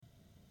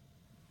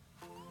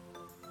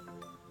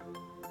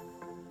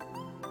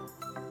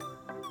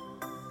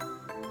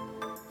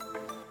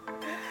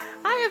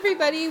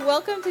everybody.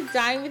 Welcome to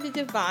Dine with the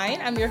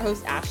Divine. I'm your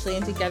host, Ashley,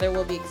 and together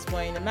we'll be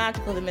exploring the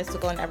magical, the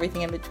mystical, and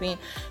everything in between.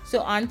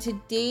 So on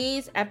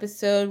today's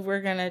episode,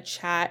 we're going to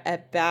chat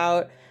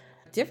about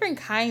different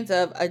kinds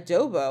of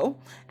adobo,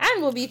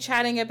 and we'll be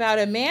chatting about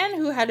a man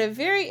who had a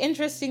very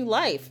interesting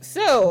life.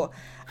 So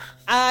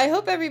I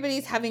hope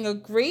everybody's having a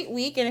great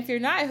week, and if you're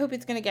not, I hope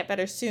it's going to get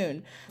better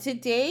soon.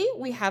 Today,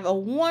 we have a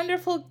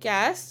wonderful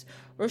guest,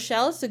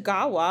 Rochelle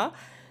Sugawa.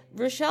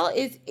 Rochelle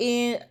is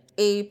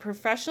a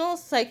professional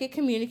psychic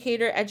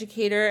communicator,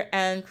 educator,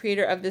 and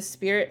creator of the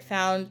Spirit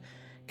Found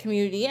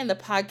community and the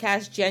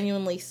podcast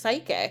Genuinely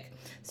Psychic.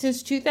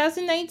 Since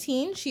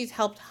 2019, she's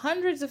helped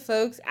hundreds of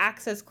folks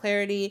access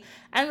clarity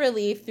and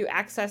relief through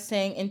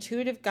accessing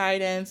intuitive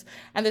guidance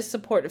and the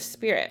support of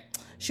spirit.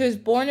 She was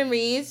born and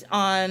raised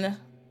on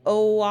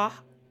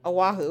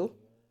Oahu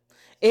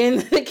in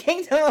the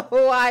Kingdom of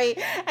Hawaii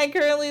and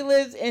currently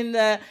lives in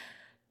the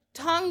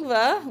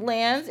Tongva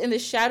lands in the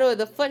shadow of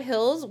the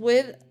foothills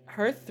with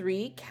her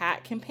 3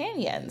 cat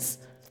companions.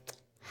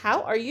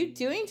 How are you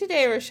doing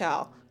today,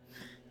 Rochelle?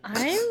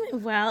 I'm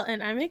well,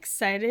 and I'm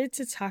excited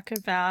to talk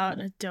about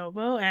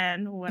adobo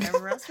and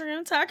whatever else we're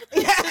going to talk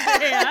about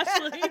today,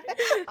 Ashley.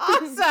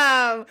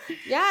 Awesome.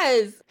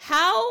 Yes.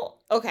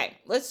 Okay,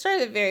 let's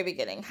start at the very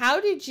beginning.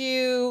 How did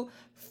you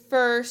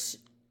first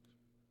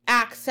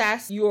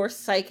access your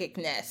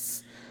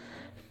psychicness?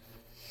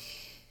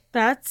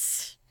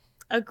 That's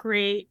a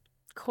great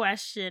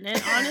question.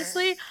 And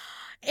honestly,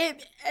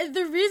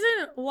 the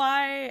reason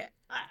why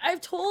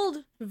I've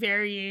told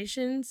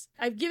variations,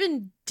 I've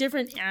given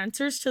different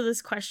answers to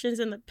these questions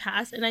in the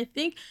past. And I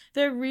think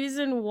the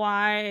reason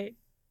why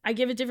I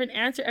give a different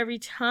answer every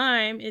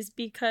time is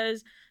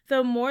because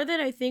the more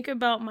that I think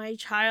about my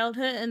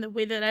childhood and the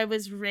way that I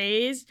was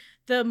raised,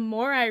 the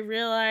more I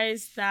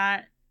realize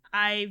that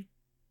I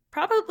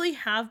probably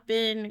have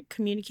been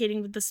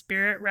communicating with the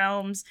spirit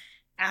realms,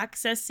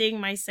 accessing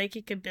my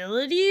psychic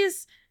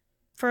abilities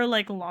for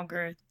like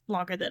longer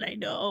than I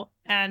know.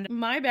 And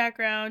my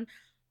background,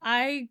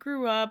 I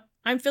grew up,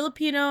 I'm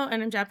Filipino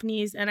and I'm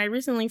Japanese, and I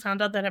recently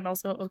found out that I'm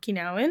also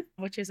Okinawan,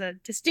 which is a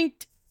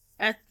distinct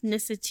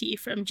ethnicity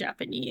from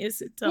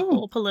Japanese. It's a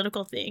whole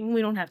political thing.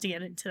 We don't have to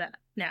get into that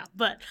now,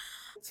 but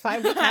it's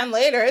fine. We can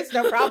later. It's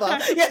no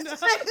problem.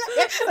 Yes.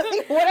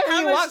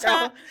 Whatever you want,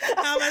 girl.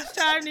 How much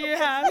time do you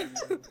have?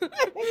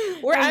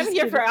 I'm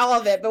here for all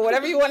of it, but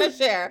whatever you want to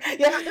share.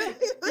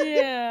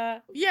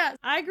 Yeah.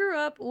 I grew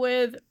up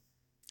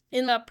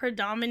in a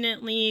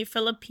predominantly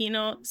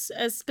Filipino,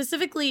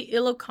 specifically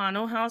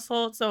Ilocano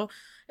household. So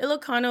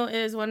Ilocano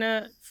is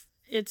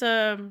it's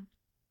an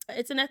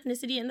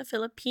ethnicity in the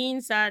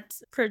Philippines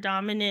that's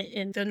predominant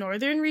in the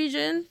northern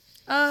region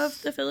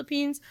of the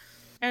Philippines.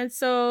 And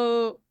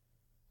so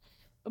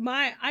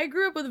I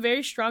grew up with a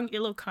very strong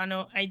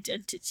Ilocano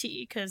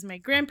identity because my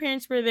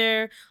grandparents were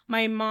there.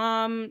 My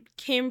mom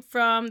came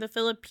from the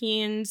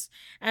Philippines,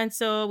 and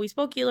so we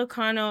spoke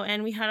Ilocano,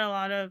 and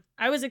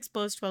I was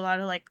exposed to a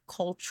lot of like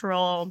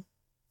cultural,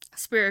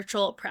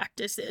 spiritual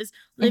practices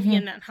living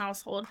in that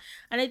household.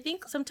 And I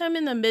think sometime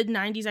in the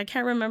mid-90s, I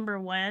can't remember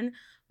when,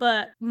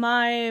 but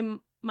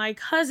my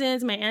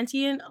cousins, my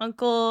auntie and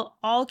uncle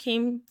all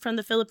came from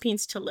the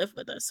Philippines to live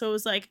with us. So it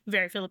was like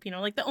very Filipino.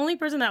 Like the only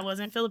person that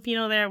wasn't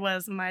Filipino there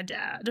was my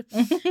dad.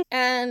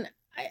 And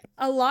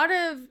a lot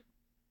of,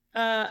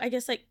 I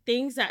guess like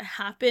things that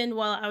happened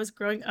while I was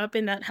growing up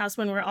in that house,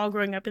 when we're all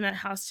growing up in that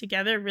house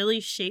together, really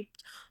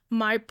shaped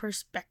my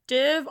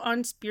perspective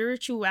on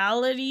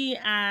spirituality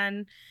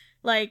and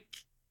like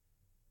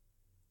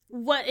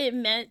what it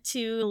meant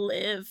to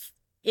live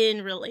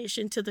in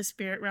relation to the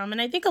spirit realm.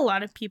 And I think a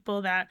lot of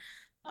people that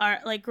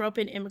are like grow up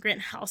in immigrant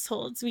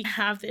households, we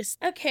have this,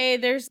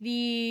 there's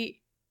the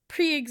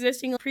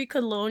pre-existing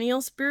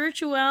pre-colonial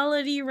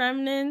spirituality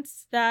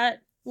remnants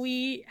that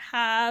we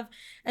have,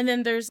 and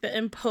then there's the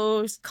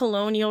imposed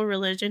colonial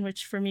religion,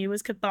 which for me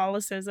was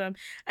Catholicism,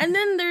 and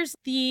then there's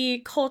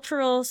the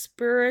cultural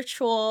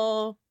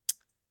spiritual,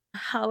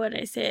 how would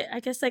I say it,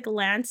 I guess like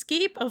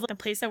landscape of the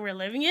place that we're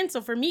living in.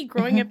 So for me,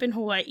 growing up in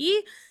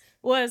Hawaii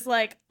was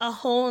like a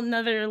whole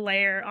nother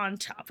layer on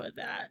top of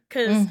that,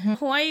 because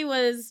Hawaii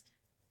was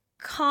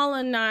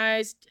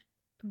colonized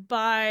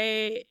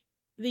by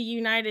the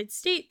United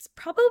States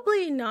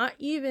probably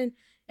it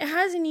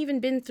hasn't even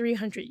been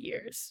 300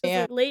 years.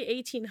 Yeah.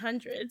 Late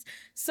 1800s.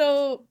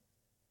 So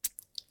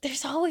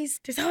there's always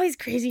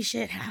crazy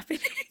shit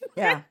happening.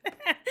 Yeah.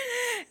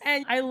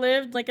 And I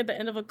lived like at the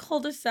end of a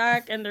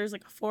cul-de-sac, and there's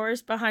like a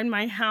forest behind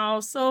my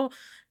house. So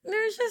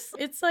there's just,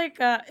 it's like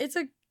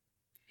it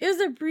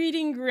was a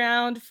breeding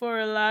ground for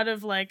a lot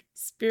of like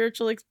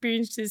spiritual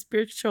experiences,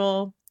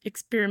 spiritual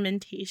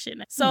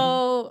experimentation.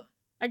 So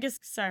I guess,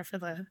 sorry for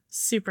the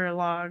super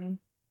long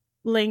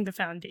laying the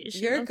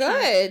foundation. You're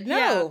good.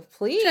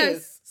 Please.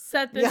 Just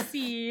set the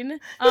scene.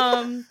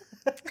 I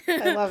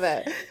love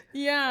it.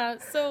 Yeah.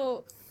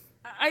 So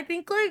I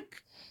think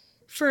like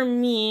for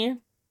me,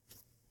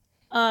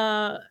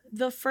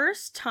 the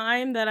first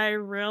time that I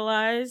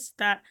realized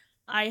that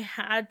I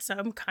had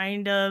some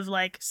kind of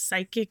like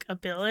psychic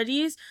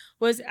abilities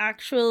was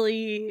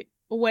actually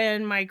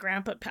when my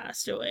grandpa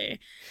passed away.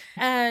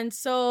 And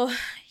so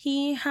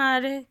he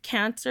had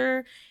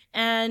cancer.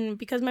 And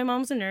because my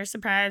mom's a nurse,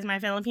 surprise, my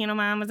Filipino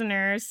mom was a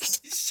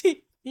nurse.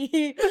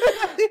 I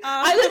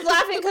was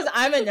laughing because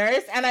I'm a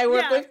nurse and I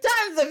work with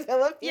tons of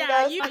Filipinos.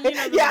 Yeah, you know the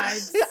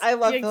vibes. I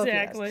love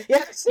exactly.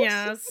 Filipinos.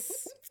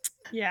 Yes.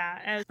 Yeah,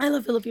 and I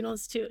love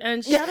Filipinos too.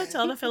 And shout out to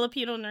all the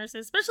Filipino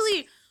nurses,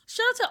 especially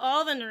shout out to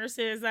all the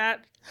nurses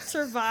that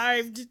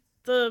survived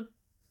the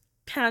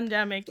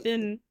pandemic.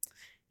 And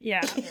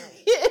yeah.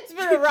 It's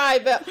been a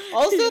ride, but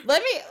also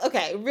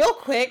real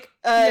quick,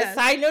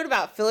 side note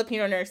about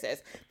Filipino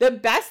nurses. The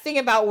best thing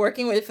about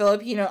working with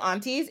Filipino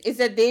aunties is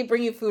that they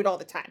bring you food all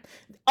the time.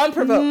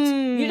 Unprovoked.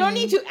 You don't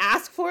need to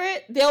ask for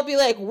it. They'll be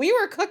like, we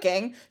were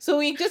cooking, so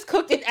we just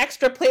cooked an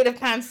extra plate of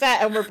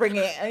pancit and we're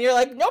bringing it. And you're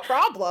like, no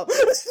problem.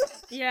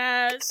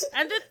 Yes.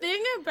 And the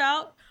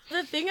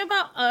thing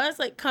about us,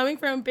 like coming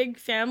from big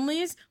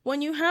families,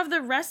 when you have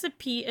the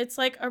recipe, it's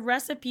like a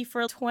recipe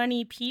for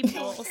 20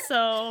 people.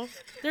 So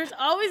there's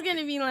always going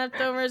to be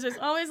leftovers.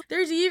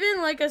 There's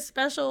even like a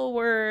special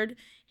word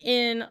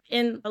in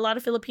a lot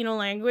of Filipino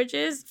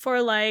languages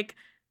for like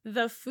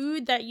the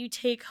food that you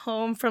take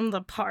home from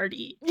the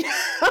party.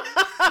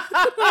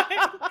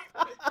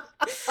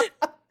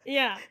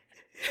 Yeah.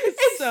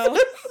 It's so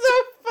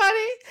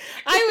funny.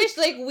 I wish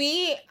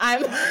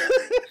I'm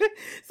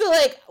so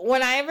like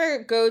when I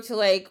ever go to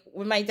like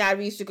with my dad,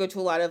 we used to go to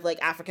a lot of like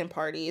African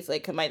parties,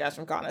 like 'cause my dad's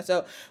from Ghana,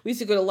 so we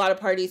used to go to a lot of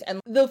parties, and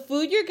the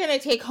food you're gonna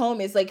take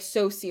home is like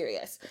so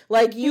serious.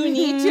 Like you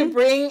need to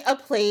bring a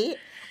plate.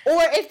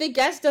 Or if the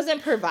guest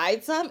doesn't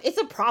provide some, it's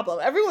a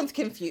problem. Everyone's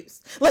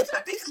confused. Like,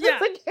 at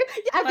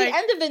the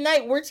end of the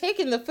night, we're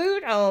taking the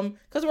food home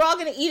because we're all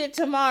going to eat it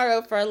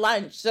tomorrow for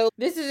lunch. So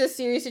this is a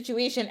serious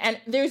situation. And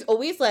there's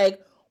always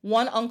like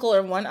one uncle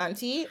or one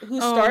auntie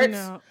who starts,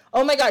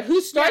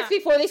 who starts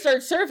before they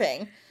start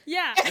serving.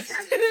 Yeah.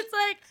 It's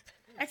like,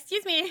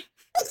 excuse me,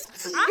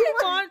 I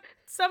want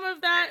some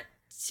of that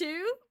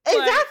too.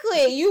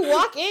 Exactly. You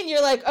walk in,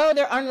 you're like, oh,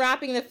 they're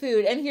unwrapping the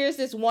food. And here's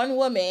this one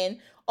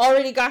woman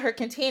already got her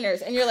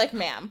containers, and you're like,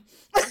 ma'am,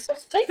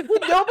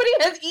 nobody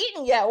has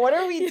eaten yet. What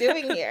are we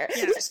doing here?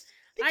 Yeah.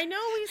 I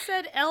know we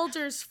said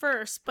elders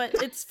first, but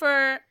it's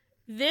for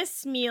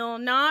this meal,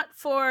 not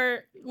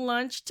for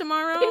lunch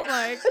tomorrow.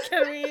 Like,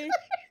 can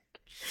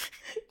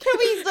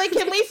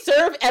we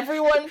serve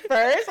everyone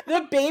first?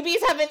 The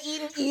babies haven't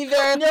eaten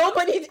either.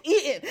 Nobody's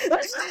eaten.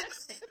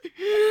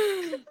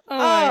 Oh my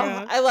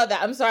God. I love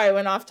that. I'm sorry, I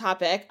went off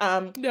topic.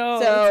 No,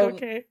 it's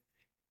okay.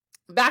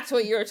 Back to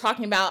what you were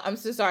talking about. I'm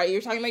so sorry. You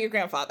were talking about your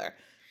grandfather.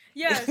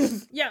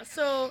 Yes. Yeah.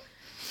 So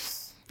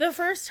the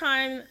first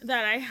time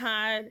that I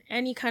had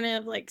any kind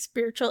of like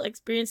spiritual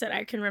experience that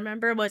I can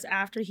remember was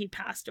after he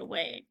passed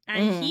away.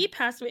 And he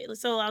passed away.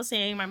 So I was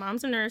saying my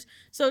mom's a nurse.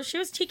 So she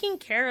was taking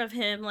care of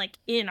him like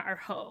in our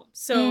home.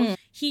 So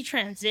he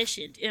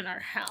transitioned in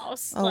our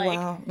house.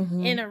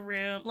 In a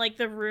room, like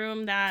the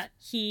room that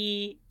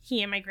he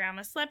and my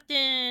grandma slept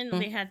in.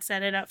 They had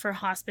set it up for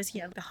hospice. He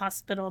had the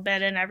hospital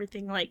bed and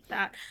everything like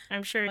that.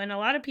 I'm sure, and a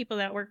lot of people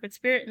that work with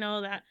spirit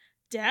know that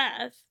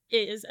death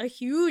is a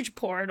huge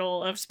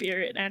portal of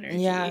spirit energy.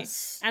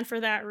 Yes. And for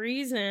that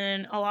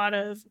reason, a lot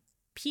of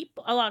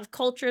people, a lot of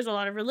cultures, a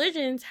lot of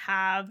religions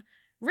have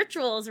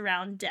rituals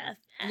around death.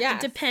 Yeah.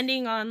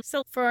 Depending on,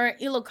 so for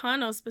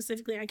Ilocano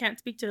specifically, I can't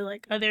speak to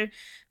like other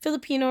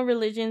Filipino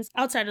religions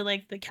outside of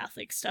like the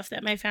Catholic stuff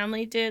that my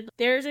family did.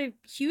 There's a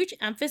huge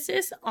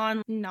emphasis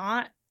on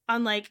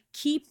like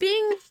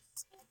keeping.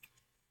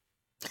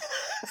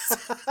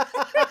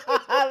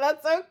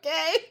 That's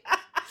okay.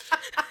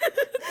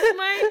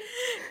 My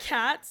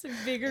cat's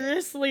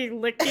vigorously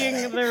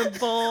licking their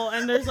bowl,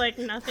 and there's like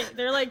nothing.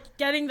 They're like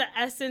getting the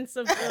essence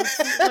of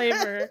the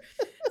flavor.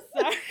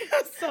 Sorry,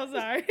 I'm so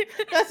sorry.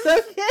 That's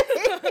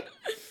okay.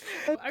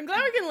 I'm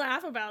glad we can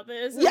laugh about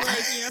this.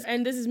 And,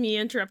 and this is me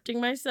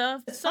interrupting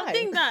myself. It's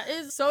something fine. that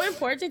is so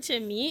important to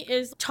me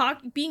is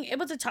being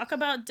able to talk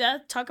about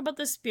death, talk about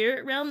the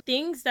spirit realm,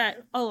 things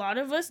that a lot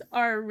of us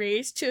are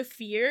raised to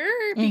fear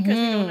because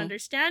we don't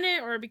understand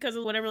it, or because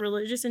of whatever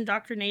religious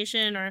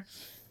indoctrination, or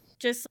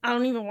just I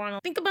don't even want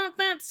to think about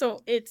that.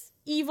 So it's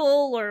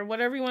evil or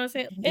whatever you want to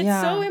say.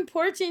 It's so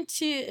important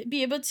to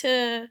be able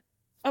to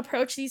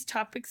approach these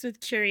topics with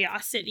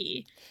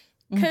curiosity.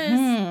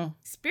 Because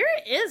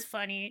spirit is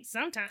funny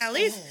sometimes. At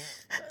least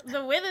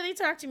the way that they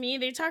talk to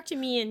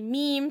me in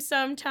memes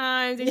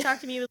sometimes. They talk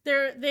to me,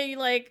 they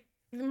like,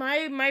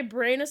 my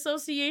brain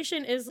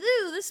association is,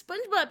 ooh, the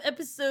SpongeBob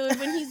episode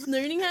when he's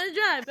learning how to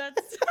drive.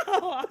 That's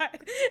how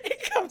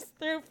it comes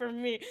through for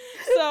me.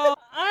 So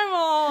I'm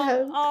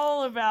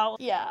all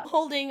about,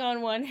 holding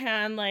on one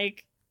hand,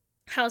 like,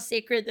 how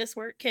sacred this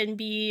work can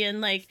be,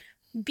 and like,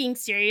 being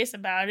serious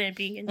about it,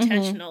 being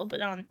intentional,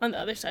 but on the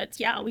other side,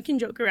 we can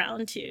joke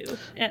around too.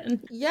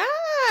 And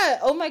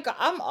oh my God,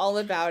 I'm all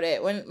about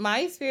it. When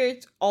my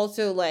spirits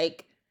also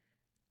like,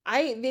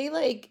 they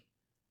like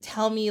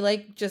tell me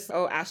like, just,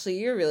 oh, Ashley,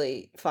 you're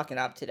really fucking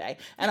up today.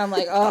 And I'm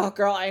like, oh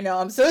girl, I know,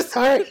 I'm so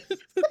sorry.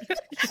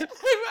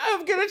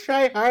 I'm gonna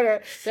try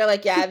harder. They're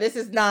like, yeah, this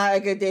is not a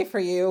good day for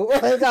you.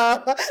 Like,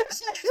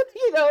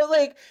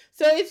 like,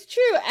 so it's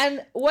true.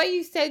 And what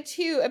you said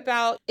too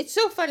about, it's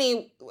so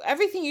funny,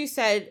 everything you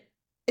said,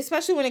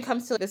 especially when it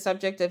comes to the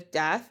subject of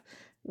death,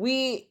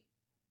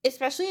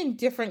 especially in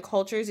different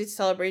cultures, it's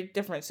celebrated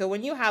different. So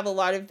when you have a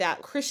lot of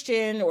that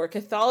Christian or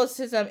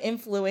Catholicism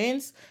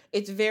influence,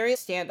 it's very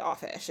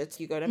standoffish. It's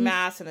you go to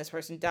mass and this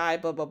person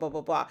died, blah, blah, blah,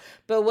 blah, blah.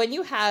 But when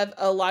you have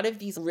a lot of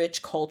these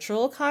rich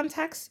cultural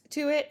context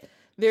to it,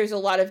 there's a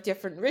lot of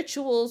different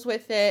rituals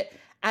with it.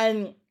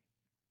 And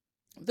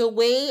the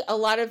way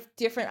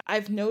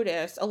I've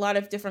noticed a lot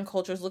of different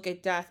cultures look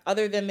at death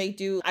other than they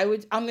do, I'm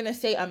going to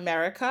say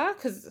America,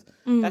 because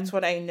that's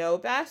what I know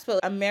best. But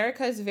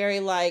America is very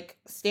like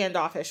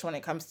standoffish when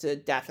it comes to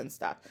death and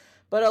stuff.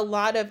 But a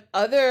lot of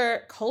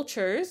other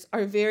cultures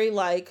are very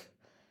like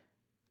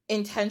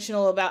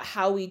intentional about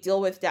how we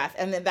deal with death.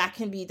 And then that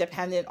can be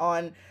dependent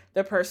on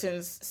the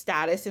person's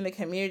status in the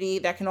community.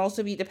 That can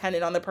also be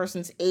dependent on the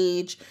person's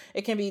age.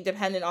 It can be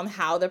dependent on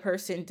how the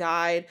person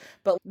died.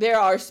 But there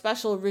are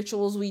special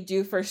rituals we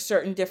do for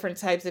certain different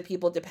types of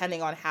people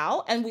depending on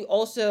how. And we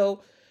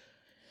also,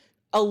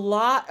 a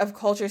lot of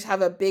cultures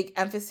have a big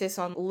emphasis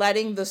on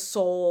letting the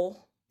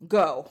soul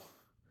go.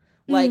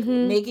 Like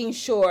making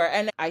sure,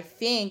 and I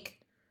think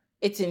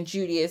it's in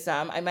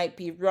Judaism, I might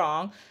be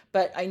wrong,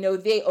 but I know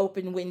they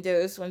open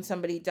windows when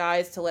somebody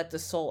dies to let the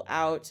soul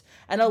out.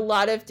 And a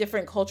lot of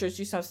different cultures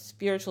do some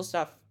spiritual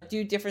stuff,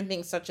 do different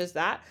things such as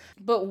that.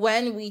 But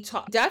when we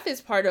talk, death is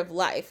part of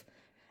life.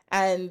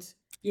 And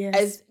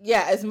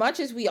as much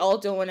as we all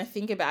don't want to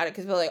think about it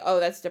because we're like, oh,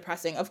 that's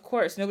depressing. Of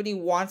course, nobody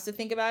wants to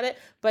think about it,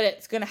 but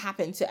it's going to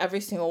happen to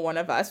every single one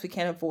of us. We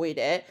can't avoid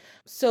it.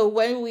 So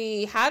when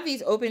we have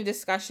these open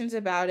discussions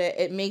about it,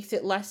 it makes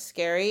it less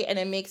scary, and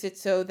it makes it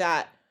so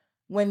that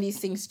when these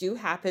things do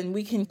happen,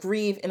 we can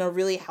grieve in a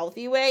really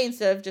healthy way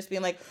instead of just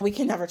being like, we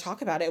can never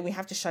talk about it and we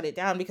have to shut it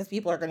down because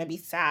people are going to be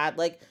sad.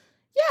 Like,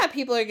 yeah,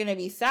 people are going to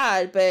be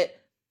sad, but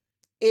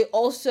it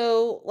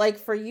also, like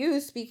for you,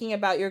 speaking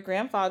about your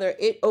grandfather,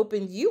 it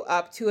opened you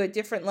up to a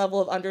different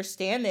level of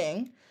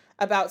understanding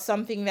about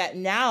something that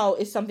now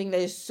is something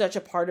that is such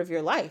a part of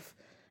your life.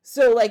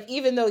 So like,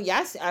 even though,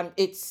 yes,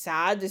 it's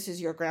sad, this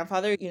is your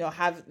grandfather,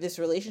 have this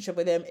relationship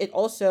with him, it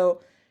also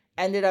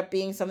ended up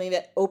being something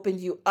that opened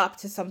you up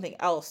to something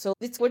else. So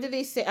it's, what do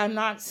they say? I'm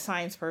not a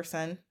science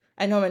person.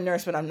 I know I'm a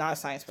nurse, but I'm not a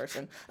science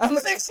person. I'm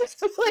like, me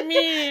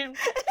either.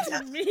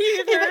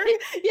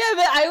 Yeah,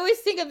 but I always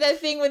think of that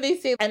thing when they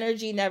say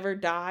energy never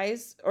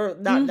dies, or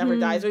not never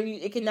dies, or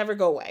it can never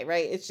go away,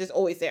 right? It's just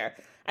always there.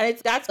 And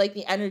that's like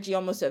the energy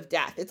almost of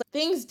death. It's like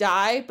things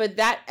die, but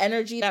that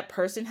energy that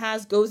person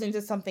has goes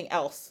into something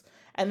else.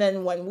 And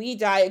then when we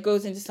die, it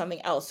goes into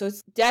something else. So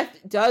death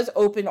does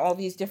open all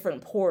these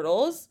different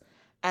portals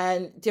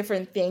and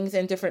different things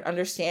and different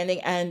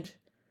understanding. And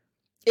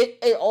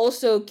it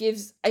also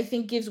gives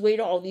way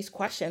to all these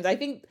questions. I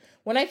think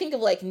when I think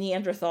of like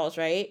Neanderthals,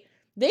 right?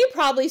 They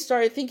probably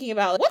started thinking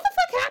about like, what the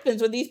fuck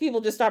happens when these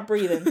people just stop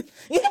breathing? They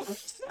were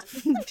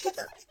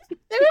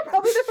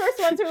probably the first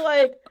ones who were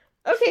like,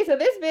 okay, so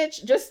this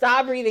bitch just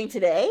stopped breathing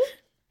today.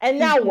 And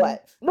now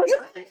what? Where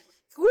did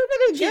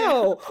it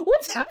go?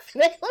 What's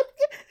happening?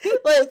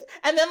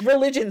 And then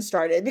religion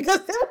started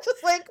because they were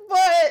just like,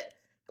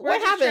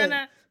 what happened?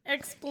 Trying to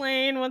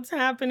explain what's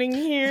happening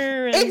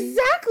here.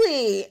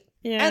 Exactly.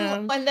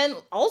 Yeah. And then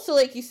also,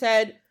 like you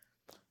said,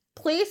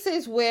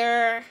 places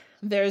where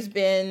there's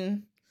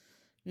been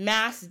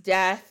mass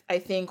death, I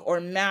think, or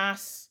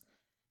mass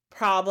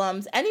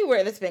problems,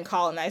 anywhere that's been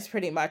colonized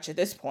pretty much at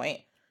this point,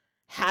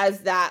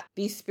 has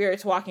these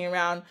spirits walking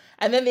around.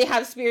 And then they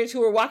have spirits who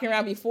were walking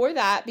around before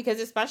that, because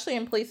especially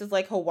in places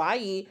like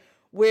Hawaii,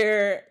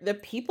 where the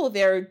people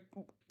there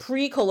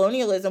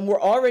pre-colonialism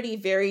were already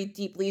very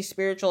deeply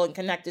spiritual and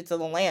connected to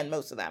the land,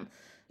 most of them.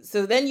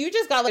 So then you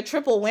just got like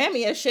triple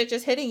whammy of shit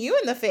just hitting you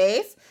in the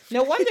face.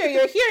 No wonder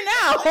you're here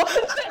now.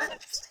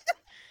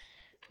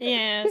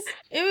 Yes,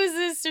 it was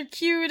a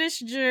circuitous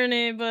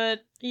journey,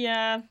 but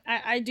yeah,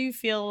 I do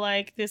feel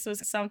like this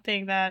was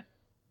something that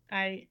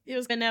it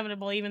was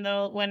inevitable, even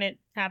though when it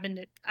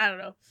happened,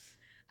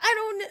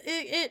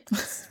 it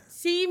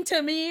seemed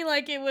to me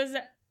like it was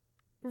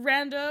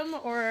random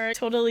or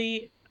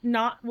totally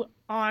not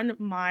on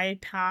my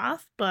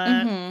path,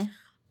 but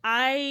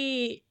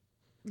I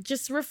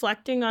just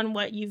reflecting on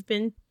what you've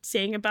been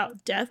saying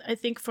about death, I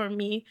think for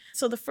me,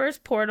 so the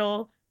first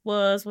portal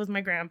was with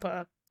my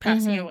grandpa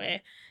passing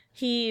away.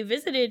 He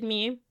visited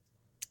me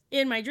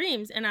in my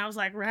dreams, and I was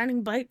like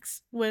riding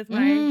bikes with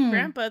my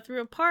grandpa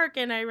through a park,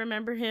 and I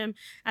remember him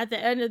at the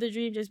end of the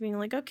dream just being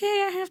like,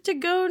 okay, I have to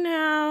go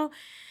now.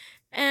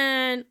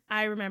 And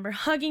I remember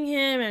hugging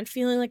him and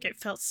feeling like it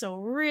felt so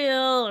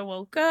real. I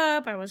woke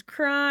up, I was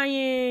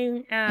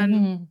crying,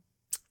 and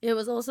it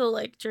was also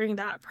like during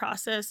that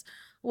process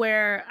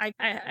where I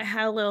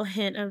had a little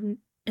hint of,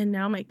 and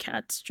now my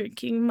cat's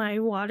drinking my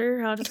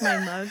water out of my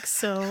mug,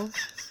 so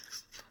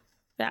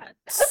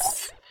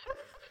that's...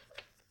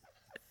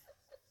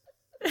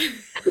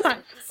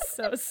 I'm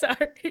so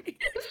sorry.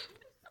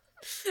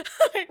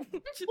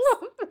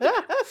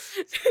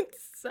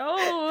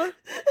 So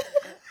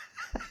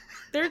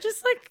they're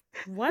just like,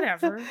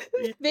 whatever.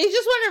 They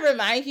just want to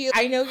remind you,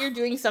 I know you're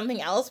doing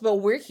something else, but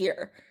we're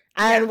here.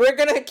 And we're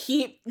going to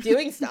keep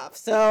doing stuff.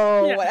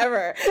 So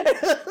whatever.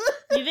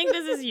 You think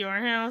this is your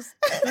house?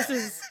 This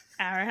is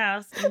our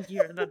house, and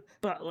you're the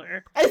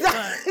butler.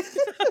 Exactly.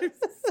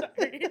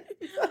 Sorry.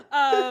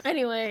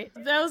 Anyway,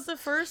 that was the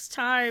first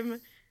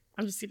time.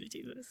 I'm just gonna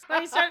do this.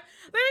 Let me start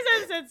the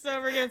sentence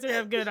over again so we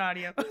have good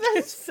audio.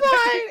 That's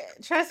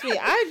fine. Trust me.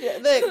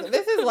 Look,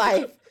 this is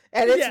life,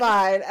 and it's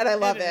fine, and I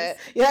love it.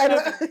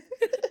 Yeah.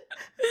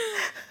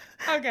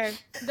 Okay,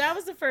 that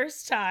was the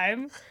first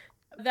time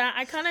that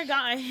I kind of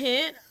got a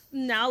hint.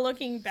 Now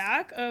looking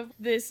back of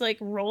this like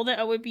role that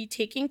I would be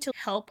taking to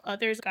help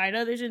others, guide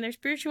others in their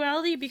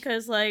spirituality,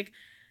 because like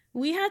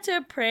we had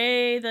to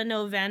pray the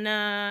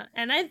novena,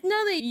 and I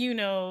know that you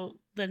know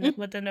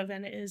what the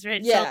novena is,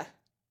 right? Yeah.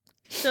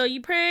 So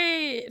you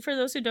pray, for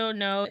those who don't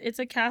know, it's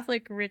a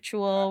Catholic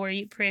ritual where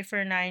you pray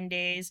for 9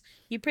 days.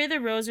 You pray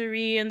the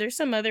rosary, and there's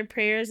some other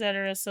prayers that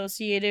are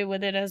associated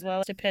with it as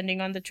well,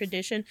 depending on the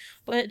tradition.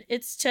 But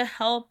it's to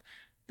help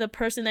the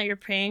person that you're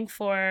praying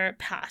for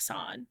pass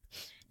on.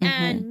 Mm-hmm.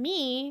 And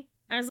me,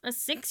 as a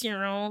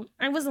 6-year-old,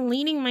 I was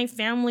leading my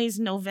family's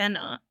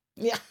novena.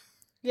 Yeah.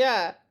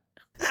 Yeah.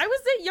 I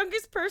was the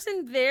youngest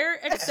person there,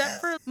 except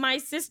for my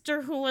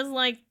sister, who was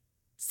like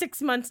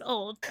 6 months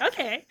old.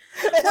 Okay.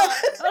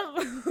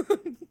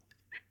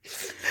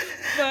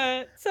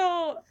 But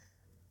so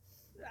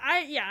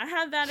I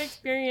had that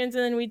experience,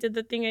 and then we did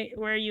the thing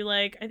where you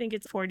like, I think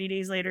it's 40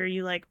 days later,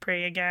 you like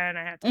pray again.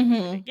 I had to do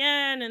it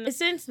again. And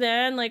since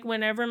then, like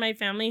whenever my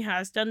family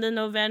has done the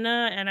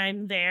novena and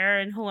I'm there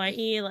in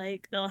Hawaii,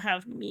 like they'll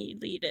have me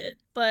lead it.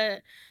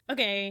 But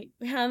okay,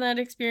 we had that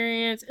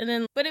experience, and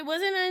then, but it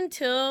wasn't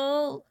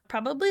until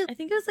probably, I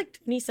think it was like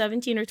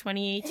 2017 or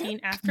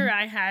 2018, after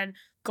I had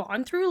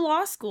gone through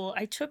law school,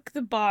 I took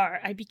the bar,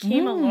 I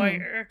became a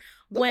lawyer.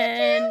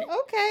 When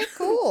okay,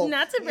 cool.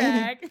 Not to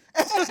brag.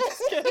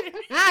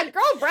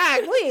 Girl,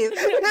 brag, please.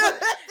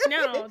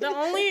 No, the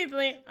only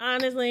thing,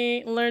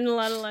 honestly, learned a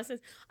lot of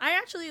lessons. I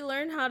actually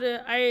learned how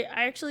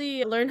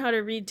to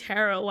read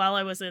tarot while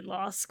I was in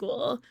law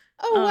school.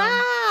 Oh,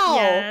 wow.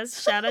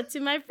 Yes, shout out to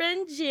my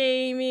friend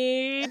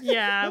Jamie.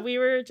 Yeah, we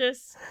were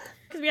just,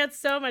 because we had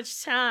so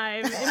much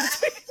time in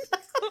between.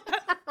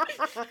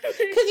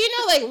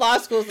 Because like law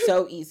school is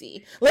so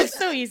easy. Like, it's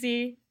so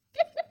easy.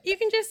 You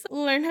can just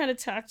learn how to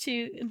talk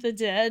to the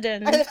dead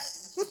and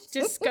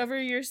discover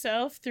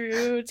yourself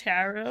through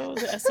tarot,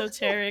 the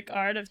esoteric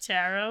art of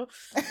tarot.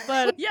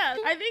 But yeah,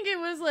 I think it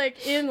was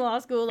like in law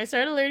school, I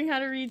started learning how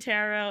to read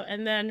tarot,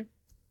 and then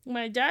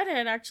my dad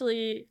had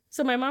actually,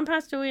 so my mom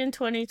passed away in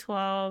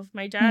 2012.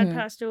 My dad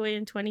passed away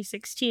in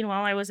 2016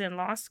 while I was in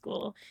law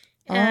school.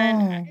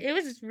 And it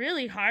was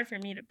really hard for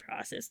me to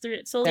process through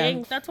it. So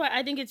that's why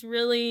I think it's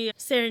really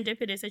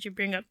serendipitous that you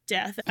bring up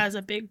death as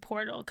a big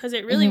portal, because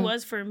it really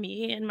was for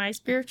me in my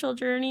spiritual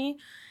journey.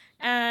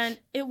 And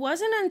it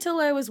wasn't until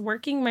I was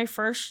working my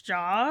first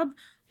job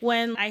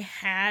when I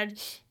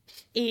had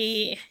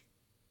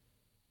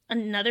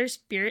another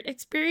spirit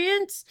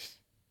experience.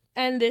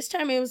 And this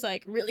time it was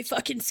like really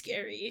fucking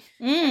scary.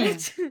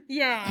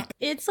 Yeah.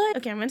 It's like,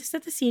 okay, I'm going to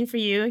set the scene for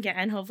you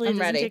again. Hopefully it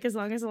doesn't take as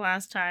long as the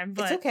last time.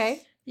 But it's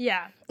okay.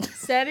 Yeah.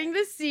 Setting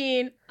the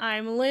scene,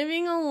 I'm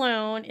living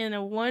alone in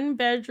a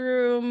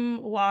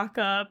 1-bedroom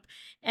walk-up,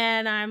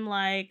 and I'm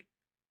like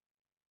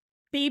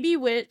baby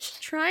witch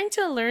trying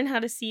to learn how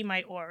to see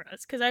my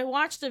auras, because I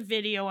watched a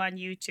video on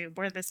YouTube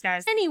where this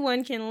guy's,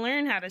 anyone can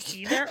learn how to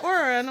see their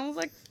aura, and I was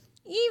like,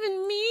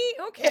 even me?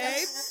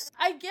 Okay.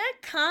 I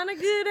get kind of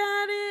good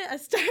at it. I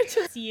start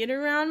to see it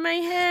around my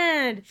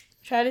head,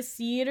 try to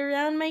see it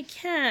around my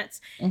cats,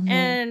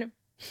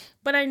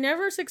 but I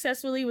never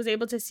successfully was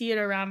able to see it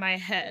around my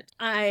head.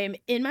 I'm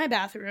in my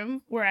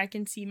bathroom where I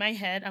can see my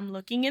head. I'm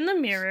looking in the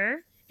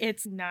mirror.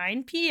 It's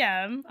 9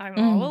 p.m. I'm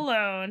all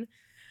alone.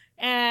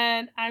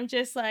 And I'm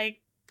just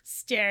like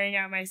staring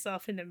at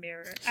myself in the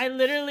mirror. I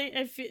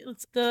feel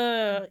it's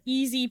the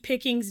easy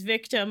pickings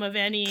victim of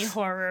any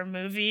horror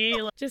movie.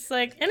 Just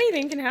like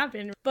anything can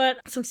happen. But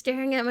so I'm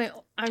staring at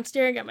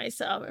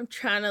myself. I'm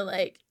trying to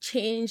like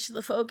change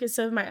the focus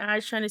of my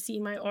eyes, trying to see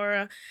my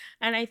aura.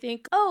 And I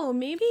think, oh,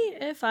 maybe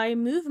if I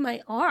move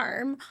my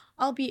arm,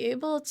 I'll be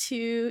able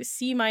to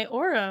see my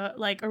aura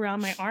like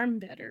around my arm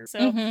better. So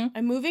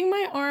I'm moving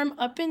my arm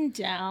up and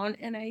down,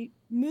 and I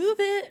move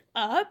it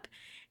up,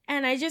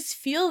 and I just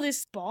feel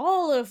this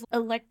ball of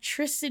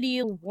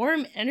electricity,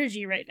 warm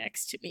energy right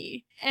next to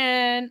me.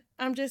 And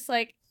I'm just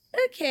like,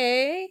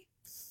 okay,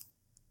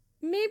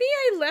 maybe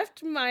I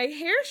left my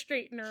hair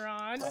straightener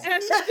on,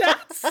 and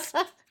that's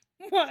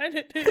what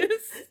it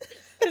is.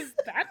 Because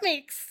that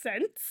makes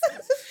sense.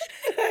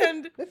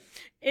 And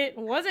it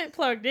wasn't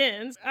plugged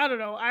in. I don't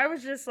know. I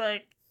was just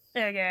like,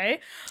 okay,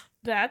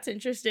 that's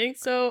interesting.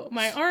 So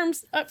my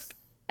arm's up,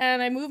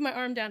 and I move my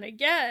arm down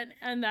again,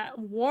 and that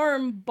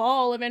warm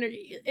ball of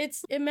energy.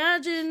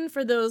 Imagine,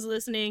 for those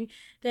listening,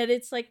 that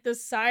it's like the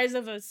size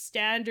of a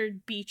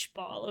standard beach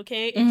ball,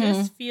 okay? It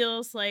just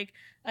feels like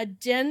a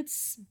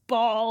dense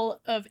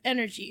ball of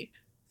energy.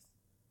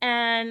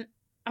 And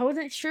I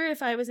wasn't sure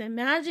if I was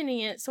imagining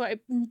it, so I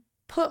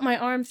put my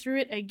arm through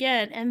it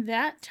again. And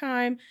that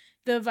time,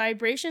 the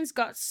vibrations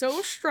got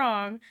so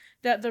strong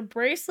that the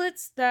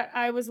bracelets that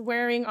I was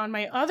wearing on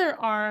my other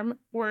arm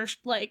were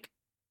like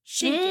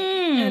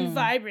shaking and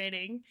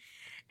vibrating.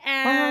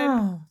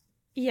 And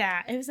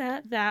yeah, it was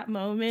at that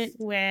moment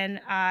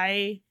when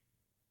I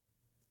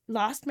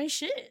lost my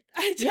shit.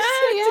 I just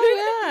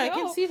I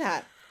can see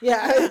that.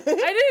 Yeah. I didn't know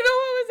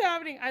what was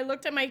happening. I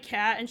looked at my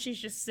cat and she's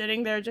just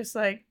sitting there just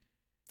like,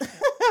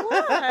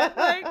 what?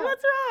 Like,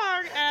 what's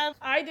wrong? And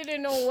I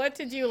didn't know what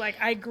to do. Like,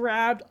 I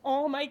grabbed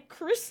all my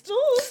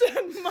crystals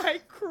and my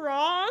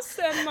cross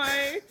and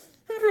my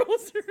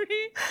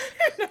rosary,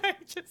 and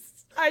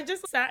I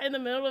just sat in the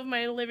middle of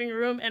my living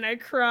room and I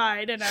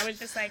cried, and I was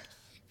just like,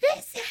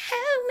 this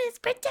home is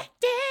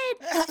protected.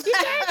 You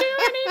can't do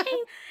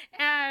anything.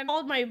 And I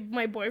called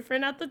my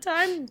boyfriend at the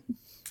time.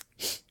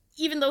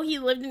 Even though he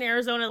lived in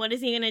Arizona, what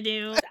is he gonna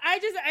do? I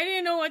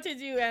didn't know what to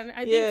do. And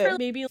I think for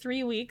maybe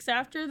 3 weeks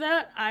after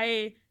that,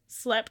 I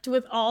slept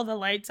with all the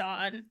lights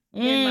on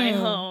in my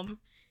home.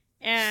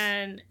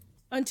 And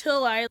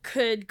until I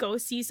could go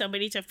see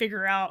somebody to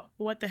figure out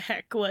what the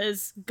heck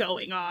was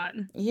going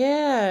on.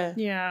 Yeah.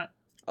 Yeah.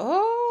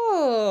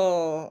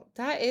 Oh,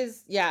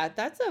 that's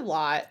a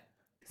lot.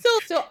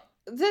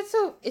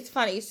 So it's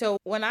funny. So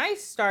when I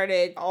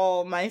started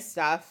all my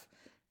stuff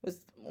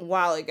was a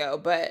while ago,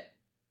 but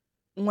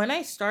when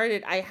I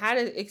started, I had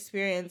an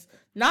experience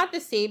not the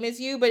same as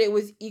you, but it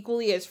was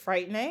equally as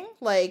frightening.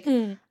 Like,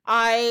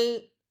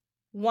 I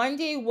one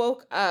day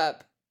woke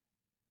up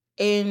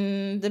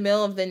in the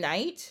middle of the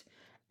night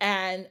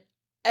and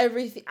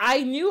everything,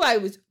 I knew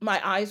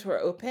my eyes were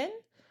open,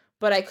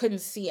 but I couldn't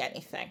see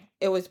anything.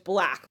 It was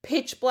black,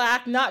 pitch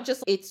black, not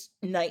just it's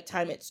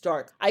nighttime, it's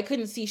dark. I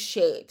couldn't see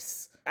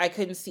shapes. I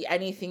couldn't see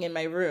anything in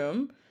my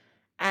room.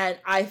 And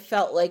I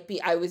felt like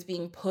I was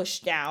being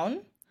pushed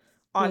down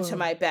onto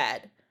my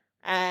bed.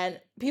 And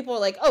people are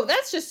like, oh,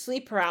 that's just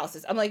sleep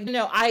paralysis. I'm like,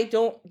 no, I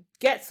don't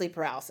get sleep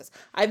paralysis.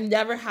 I've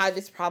never had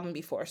this problem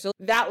before. So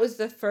that was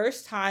the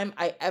first time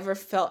I ever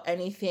felt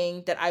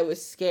anything that I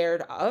was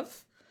scared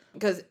of,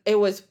 because it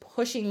was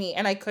pushing me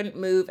and I couldn't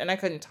move and I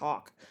couldn't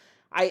talk.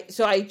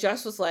 So I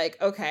just was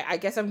like, okay, I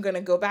guess I'm going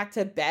to go back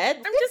to bed.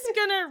 I'm just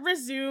going to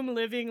resume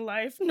living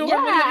life normally.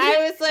 Yeah,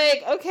 I was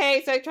like,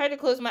 okay. So I tried to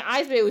close my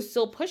eyes, but it was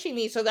still pushing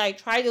me. So that I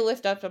tried to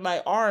lift up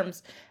my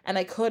arms and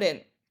I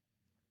couldn't.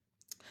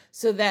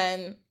 So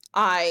then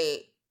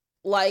I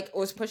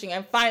was pushing,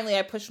 and finally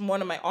I pushed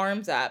one of my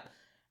arms up,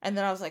 and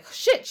then I was like,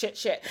 shit.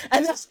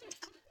 And then,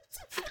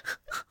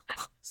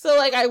 so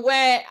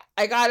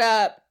I got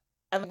up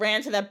and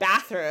ran to the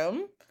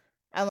bathroom,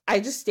 and I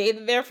just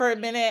stayed there for a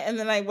minute, and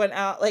then I went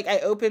out,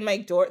 I opened my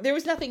door. There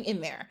was nothing in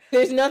there.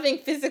 There's nothing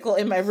physical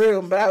in my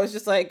room, but I was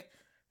just like,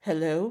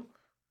 hello?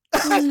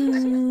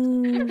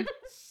 Hello?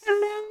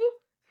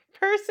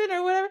 Person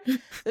or whatever.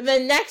 And the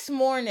next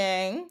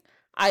morning,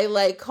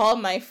 I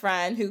called my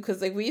friend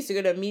because we used to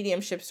go to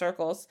mediumship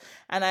circles,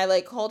 and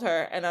I called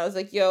her and I was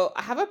like, yo,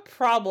 I have a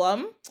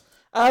problem.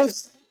 I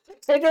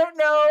don't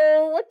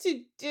know what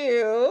to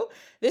do.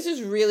 This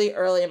was really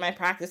early in my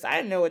practice. I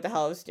didn't know what the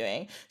hell I was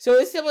doing. So it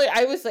was similar.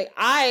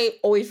 I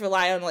always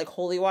rely on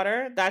holy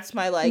water. That's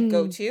my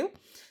go-to.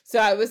 So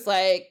I was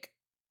like,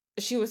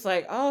 she was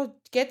like, oh,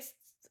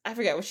 I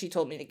forget what she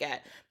told me to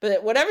get,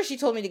 but whatever she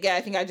told me to get,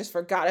 I think I just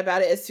forgot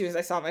about it as soon as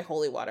I saw my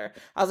holy water.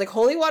 I was like,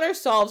 holy water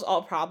solves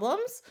all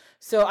problems.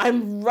 So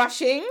I'm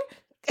rushing,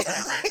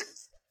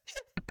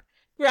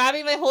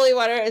 grabbing my holy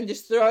water and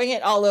just throwing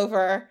it all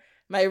over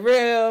my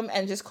room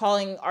and just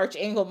calling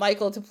Archangel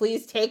Michael to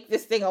please take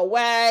this thing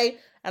away.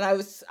 And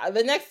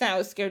the next time I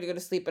was scared to go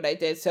to sleep, but I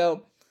did.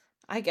 So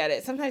I get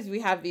it. Sometimes we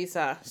have these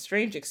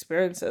strange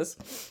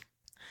experiences.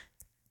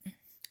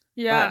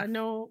 Yeah,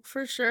 no,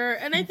 for sure.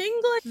 And I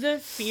think the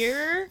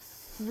fear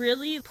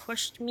really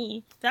pushed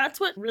me. That's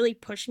what really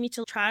pushed me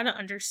to try to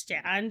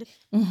understand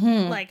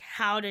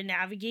how to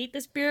navigate the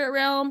spirit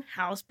realm,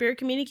 how spirit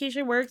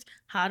communication works,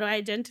 how to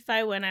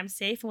identify when I'm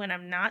safe and when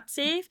I'm not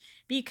safe.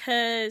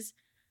 Because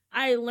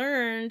I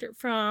learned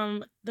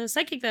from the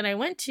psychic that I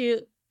went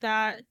to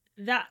that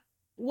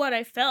what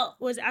I felt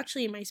was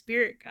actually my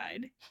spirit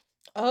guide.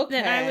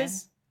 Okay. That I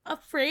was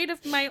afraid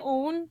of my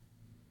own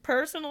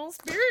personal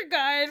spirit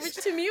guide, which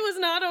to me was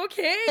not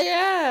okay.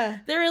 Yeah.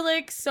 There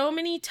were so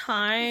many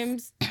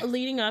times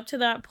leading up to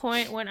that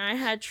point when I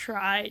had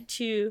tried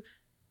to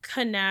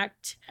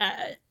connect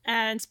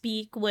and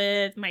speak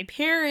with my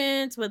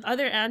parents, with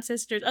other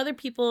ancestors, other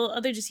people,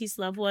 other deceased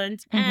loved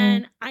ones.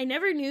 And I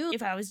never knew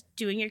if I was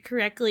doing it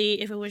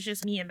correctly, if it was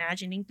just me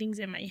imagining things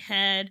in my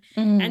head.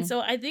 And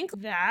so I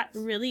think that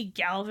really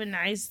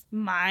galvanized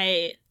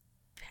my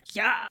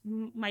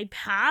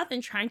path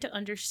and trying to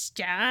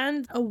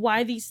understand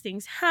why these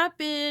things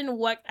happen,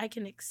 what I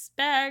can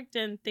expect,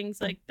 and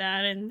things like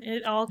that. And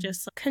it all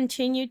just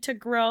continued to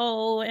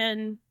grow.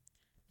 And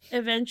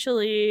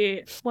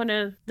eventually, one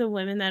of the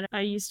women that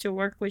I used to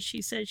work with,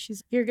 she said,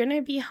 you're going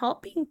to be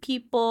helping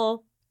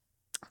people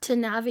to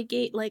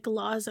navigate like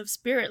laws of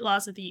spirit,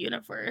 laws of the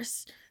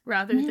universe,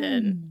 rather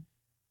than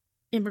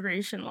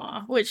immigration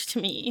law, which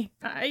to me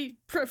I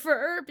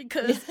prefer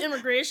because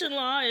immigration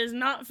law is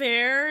not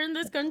fair in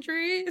this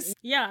country.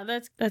 Yeah,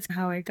 that's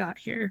how I got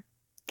here.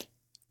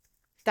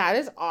 That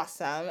is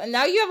awesome. And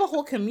now you have a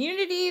whole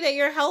community that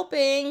you're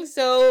helping.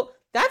 So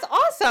that's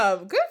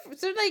awesome. Good.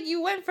 So like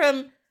you went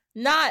from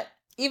not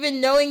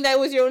even knowing that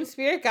was your own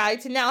spirit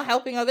guide to now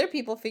helping other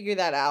people figure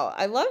that out.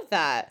 I love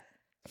that.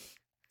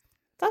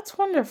 That's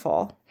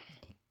wonderful.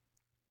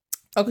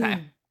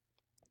 Okay.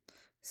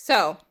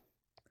 So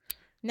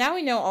now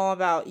we know all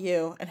about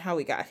you and how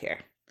we got here.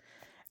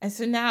 And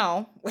so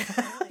now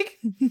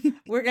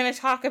we're going to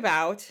talk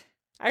about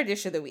our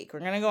dish of the week. We're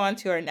going to go on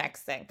to our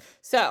next thing.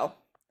 So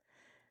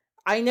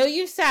I know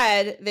you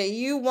said that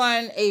you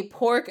won a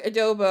pork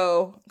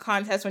adobo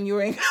contest when you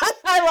were in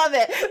I love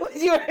it.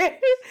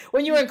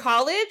 When you were in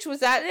college, was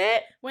that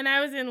it? When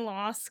I was in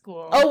law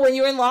school. Oh, when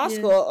you were in law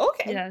school.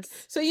 Okay. Yes.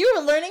 So you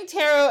were learning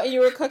tarot and you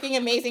were cooking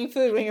amazing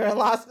food when you were in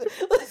law school.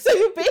 So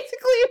you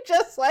basically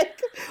just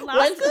like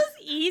law school's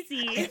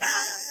easy.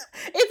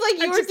 It's like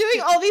you were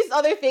doing all these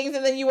other things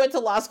and then you went to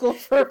law school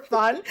for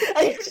fun.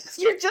 And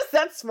you're just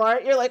that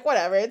smart. You're like,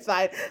 whatever, it's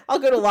fine. I'll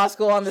go to law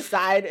school on the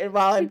side and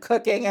while I'm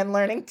cooking and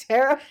learning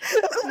tarot.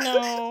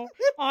 No,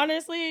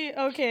 honestly,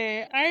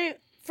 okay.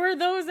 For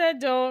those that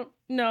don't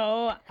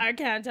know, I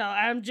can't tell.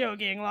 I'm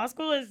joking. Law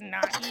school is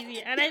not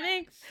easy. And I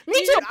think...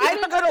 Me too. I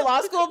didn't go to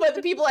law school, but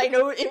the people I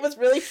know, it was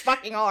really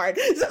fucking hard.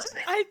 So.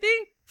 I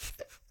think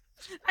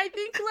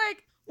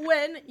like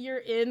when you're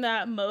in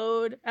that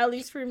mode, at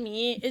least for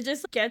me, it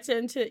just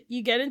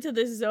you get into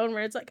this zone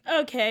where it's like,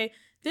 okay,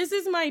 this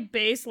is my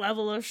base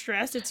level of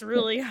stress. It's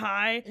really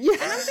high. Yeah.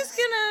 And I'm just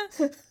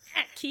gonna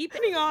keep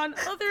putting on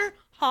other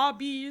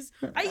hobbies.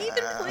 I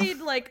even played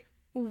like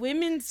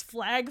women's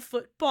flag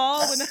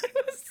football when I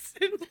was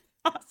in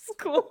law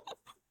school.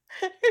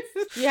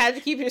 You had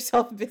to keep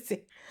yourself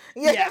busy.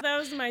 Yeah, that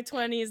was my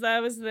 20s.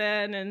 That was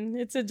then, and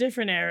it's a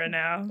different era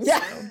now.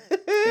 Yeah. So,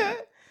 yeah.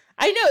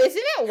 I know,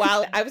 isn't it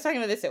wild? I was talking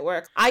about this at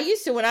work.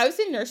 When I was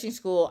in nursing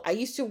school, I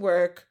used to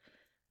work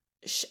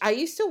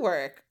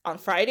on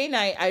Friday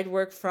night. I'd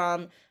work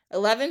from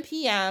 11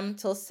 p.m.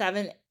 till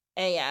 7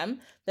 a.m.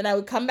 Then I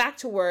would come back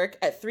to work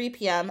at 3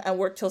 p.m. and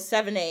work till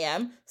 7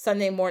 a.m.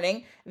 Sunday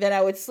morning. Then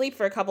I would sleep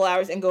for a couple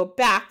hours and go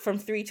back from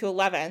 3 to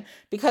 11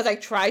 because I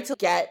tried to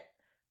get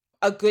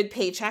a good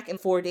paycheck in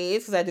 4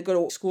 days because I had to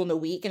go to school in a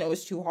week and it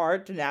was too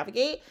hard to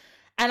navigate.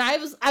 And I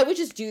would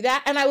just do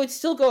that and I would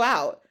still go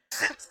out.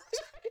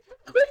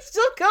 I would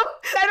still go.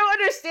 I don't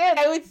understand.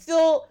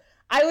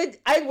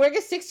 I'd work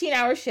a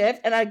 16-hour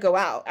shift and I'd go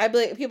out. I'd be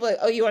like, people are like,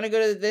 oh, you want to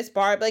go to this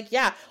bar? I'd be like,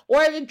 yeah. Or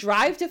I would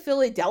drive to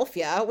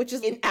Philadelphia, which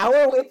is an hour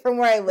away from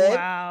where I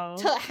live,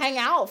 to hang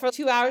out for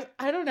 2 hours.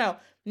 I don't know.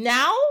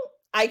 Now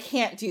I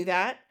can't do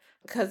that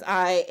because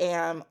I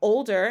am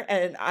older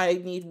and I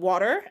need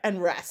water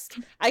and rest.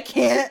 I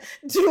can't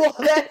do all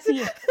that.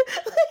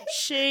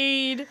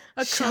 Shade,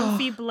 a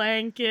comfy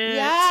blanket.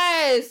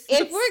 Yes.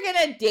 If we're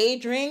going to day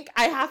drink,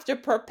 I have to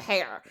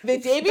prepare. The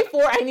day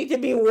before, I need to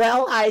be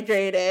well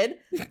hydrated.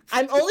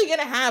 I'm only going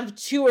to have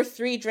 2 or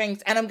 3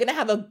 drinks and I'm going to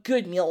have a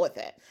good meal with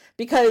it.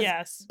 Because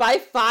by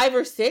 5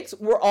 or 6,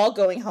 we're all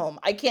going home.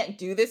 I can't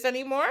do this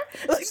anymore.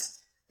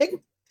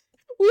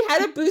 We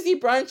had a boozy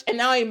brunch and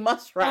now I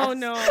must rest. Oh,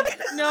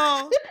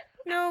 no.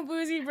 No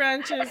boozy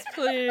brunches,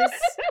 please.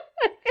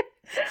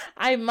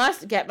 I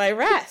must get my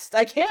rest.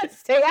 I can't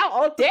stay out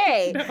all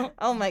day. No.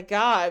 Oh my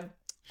God.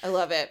 I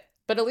love it.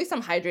 But at least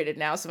I'm hydrated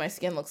now, so my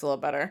skin looks a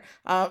little better.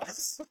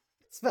 It's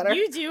better.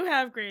 You do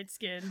have great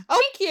skin.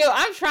 Oh, thank you.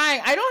 I'm trying.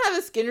 I don't have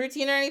a skin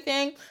routine or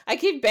anything. I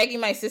keep begging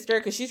my sister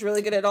because she's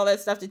really good at all that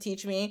stuff to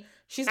teach me.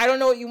 I don't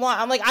know what you want.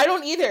 I'm like, I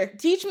don't either.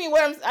 Teach me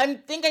what I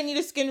think I need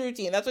a skin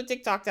routine. That's what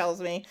TikTok tells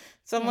me.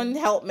 Someone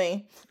help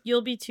me.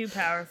 You'll be too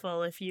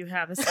powerful if you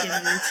have a skin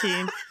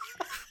routine.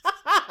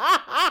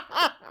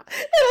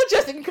 It'll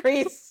just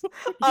increase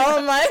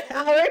all my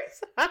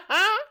hours.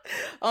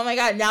 Oh my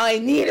God, now I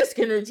need a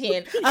skin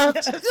routine.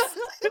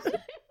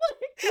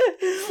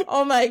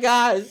 Oh my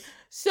God.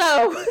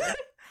 So,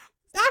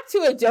 back to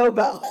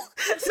Adobo.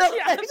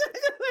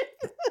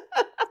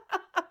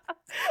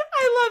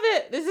 I love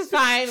it. This is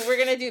fine. We're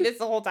going to do this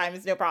the whole time.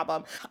 It's no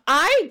problem.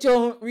 I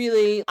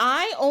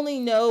only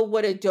know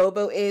what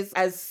adobo is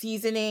as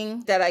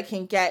seasoning that I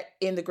can get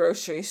in the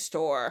grocery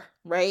store,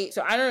 right?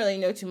 So I don't really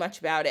know too much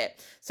about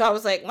it. So I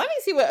was like, let me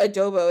see what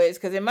adobo is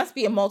because it must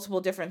be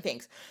multiple different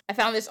things. I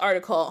found this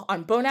article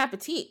on Bon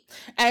Appetit.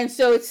 And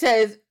so it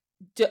says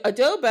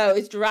adobo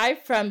is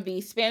derived from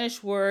the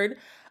Spanish word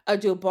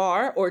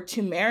adobar or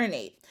to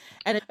marinate.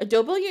 And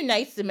adobo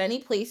unites the many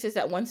places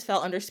that once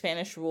fell under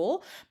Spanish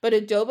rule, but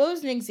adobo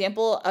is an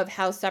example of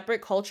how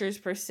separate cultures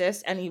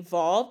persist and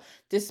evolve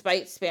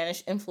despite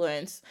Spanish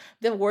influence.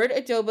 The word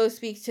adobo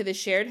speaks to the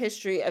shared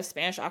history of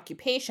Spanish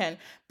occupation,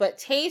 but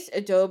taste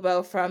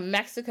adobo from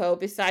Mexico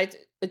besides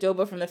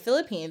adobo from the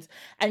Philippines,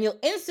 and you'll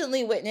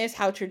instantly witness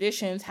how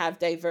traditions have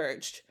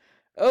diverged.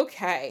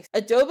 Okay,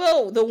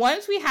 adobo, the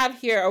ones we have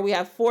here we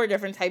have 4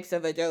 different types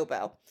of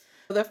adobo.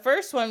 The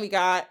first one we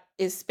got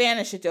is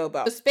Spanish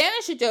adobo. The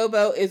Spanish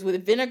adobo is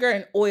with vinegar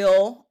and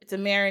oil. It's a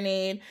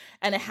marinade,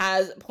 and it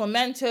has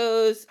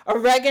pimentos,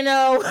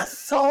 oregano,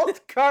 salt,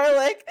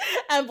 garlic,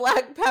 and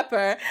black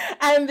pepper.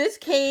 And this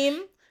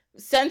came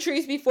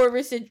centuries before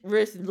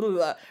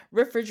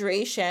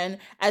refrigeration,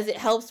 as it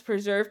helps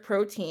preserve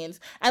proteins.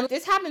 And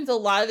this happens a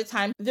lot of the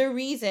time. The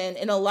reason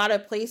in a lot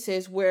of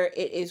places where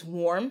it is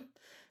warm,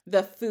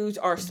 the foods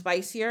are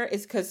spicier,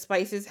 is because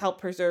spices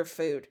help preserve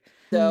food.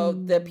 So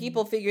the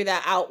people figured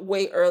that out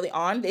way early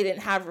on. They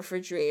didn't have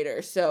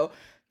refrigerators. So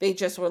they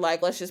just were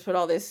like, let's just put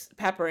all this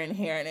pepper in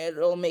here and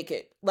it'll make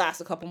it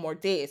last a couple more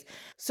days.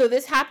 So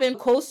this happened in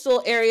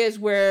coastal areas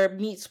where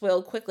meat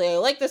spoiled quickly.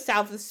 Like the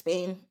south of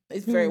Spain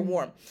is very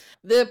warm.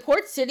 The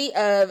port city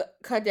of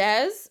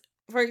Cadiz,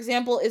 for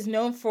example, is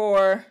known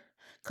for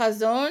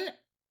cazón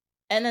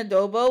en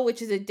adobo,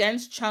 which is a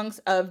dense chunks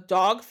of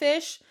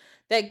dogfish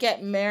that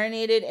get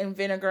marinated in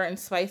vinegar and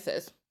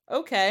spices.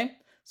 Okay.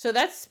 So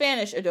that's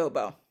Spanish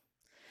adobo.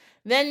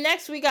 Then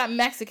next we got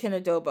Mexican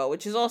adobo,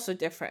 which is also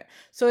different.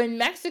 So in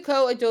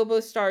Mexico,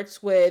 adobo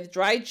starts with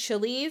dried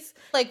chilies.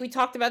 Like we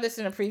talked about this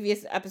in a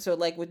previous episode,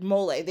 like with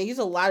mole. They use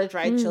a lot of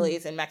dried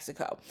chilies in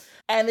Mexico.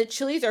 And the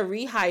chilies are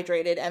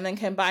rehydrated and then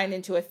combined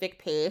into a thick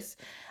paste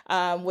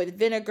with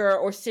vinegar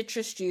or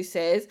citrus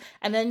juices.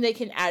 And then they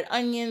can add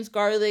onions,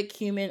 garlic,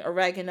 cumin,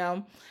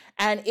 oregano.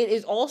 And it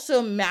is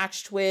also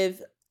matched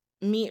with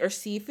meat or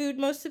seafood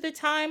most of the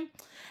time.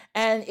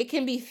 And it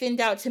can be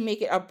thinned out to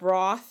make it a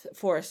broth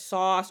for a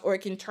sauce, or it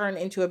can turn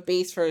into a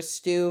base for a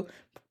stew.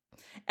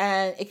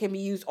 And it can be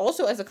used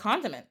also as a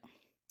condiment.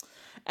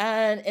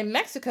 And in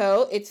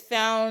Mexico, it's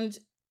found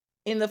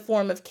in the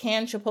form of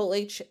canned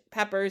chipotle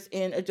peppers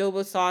in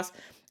adobo sauce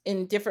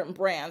in different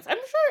brands.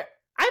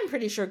 I'm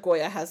pretty sure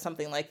Goya has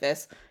something like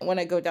this. When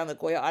I go down the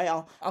Goya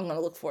aisle, I'm going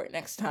to look for it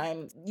next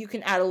time. You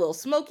can add a little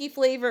smoky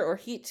flavor or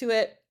heat to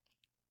it.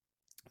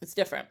 It's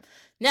different.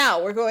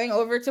 Now we're going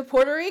over to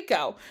Puerto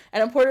Rico.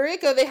 And in Puerto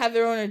Rico, they have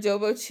their own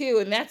adobo too.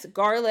 And that's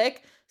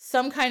garlic,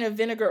 some kind of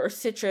vinegar or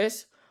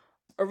citrus,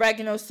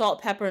 oregano,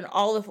 salt, pepper, and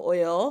olive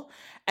oil.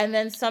 And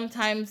then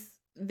sometimes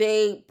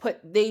they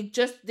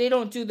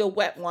don't do the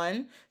wet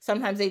one.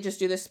 Sometimes they just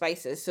do the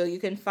spices. So you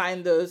can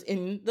find those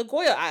in the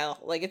Goya aisle.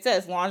 Like it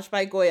says, launched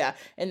by Goya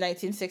in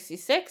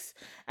 1966.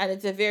 And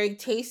it's a very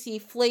tasty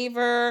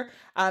flavor.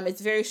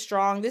 It's very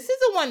strong. This is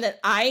the one that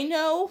I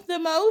know the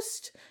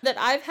most that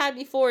I've had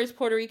before is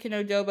Puerto Rican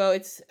adobo.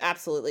 It's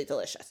absolutely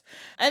delicious.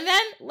 And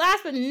then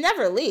last but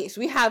never least,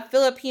 we have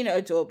Filipino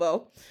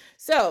adobo.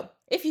 So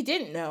if you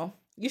didn't know,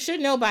 you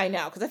should know by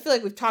now, because I feel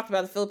like we've talked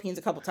about the Philippines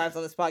a couple times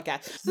on this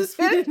podcast. The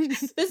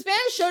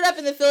Spanish showed up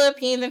in the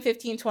Philippines in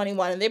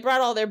 1521, and they brought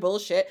all their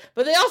bullshit,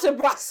 but they also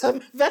brought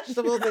some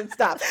vegetables and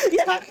stuff.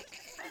 Yeah.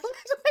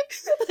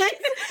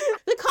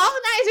 The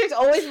colonizers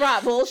always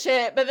brought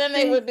bullshit, but then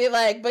they would be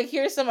like, but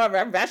here's some of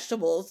our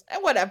vegetables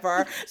and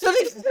whatever. So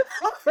they to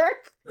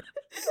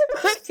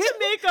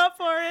make up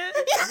for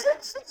it. Yeah.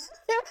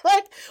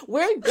 Like,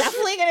 we're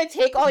definitely going to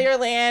take all your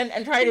land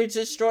and try to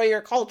destroy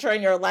your culture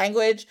and your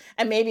language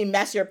and maybe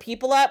mess your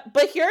people up,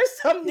 but here's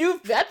some new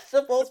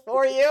vegetables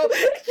for you.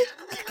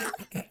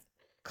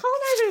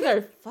 Colonizers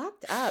are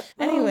fucked up.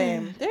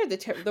 Anyway, they're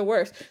the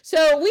worst.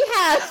 So we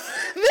have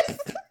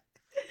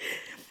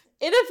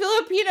in a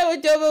Filipino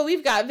adobo,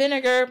 we've got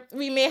vinegar.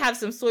 We may have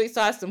some soy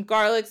sauce, some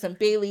garlic, some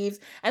bay leaves,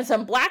 and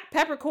some black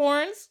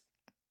peppercorns.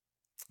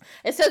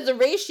 It says the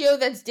ratio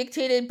that's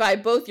dictated by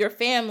both your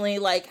family,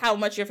 like how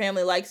much your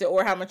family likes it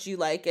or how much you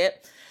like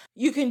it.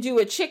 You can do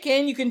a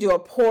chicken, you can do a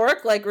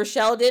pork like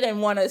Rochelle did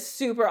and won a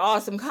super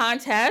awesome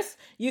contest.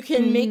 You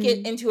can make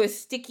it into a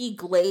sticky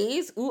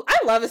glaze. Ooh, I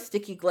love a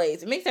sticky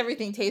glaze. It makes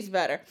everything taste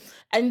better.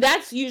 And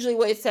that's usually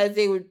what it says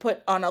they would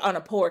put on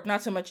a pork,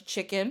 not so much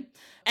chicken.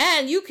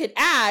 And you could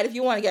add, if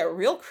you want to get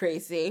real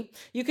crazy,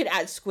 you could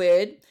add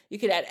squid, you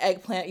could add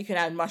eggplant, you can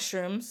add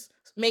mushrooms.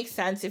 Makes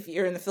sense if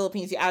you're in the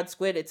Philippines, you add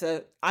squid, it's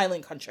an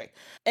island country.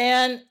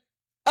 And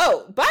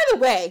oh, by the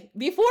way,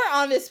 before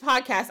on this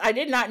podcast, I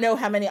did not know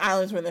how many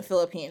islands were in the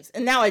Philippines,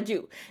 and now I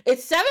do.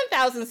 It's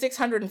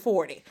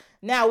 7,640.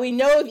 Now we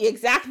know the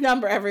exact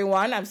number,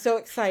 everyone. I'm so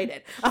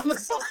excited.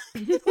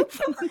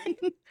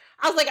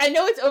 I was like, I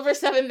know it's over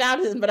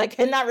 7,000, but I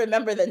cannot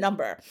remember the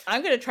number.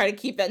 I'm going to try to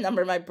keep that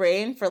number in my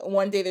brain for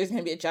one day there's going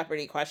to be a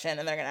Jeopardy question,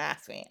 and they're going to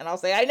ask me, and I'll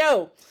say, I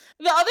know.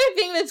 The other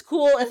thing that's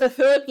cool in the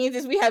Philippines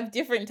is we have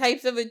different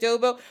types of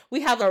adobo.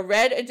 We have a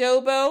red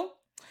adobo,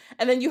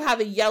 and then you have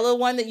a yellow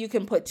one that you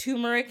can put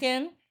turmeric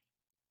in.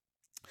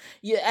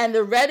 And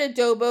the red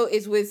adobo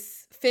is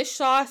with fish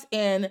sauce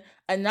and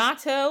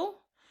annatto,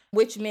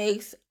 which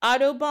makes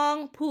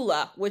adobong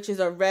pula, which is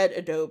a red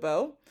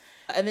adobo.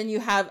 And then you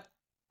have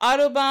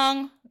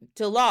adobong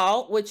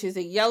dilal, which is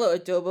a yellow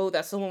adobo.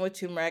 That's the one with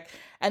turmeric.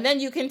 And then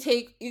you can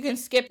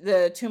skip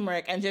the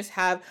turmeric and just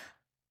have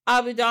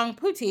abidong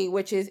puti,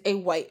 which is a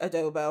white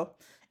adobo.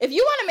 If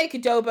you want to make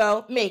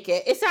adobo, make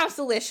it. It sounds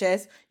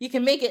delicious. You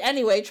can make it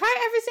anyway. Try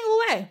it every single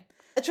way.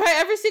 Try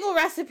every single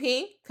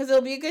recipe, because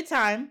it'll be a good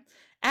time.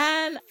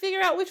 And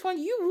figure out which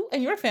one you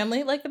and your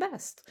family like the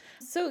best.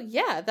 So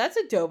yeah, that's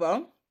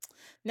adobo.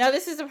 Now,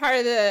 this is a part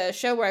of the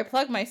show where I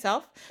plug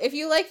myself. If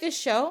you like this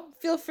show,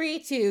 feel free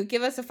to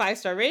give us a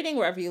 5-star rating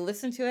wherever you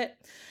listen to it.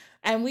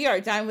 And we are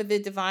Dine with the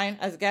Divine.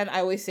 As again, I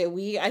always say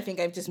we. I think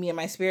I'm just me and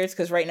my spirits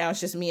because right now it's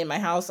just me and my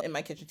house and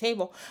my kitchen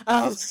table.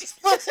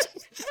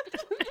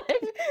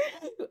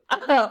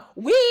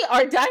 We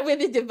are Dine with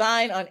the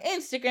Divine on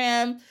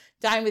Instagram,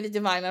 Dine with the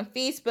Divine on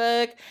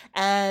Facebook.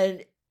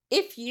 And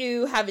if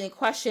you have any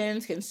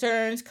questions,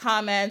 concerns,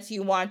 comments,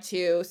 you want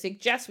to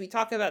suggest we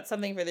talk about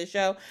something for the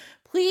show,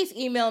 please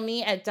email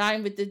me at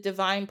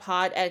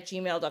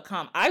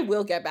dinewiththedivinepod@gmail.com. I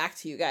will get back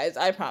to you guys.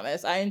 I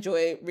promise. I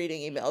enjoy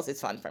reading emails. It's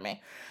fun for me.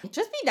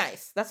 Just be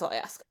nice. That's all I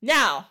ask.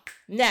 Now,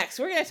 next,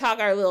 we're going to talk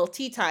our little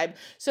tea time.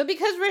 So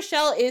because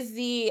Rochelle is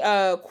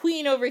the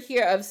queen over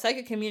here of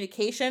psychic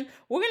communication,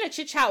 we're going to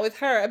chit chat with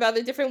her about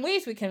the different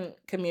ways we can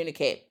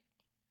communicate.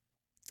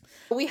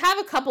 We have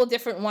a couple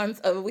different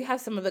ones. We have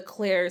some of the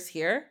clairs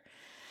here.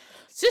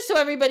 Just so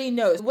everybody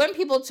knows, when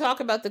people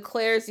talk about the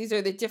clairs, these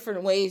are the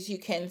different ways you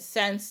can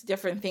sense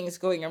different things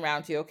going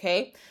around you,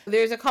 okay?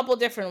 There's a couple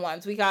different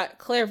ones. We got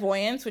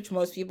clairvoyance, which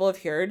most people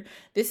have heard.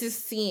 This is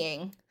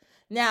seeing.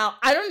 Now,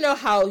 I don't know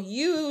how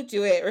you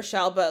do it,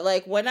 Rochelle, but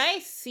like when I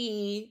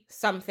see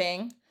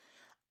something,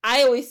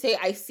 I always say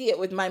I see it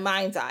with my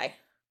mind's eye.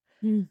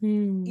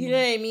 Mm-hmm. You know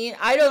what I mean?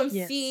 I don't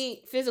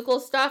see physical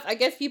stuff. I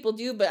guess people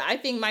do, but I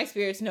think my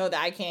spirits know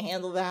that I can't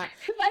handle that.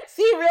 If I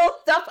see real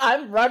stuff,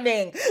 I'm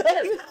running.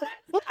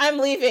 I'm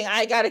leaving.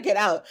 I gotta get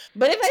out.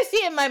 But if I see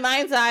it in my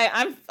mind's eye,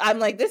 I'm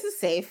like, this is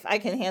safe. I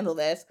can handle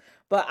this.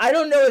 But I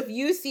don't know if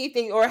you see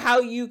things or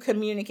how you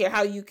communicate,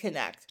 how you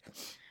connect.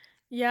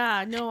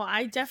 Yeah, no,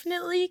 I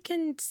definitely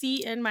can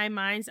see in my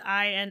mind's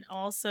eye and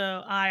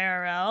also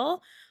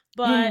IRL.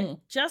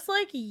 But just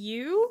like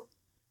you,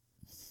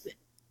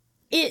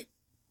 it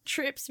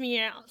trips me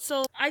out.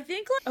 So I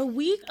think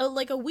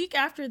like a week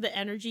after the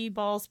energy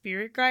ball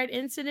spirit guide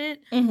incident,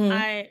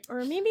 I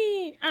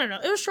don't know,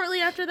 it was shortly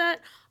after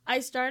that, I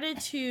started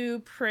to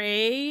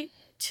pray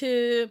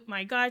to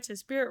my God, to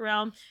spirit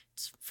realm,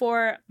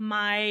 for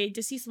my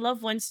deceased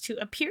loved ones to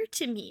appear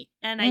to me.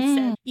 And I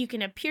said, you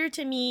can appear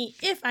to me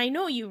if I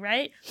know you,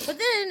 right? But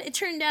then it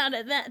turned out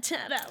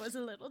that was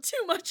a little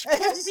too much for me.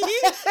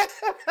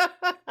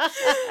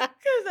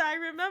 Because I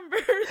remember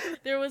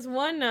there was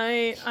one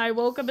night, I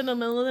woke up in the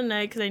middle of the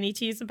night because I need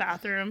to use the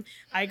bathroom.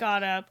 I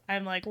got up,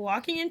 I'm like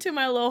walking into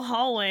my little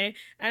hallway,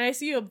 and I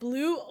see a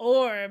blue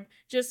orb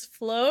just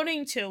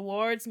floating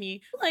towards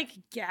me. Like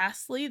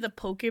Ghastly, the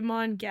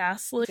Pokemon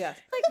Ghastly. Yeah.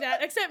 Like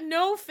that, except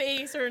no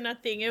face or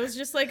nothing. It was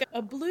just like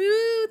a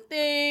blue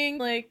thing,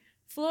 like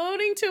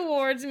floating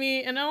towards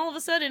me, and all of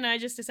a sudden I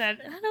just decided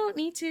I don't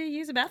need to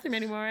use a bathroom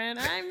anymore, and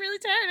I'm really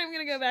tired. I'm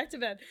gonna go back to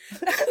bed.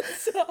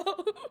 So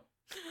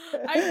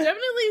I've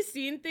definitely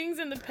seen things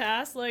in the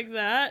past like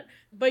that,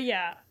 but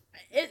yeah,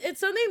 it's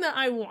something that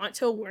I want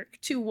to work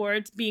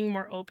towards being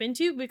more open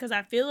to, because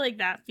I feel like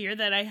that fear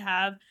that I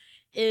have,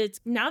 it's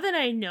now that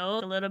I know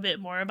a little bit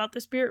more about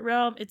the spirit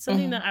realm, it's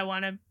something that I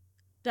want to,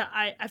 that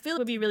I feel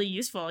would be really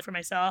useful for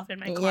myself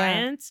and my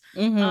clients.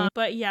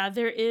 But yeah,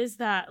 there is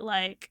that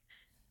like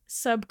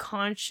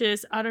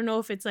subconscious, I don't know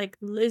if it's like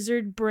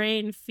lizard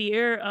brain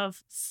fear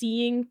of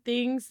seeing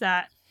things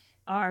that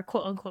are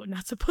quote unquote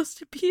not supposed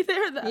to be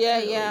there, that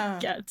really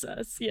gets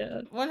us.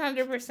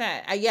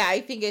 100%. I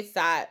think it's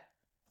that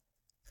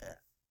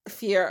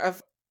fear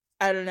of,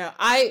 I don't know,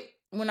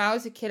 when I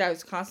was a kid, I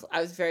was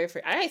very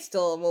afraid. I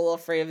still am a little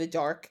afraid of the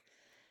dark.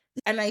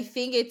 And I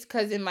think it's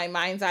because in my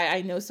mind's eye,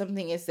 I know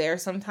something is there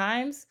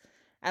sometimes.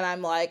 And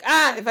I'm like,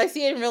 if I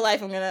see it in real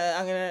life, I'm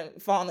gonna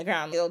fall on the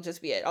ground. It'll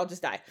just be it. I'll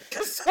just die.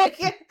 So I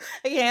can't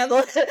handle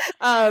it.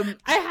 I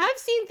have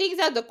seen things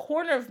out the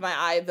corner of my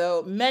eye,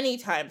 though, many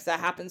times.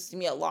 That happens to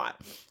me a lot.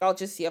 I'll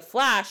just see a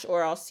flash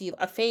or I'll see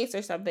a face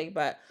or something,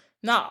 but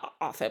not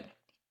often.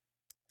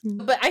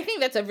 But I think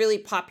that's a really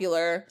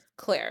popular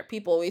clair.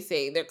 People always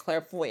say they're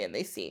clairvoyant,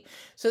 they see.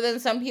 So then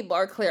some people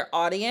are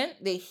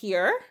clairaudient, they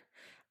hear.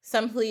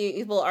 Some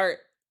people are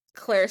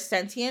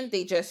clairsentient,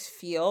 they just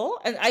feel.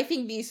 And I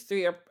think these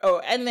three are,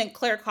 and then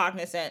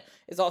claircognizant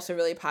is also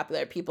really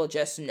popular. People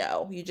just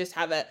know. You just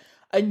have a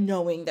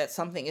knowing that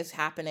something is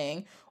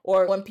happening.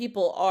 Or when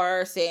people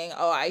are saying,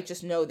 I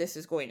just know this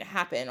is going to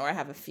happen, or I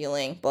have a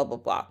feeling, blah, blah,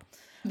 blah.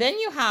 Then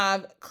you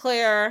have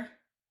clairalience,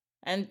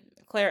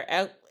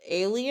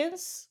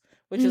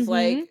 which is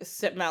like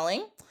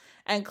smelling,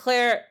 and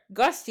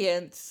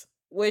clairgustance,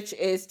 which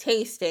is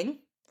tasting.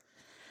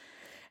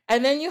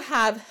 And then you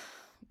have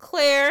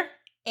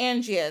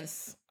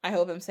clairangience, I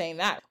hope I'm saying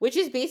that, which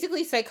is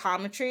basically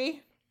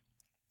psychometry.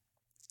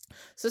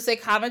 So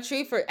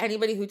psychometry, for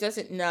anybody who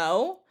doesn't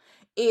know,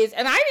 is,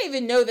 and I didn't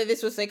even know that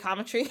this was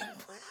psychometry.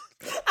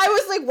 I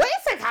was like, what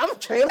is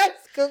psychometry?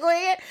 Let's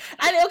Googling it.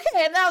 And then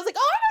I was like, I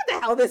know what the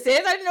hell this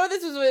is. I didn't know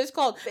this was what it's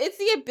called. It's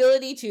the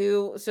ability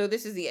to, so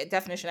this is the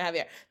definition I have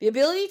here. The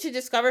ability to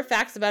discover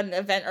facts about an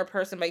event or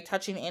person by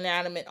touching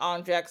inanimate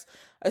objects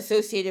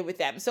associated with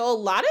them. So a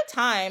lot of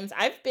times,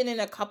 I've been in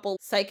a couple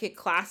psychic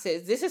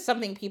classes. This is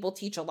something people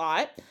teach a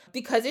lot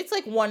because it's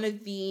like one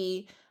of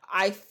the,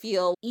 I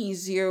feel,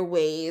 easier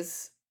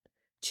ways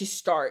to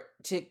start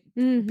to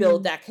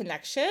build that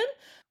connection.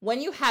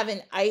 When you have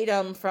an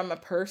item from a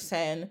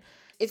person,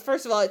 it's,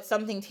 first of all, it's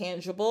something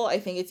tangible. I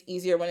think it's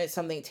easier when it's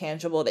something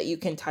tangible that you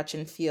can touch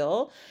and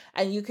feel.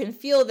 And you can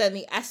feel then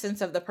the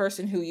essence of the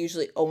person who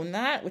usually own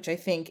that, which I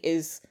think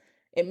is,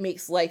 it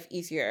makes life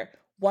easier.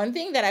 One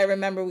thing that I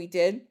remember we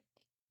did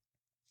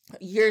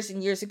years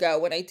and years ago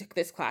when I took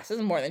this class, this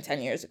was more than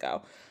 10 years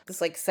ago,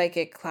 this like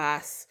psychic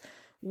class,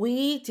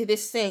 we did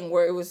this thing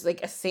where it was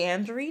like a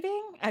sand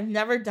reading. I've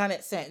never done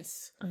it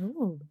since.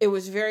 Oh. It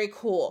was very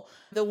cool.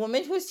 The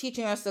woman who was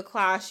teaching us the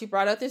class, she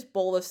brought out this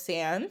bowl of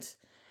sand,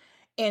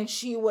 and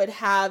she would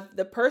have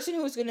the person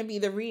who was going to be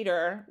the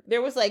reader.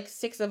 There was like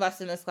 6 of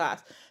us in this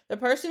class. The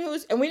person who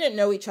was, and we didn't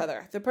know each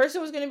other. The person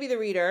who was going to be the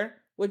reader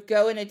would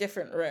go in a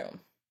different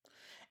room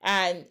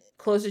and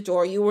close the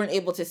door. You weren't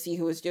able to see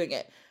who was doing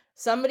it.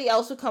 Somebody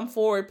else would come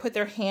forward, put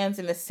their hands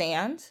in the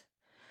sand,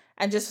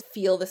 and just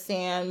feel the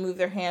sand, move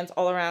their hands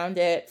all around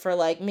it for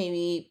like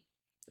maybe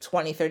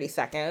 20, 30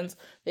 seconds.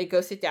 They'd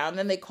go sit down.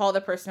 Then they call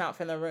the person out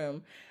from the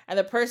room. And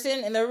the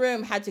person in the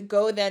room had to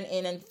go then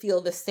in and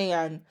feel the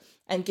sand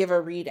and give a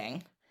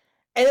reading.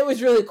 And it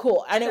was really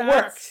cool. And it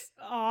worked.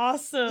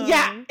 Awesome.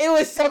 Yeah, it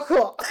was so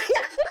cool.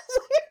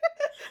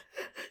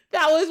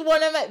 That's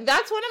one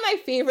of my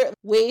favorite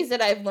ways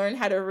that I've learned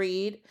how to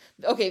read.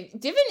 Okay,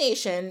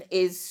 divination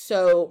is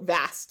so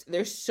vast.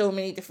 There's so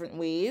many different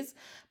ways,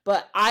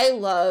 but I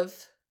love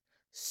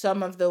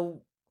some of the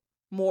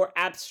more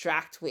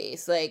abstract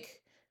ways,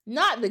 like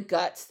not the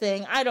guts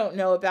thing. I don't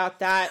know about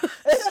that.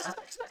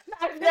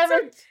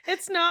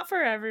 It's not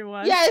for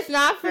everyone. Yeah, it's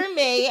not for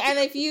me. And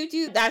if you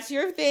do, that's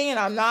your thing, and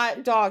I'm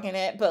not dogging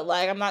it, but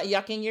like I'm not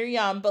yucking your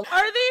yum. But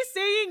are they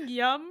saying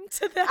yum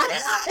to that?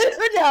 I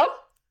don't know.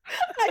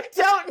 I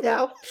don't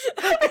know.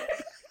 I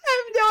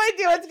have no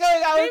idea what's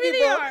going on with people. Maybe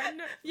they are.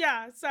 No,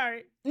 yeah,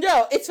 sorry.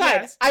 No, it's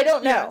fine. Yes. I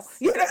don't know.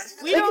 Yes.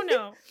 We don't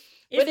know.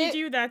 If you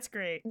do, that's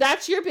great.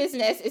 That's your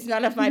business. It's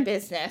none of my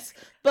business.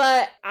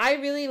 But I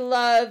really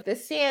love the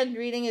sand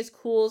reading is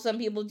cool. Some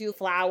people do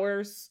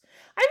flowers.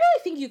 I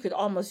really think you could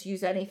almost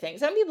use anything.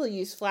 Some people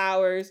use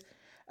flowers.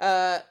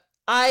 I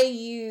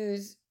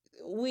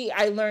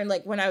learned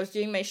like when I was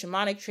doing my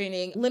shamanic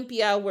training,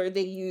 Olympia, where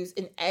they use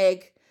an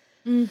egg.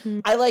 Mm-hmm.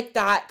 I like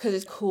that because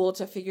it's cool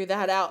to figure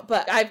that out.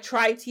 But I've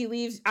tried tea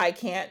leaves. I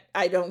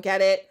don't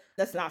get it.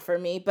 That's not for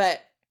me.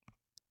 But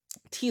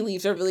tea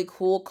leaves are really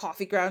cool.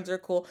 Coffee grounds are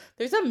cool.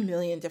 There's a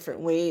million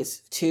different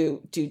ways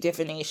to do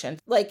divination.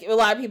 Like a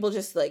lot of people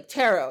just like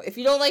tarot. If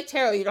you don't like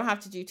tarot, you don't have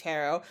to do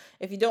tarot.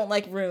 If you don't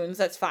like runes,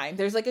 that's fine.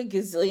 There's like a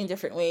gazillion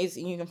different ways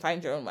and you can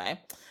find your own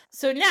way.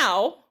 So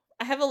now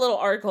I have a little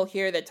article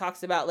here that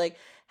talks about like,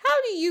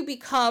 how do you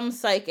become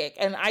psychic?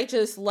 And I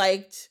just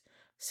liked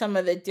some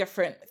of the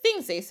different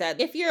things they said.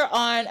 If you're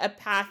on a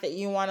path that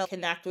you want to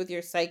connect with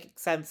your psychic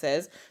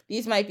senses,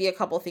 these might be a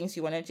couple things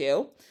you want to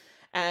do.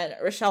 And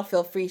Rochelle,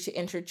 feel free to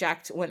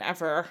interject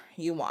whenever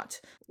you want.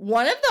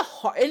 One of the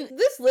and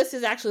this list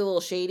is actually a little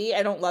shady.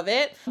 I don't love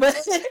it, but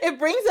it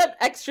brings up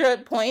extra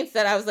points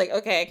that I was like,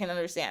 okay, I can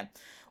understand.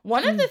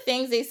 One of the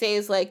things they say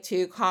is like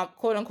to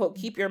quote unquote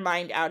keep your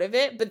mind out of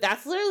it, but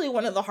that's literally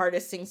one of the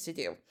hardest things to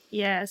do.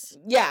 Yes.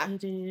 Yeah.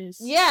 It is.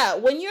 Yeah.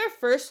 When you're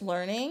first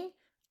learning,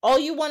 all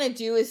you want to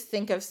do is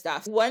think of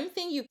stuff. One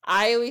thing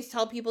I always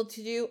tell people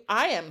to do,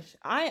 I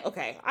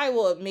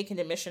will make an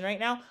admission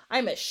right now.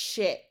 I'm a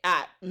shit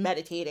at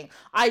meditating.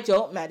 I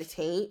don't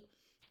meditate.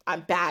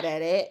 I'm bad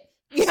at it.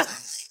 Yeah.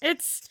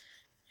 It's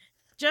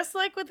just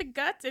like with the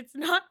guts, it's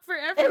not for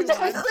everyone.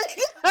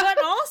 But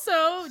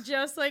also,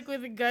 just like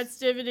with the guts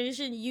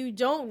divination, you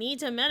don't need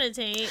to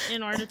meditate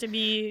in order to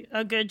be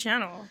a good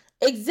channel.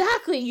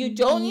 Exactly. You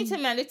don't need to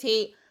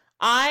meditate.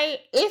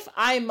 If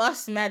I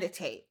must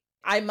meditate,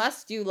 I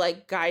must do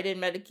like guided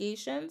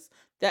meditations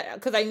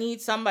because I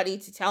need somebody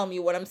to tell me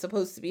what I'm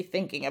supposed to be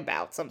thinking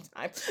about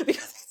sometimes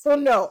because I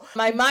don't know.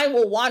 My mind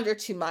will wander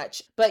too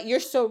much, but you're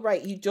so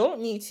right. You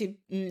don't need to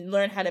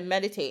learn how to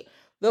meditate.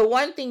 The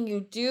one thing you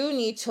do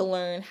need to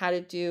learn how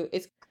to do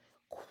is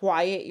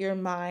quiet your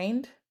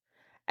mind.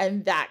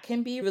 And that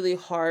can be really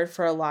hard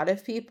for a lot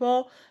of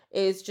people,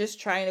 is just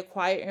trying to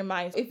quiet your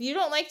mind. If you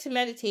don't like to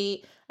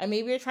meditate and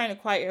maybe you're trying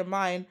to quiet your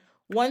mind,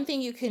 one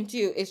thing you can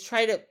do is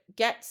try to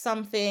get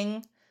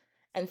something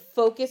and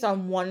focus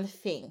on one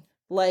thing.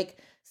 Like,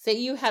 say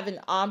you have an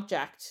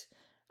object.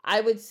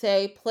 I would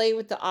say play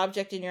with the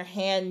object in your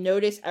hand.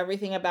 Notice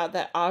everything about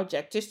that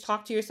object. Just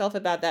talk to yourself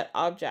about that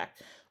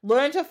object.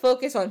 Learn to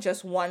focus on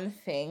just one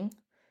thing.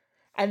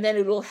 And then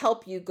it will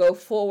help you go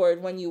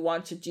forward when you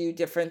want to do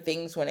different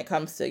things when it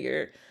comes to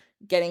your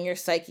getting your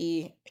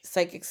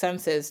psychic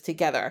senses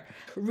together.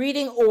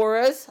 Reading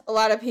auras. A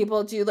lot of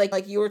people do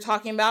like you were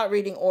talking about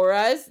reading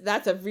auras.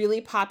 That's a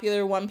really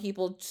popular one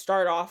people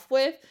start off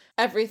with.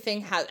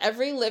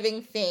 Every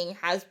living thing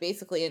has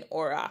basically an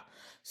aura.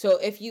 So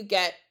if you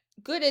get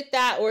good at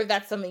that, or if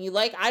that's something you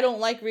like. I don't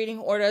like reading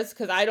auras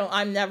because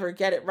I never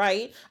get it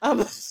right.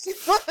 But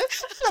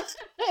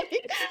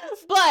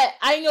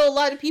I know a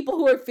lot of people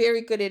who are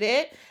very good at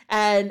it,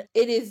 and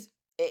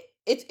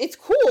it's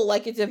cool.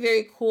 Like, it's a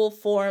very cool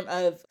form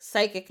of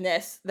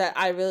psychicness that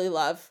I really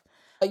love.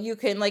 You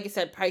can, like I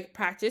said,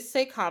 practice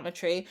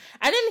psychometry.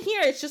 And in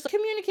here, it's just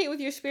communicate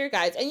with your spirit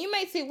guides. And you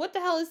might say, what the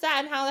hell is that?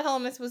 And how the hell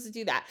am I supposed to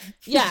do that?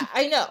 Yeah,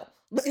 I know.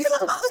 But this is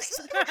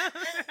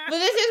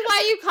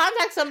why you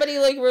contact somebody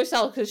like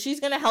Rochelle, because she's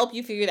going to help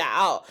you figure that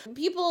out.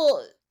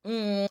 People...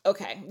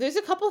 okay, there's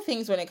a couple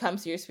things when it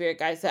comes to your spirit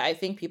guides that I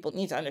think people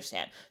need to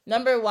understand.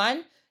 Number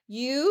one,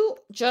 you,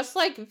 just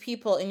like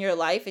people in your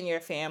life and your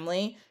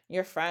family,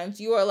 your friends,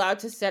 you are allowed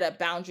to set up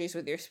boundaries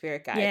with your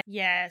spirit guide. Yeah.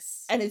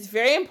 Yes. And it's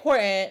very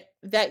important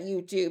that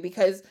you do,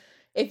 because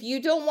if you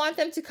don't want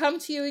them to come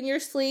to you in your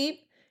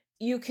sleep,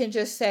 you can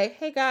just say,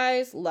 hey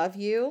guys, love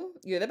you.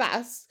 You're the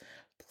best.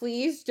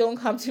 Please don't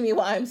come to me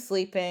while I'm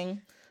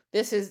sleeping.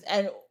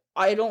 And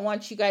I don't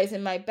want you guys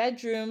in my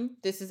bedroom.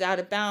 This is out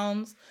of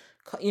bounds.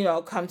 You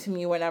know, come to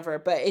me whenever.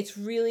 But it's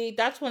really,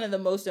 that's one of the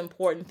most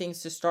important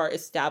things to start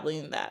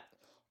establishing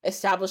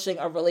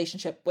a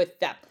relationship with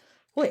them.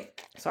 Wait,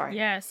 sorry.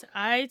 Yes,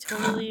 I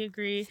totally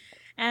agree.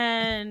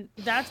 And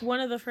that's one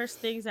of the first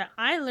things that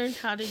I learned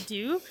how to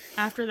do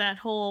after that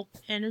whole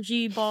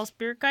energy ball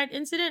spirit guide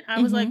incident.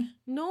 I was like,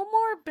 no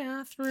more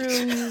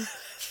bathroom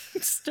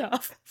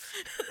stuff.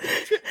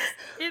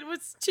 It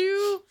was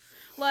too,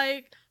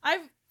 like,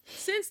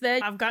 since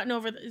then, I've gotten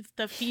over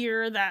the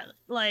fear that,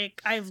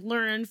 like, I've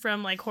learned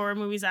from, like, horror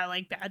movies that,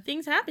 like, bad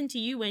things happen to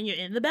you when you're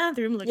in the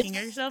bathroom looking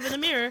at yourself in the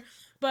mirror.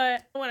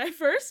 But when I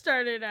first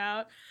started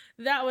out,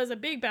 that was a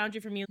big boundary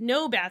for me.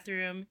 No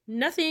bathroom,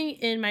 nothing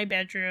in my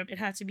bedroom. It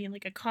has to be in,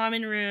 like, a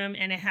common room.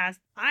 And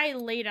I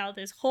laid out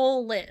this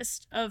whole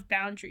list of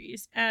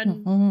boundaries.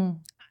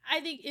 And I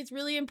think it's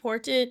really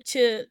important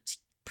to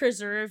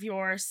preserve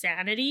your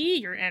sanity,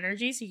 your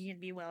energy, so you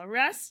can be well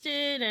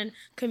rested and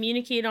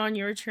communicate on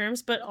your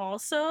terms. But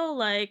also,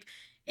 like,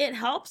 it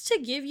helps to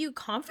give you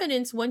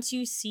confidence once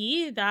you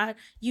see that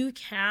you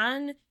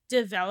can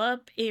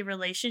develop a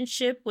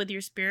relationship with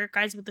your spirit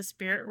guides, with the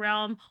spirit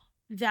realm,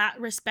 that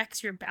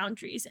respects your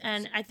boundaries.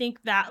 And I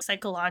think that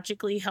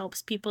psychologically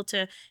helps people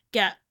to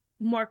get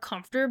more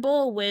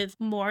comfortable with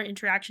more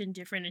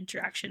different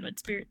interaction with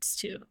spirits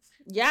too.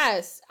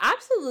 Yes,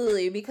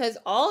 absolutely. Because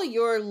all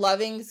your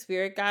loving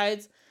spirit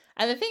guides,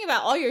 and the thing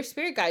about all your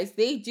spirit guides,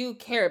 they do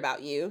care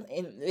about you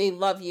and they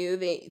love you.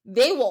 They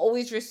will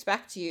always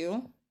respect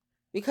you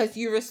because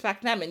you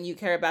respect them and you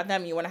care about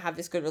them. You want to have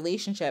this good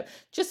relationship,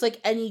 just like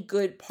any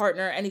good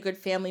partner, any good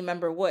family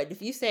member would.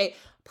 If you say,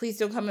 please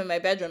don't come in my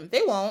bedroom,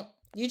 they won't.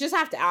 You just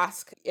have to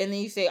ask. And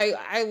then you say,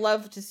 I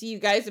love to see you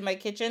guys in my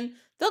kitchen.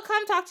 They'll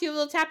come talk to you.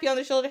 They'll tap you on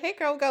the shoulder. Hey,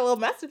 girl, we got a little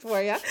message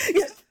for you.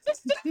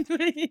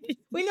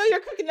 We know you're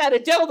cooking that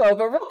adobo,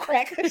 but real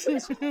quick,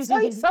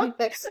 tell you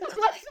something.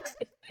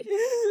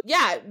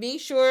 Yeah, make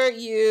sure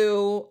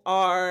you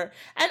are.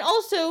 And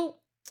also,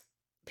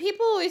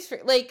 people always,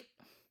 like,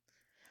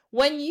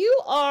 when you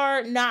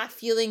are not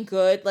feeling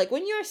good, like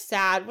when you're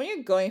sad, when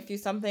you're going through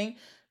something,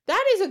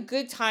 that is a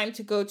good time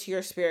to go to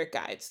your spirit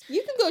guides.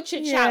 You can go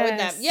chit chat with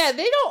them. Yeah,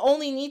 they don't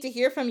only need to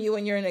hear from you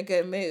when you're in a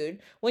good mood.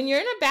 When you're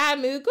in a bad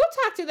mood, go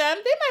talk to them.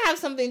 They might have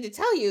something to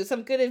tell you,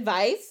 some good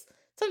advice,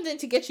 something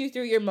to get you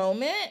through your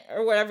moment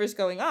or whatever's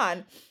going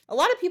on. A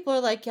lot of people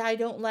are like, yeah, I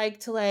don't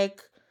like to,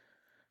 like,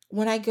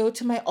 when I go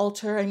to my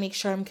altar, I make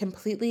sure I'm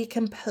completely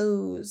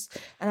composed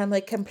and I'm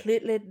like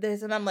completely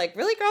this. And I'm like,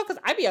 really, girl?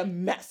 Because I'd be a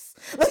mess.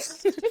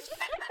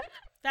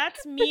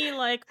 That's me,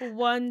 like,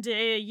 one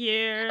day a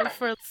year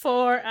for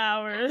 4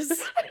 hours.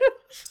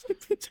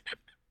 It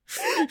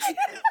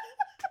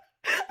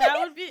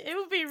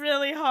would be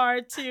really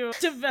hard to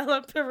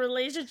develop a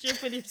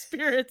relationship with your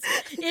spirits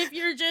if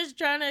you're just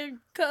trying to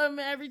come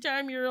every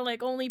time you're,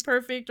 like, only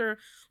perfect, or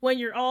when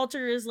your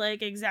altar is,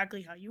 like,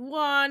 exactly how you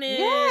want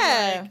it.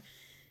 Yeah.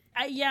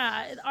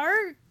 Like,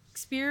 our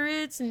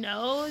spirits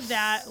know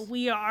that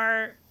we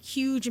are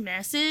huge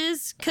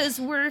messes because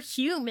we're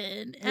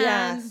human.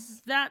 And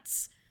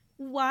that's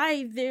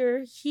why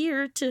they're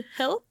here to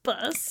help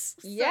us.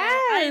 So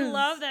yes. I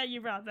love that you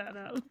brought that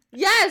up.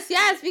 Yes,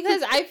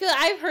 because I feel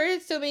I've heard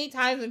it so many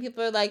times when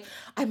people are like,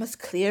 I must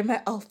clear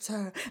my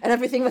altar and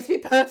everything must be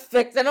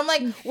perfect. And I'm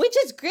like, which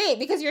is great,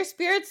 because your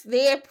spirits,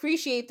 they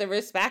appreciate the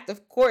respect.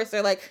 Of course,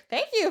 they're like,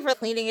 thank you for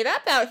cleaning it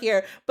up out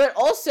here. But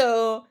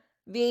also,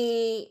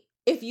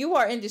 if you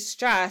are in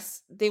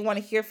distress, they want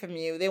to hear from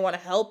you. They want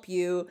to help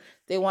you.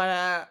 They want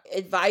to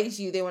advise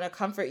you. They want to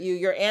comfort you.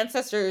 Your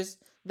ancestors,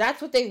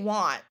 that's what they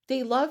want.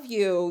 They love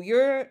you.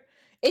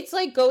 It's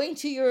like going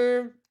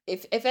to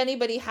if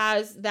anybody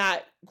has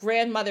that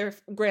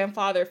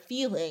grandfather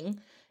feeling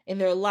in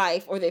their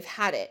life, or they've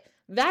had it,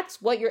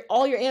 that's what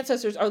all your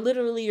ancestors are,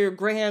 literally your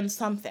grand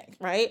something,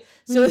 right?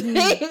 So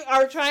they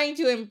are trying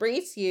to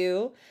embrace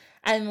you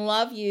and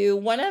love you.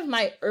 One of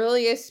my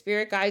earliest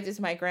spirit guides is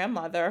my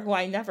grandmother, who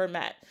I never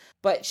met,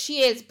 but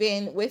she has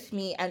been with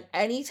me. And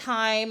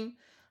anytime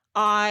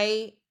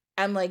I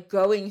am, like,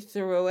 going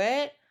through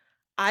it,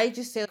 I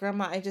just say,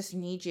 Grandma, I just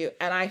need you.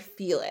 And I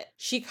feel it.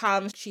 She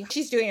comes,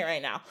 she's doing it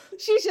right now.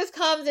 She just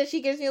comes and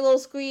she gives me a little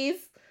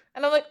squeeze.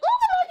 And I'm like, oh,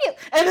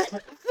 I love you.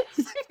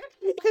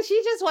 And Because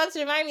she just wants to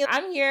remind me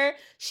I'm here.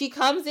 She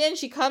comes in,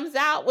 she comes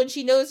out when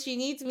she knows she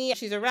needs me.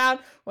 She's around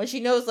when she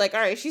knows, like,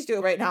 all right, she's doing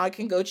it right now. I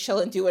can go chill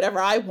and do whatever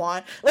I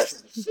want.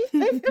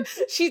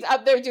 She's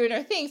up there doing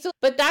her thing. So,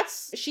 but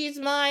she's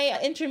my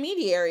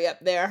intermediary up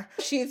there.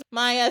 She's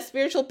my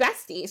spiritual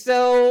bestie.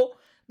 So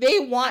they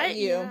want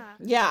you.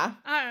 Yeah.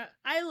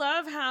 I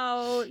love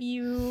how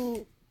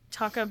you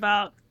talk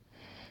about.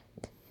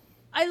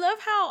 I love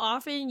how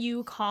often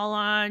you call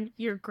on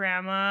your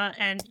grandma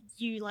and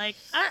you like,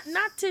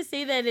 not to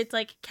say that it's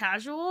like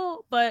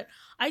casual, but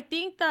I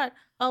think that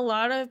a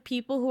lot of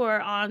people who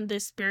are on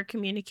this spirit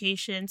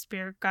communication,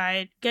 spirit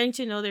guide, getting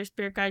to know their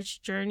spirit guide's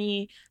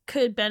journey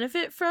could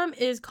benefit from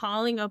is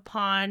calling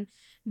upon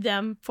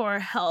them for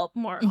help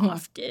more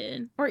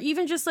often, or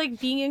even just like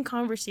being in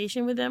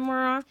conversation with them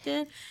more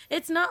often.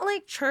 It's not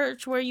like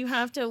church where you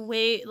have to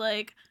wait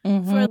like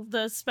for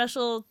the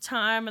special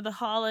time of the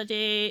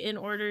holiday in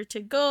order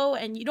to go,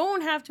 and you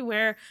don't have to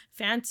wear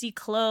fancy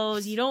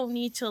clothes. You don't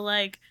need to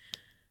like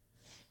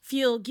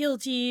feel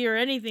guilty or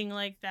anything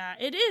like that.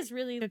 It is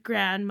really a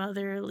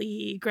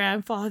grandmotherly,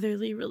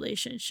 grandfatherly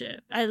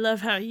relationship. I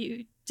love how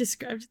you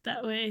described it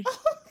that way.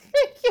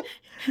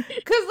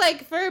 Because,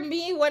 like, for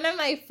me, one of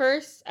my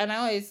first, and I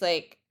always,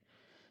 like,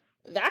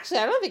 actually,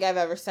 I don't think I've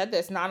ever said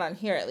this, not on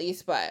here at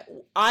least, but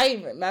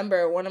I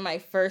remember one of my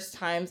first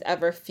times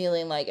ever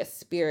feeling like a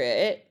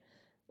spirit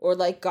or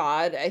like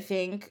God, I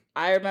think.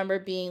 I remember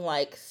being,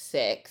 like,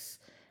 6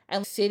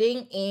 and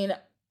sitting in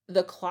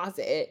the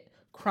closet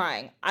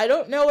crying. I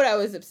don't know what I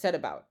was upset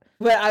about,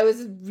 but I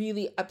was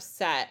really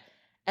upset.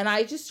 And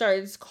I just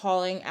started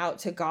calling out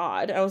to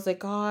God. I was like,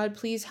 God,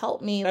 please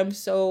help me. I'm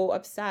so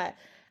upset.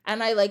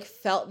 And I like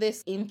felt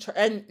this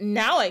and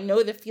now I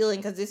know the feeling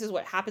because this is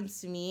what happens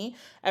to me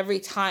every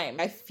time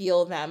I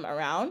feel them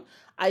around.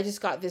 I just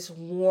got this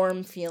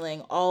warm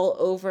feeling all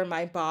over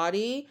my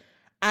body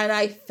and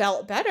I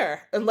felt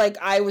better. Like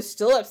I was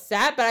still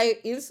upset, but I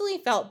instantly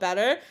felt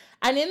better.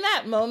 And in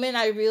that moment,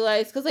 I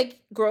realized, because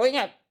like growing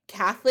up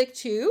Catholic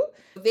too,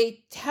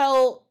 they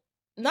tell,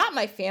 not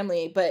my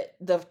family, but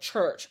the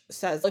church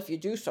says, if you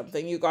do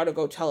something, you got to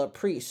go tell a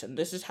priest and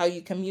this is how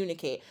you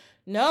communicate.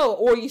 No,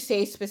 or you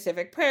say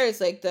specific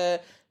prayers like the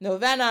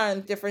novena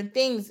and different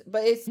things,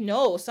 but it's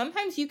no.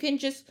 Sometimes you can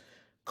just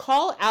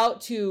call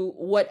out to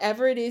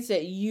whatever it is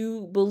that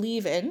you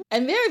believe in,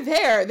 and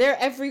they're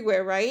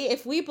everywhere, right?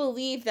 If we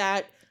believe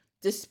that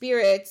the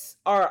spirits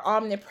are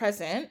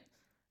omnipresent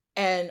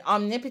and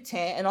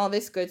omnipotent and all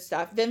this good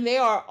stuff, then they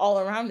are all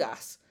around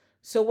us.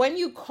 So when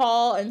you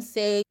call and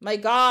say, my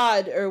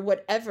God, or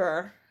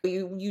whatever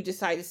you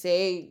decide to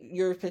say,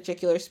 your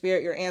particular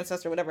spirit, your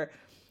ancestor, whatever,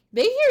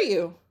 they hear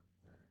you.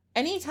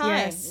 Anytime.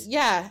 Yes.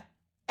 Yeah.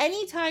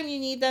 Anytime you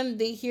need them,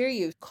 they hear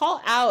you.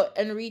 Call out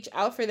and reach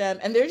out for them.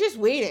 And they're just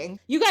waiting.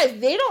 You guys,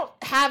 they don't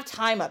have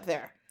time up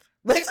there.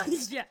 Like,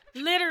 yeah,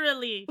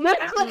 literally.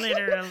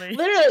 Literally.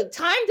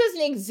 Time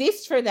doesn't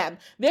exist for them.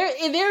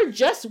 They're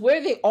just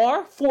where they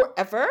are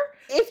forever.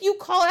 If you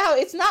call out,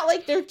 it's not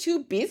like they're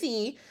too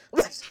busy.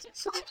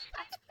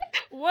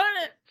 What?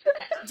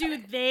 Do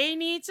they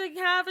need to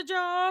have a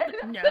job?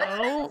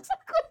 No.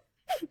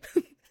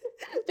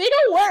 They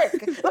don't work.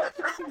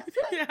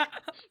 Yeah.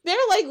 They're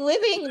like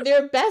living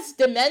their best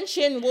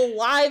dimensional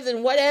lives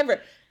and whatever.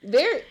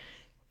 They're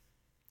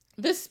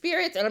the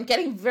spirits, and I'm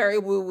getting very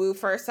woo-woo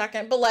for a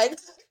second, but like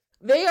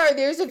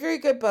there's a very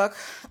good book.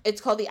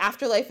 It's called The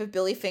Afterlife of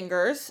Billy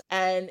Fingers.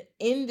 And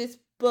in this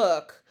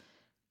book,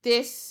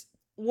 this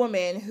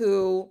woman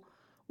who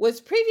was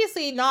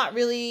previously not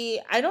really,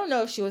 I don't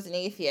know if she was an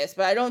atheist,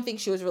 but I don't think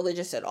she was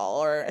religious at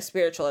all or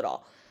spiritual at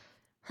all.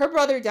 Her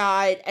brother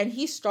died, and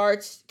he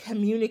starts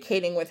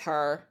communicating with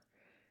her,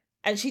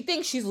 and she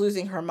thinks she's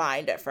losing her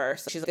mind at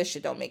first. She's like, this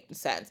shit don't make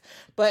sense.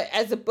 But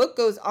as the book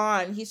goes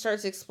on, he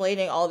starts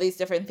explaining all these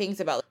different things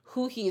about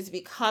who he is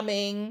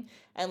becoming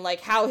and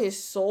like how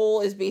his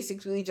soul is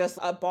basically just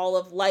a ball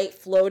of light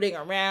floating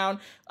around.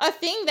 A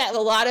thing that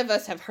a lot of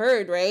us have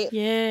heard, right?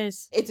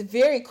 Yes. It's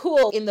very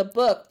cool in the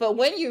book, but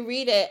when you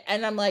read it,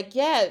 and I'm like,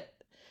 yeah,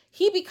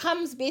 he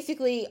becomes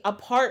basically a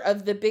part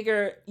of the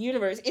bigger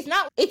universe.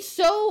 It's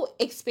so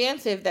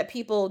expansive that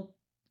people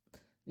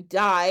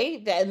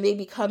die and they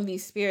become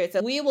these spirits,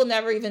 and we will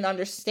never even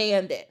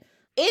understand it.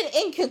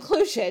 In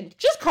conclusion,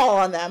 just call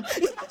on them.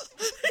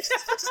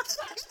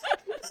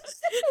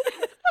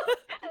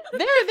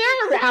 They're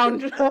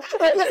around.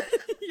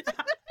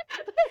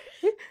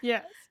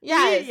 Yeah.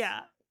 Yes.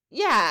 Yeah.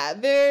 Yeah,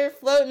 they're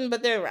floating,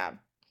 but they're around.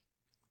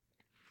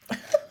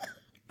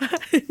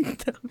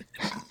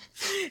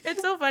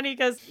 It's so funny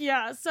because,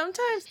 yeah,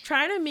 sometimes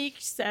trying to make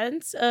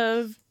sense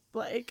of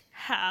like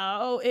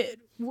how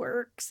it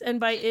works, and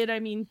by it I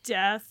mean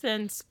death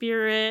and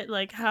spirit,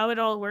 like how it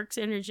all works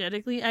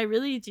energetically. I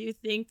really do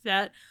think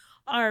that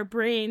our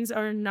brains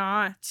are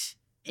not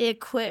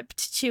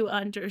equipped to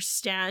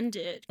understand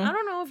it. I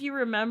don't know if you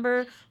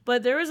remember,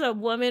 but there was a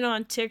woman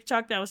on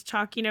TikTok that was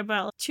talking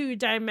about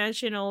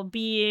 2-dimensional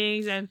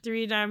beings and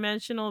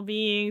 3-dimensional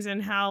beings,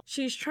 and how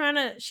she keeps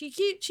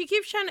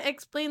trying to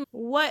explain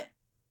what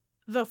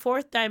the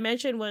fourth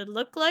dimension would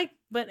look like,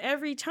 but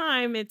every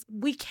time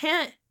we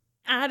can't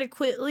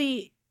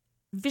adequately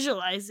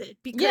visualize it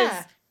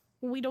because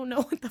we don't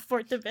know what the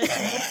fourth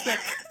dimension looks like.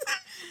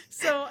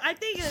 So I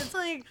think it's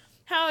like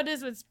how it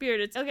is with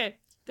spirit. It's okay.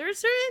 There are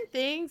certain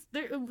things,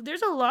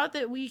 there's a lot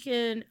that we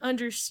can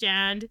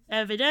understand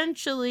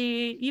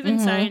evidentially, even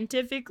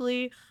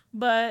scientifically,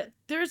 but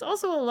there's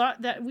also a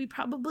lot that we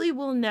probably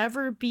will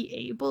never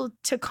be able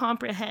to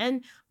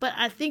comprehend. But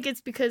I think it's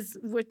because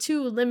we're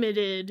too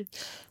limited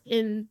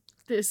in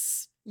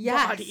this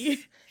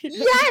body.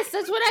 Yes,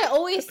 that's what I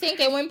always think.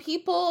 And when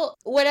people,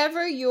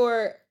 whatever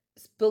your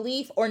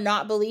belief or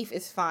not belief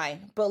is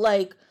fine. But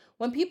like,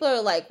 when people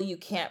are like, you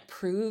can't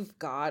prove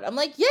God, I'm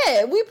like,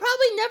 yeah, we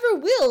probably never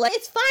will. Like,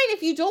 it's fine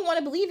if you don't want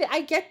to believe it.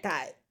 I get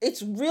that.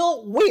 It's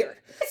real weird.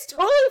 It's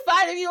totally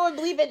fine if you don't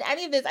believe in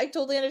any of this. I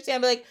totally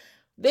understand. But like,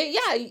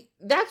 yeah,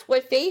 that's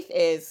what faith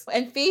is.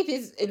 And faith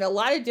is in a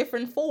lot of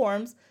different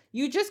forms.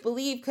 You just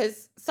believe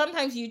because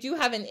sometimes you do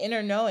have an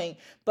inner knowing.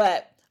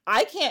 But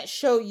I can't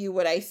show you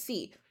what I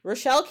see.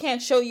 Rochelle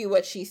can't show you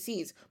what she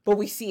sees, but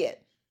we see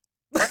it.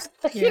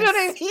 You know what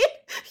I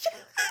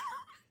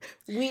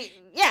mean?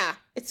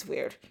 It's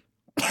weird.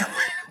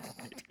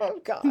 Oh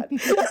God.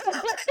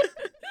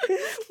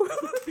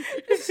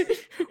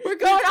 We're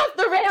going off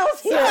the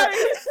rails here.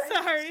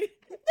 Sorry.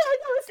 No,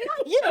 it's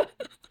not you.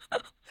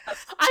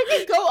 I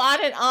can go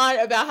on and on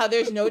about how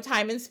there's no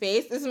time and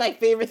space. This is my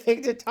favorite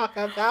thing to talk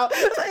about.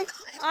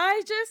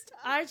 I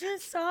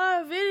just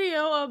saw a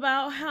video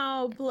about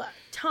how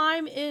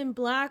time in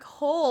black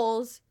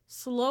holes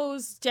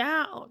slows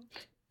down.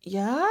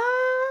 Yeah.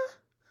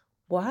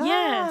 Wow.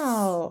 Yes.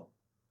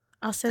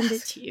 I'll send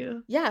it to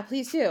you. Yeah,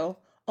 please do.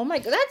 Oh my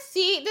God. This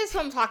is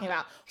what I'm talking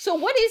about. So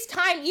what does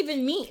time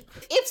even mean?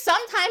 If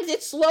sometimes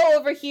it's slow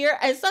over here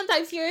and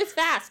sometimes here it's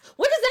fast,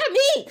 what does that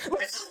mean?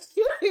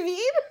 You know what I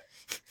mean?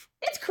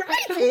 It's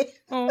crazy.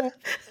 Oh.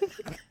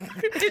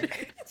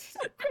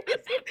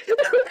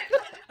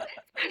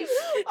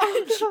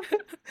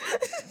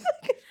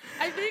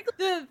 I think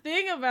the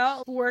thing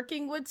about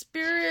working with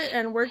spirit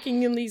and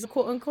working in these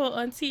quote unquote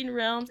unseen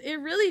realms, it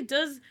really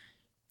does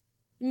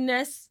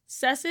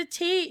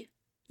necessitate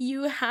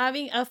you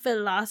having a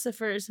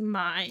philosopher's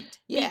mind.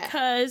 Yeah.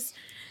 Because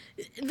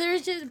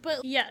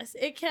but yes,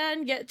 it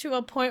can get to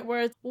a point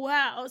where it's,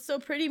 wow, so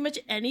pretty much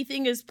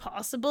anything is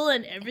possible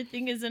and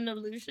everything is an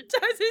illusion.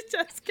 It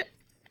just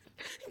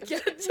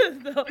get to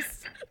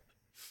those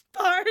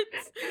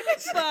parts.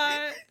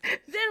 But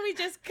then we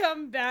just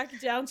come back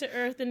down to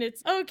earth and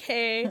it's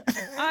okay.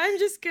 I'm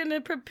just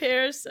gonna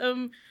prepare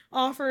some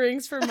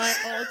offerings for my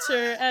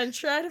altar and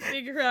try to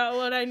figure out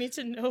what I need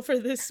to know for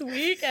this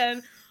week,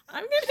 and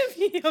I'm gonna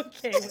be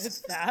okay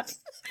with that.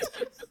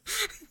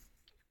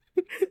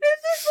 This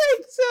is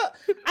like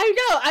so. I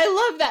know.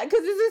 I love that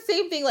because it's the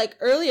same thing. Like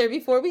earlier,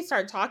 before we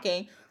start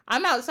talking,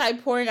 I'm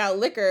outside pouring out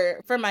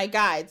liquor for my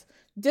guides.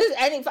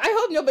 I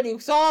hope nobody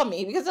saw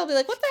me because they'll be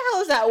like, "What the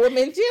hell is that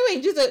woman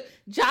doing? Just a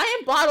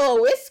giant bottle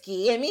of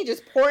whiskey and me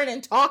just pouring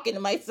and talking to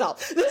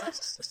myself."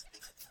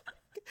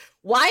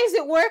 Why does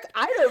it work?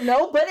 I don't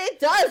know, but it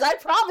does. I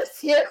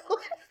promise you.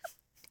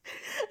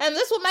 And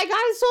that's what my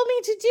guides told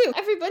me to do.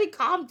 Everybody,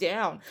 calm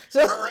down.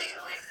 So I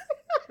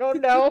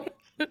don't know.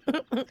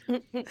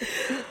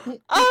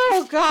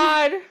 Oh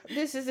God,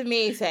 this is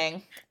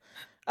amazing.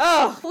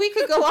 Oh, we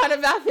could go on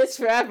about this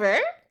forever,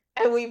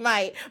 and we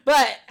might,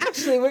 but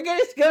actually we're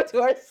gonna go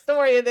to our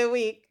story of the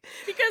week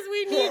because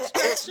we need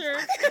structure.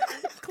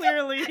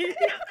 Clearly,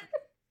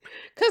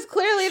 because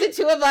clearly the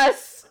two of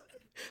us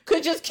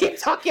could just keep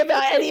talking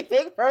about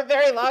anything for a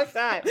very long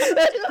time.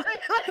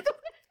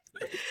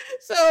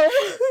 So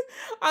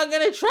I'm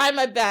gonna try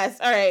my best.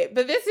 All right,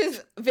 but this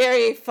is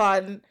very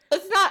fun.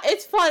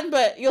 It's fun,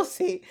 but you'll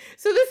see.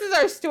 So this is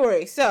our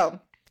story. So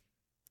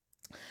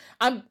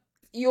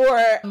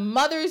your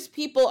mother's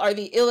people are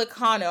the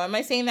Ilocano. Am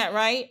I saying that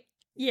right?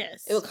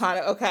 Yes.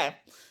 Ilocano. Okay.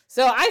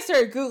 So I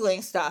started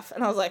Googling stuff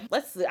and I was like,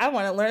 I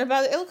want to learn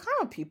about the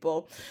Ilocano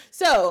people.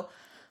 So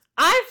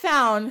I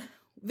found,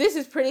 this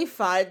is pretty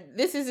fun.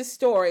 This is a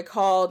story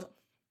called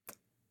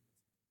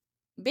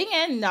Bing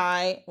En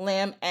Nai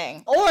Lam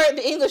Eng, or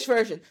the English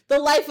version, The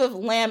Life of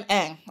Lam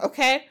Eng,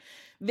 okay?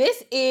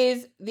 This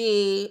is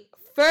the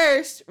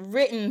first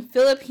written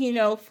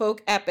Filipino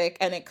folk epic,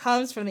 and it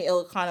comes from the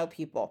Ilocano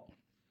people.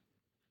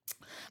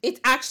 It's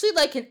actually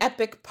like an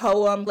epic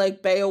poem,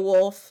 like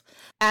Beowulf,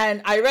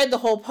 and I read the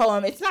whole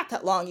poem. It's not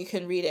that long. You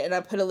can read it, and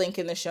I put a link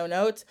in the show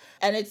notes,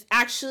 and it's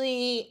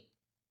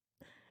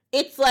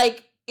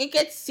like, it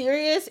gets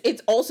serious.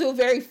 It's also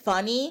very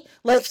funny.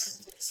 Like,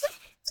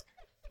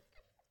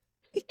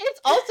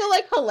 it's also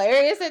like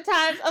hilarious at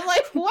times. I'm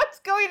like, what's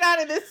going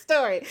on in this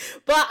story?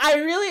 But I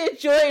really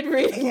enjoyed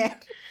reading it.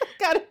 I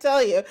gotta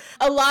tell you,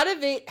 a lot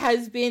of it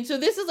has been, so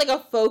this is like a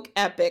folk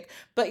epic,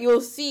 but you'll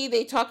see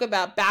they talk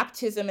about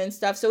baptism and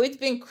stuff. So it's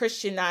been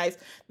Christianized.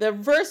 The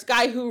first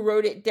guy who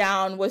wrote it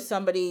down was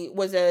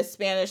a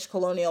Spanish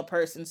colonial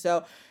person.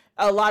 So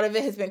a lot of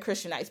it has been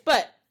Christianized,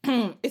 but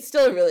it's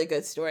still a really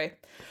good story.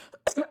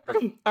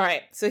 All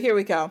right, so here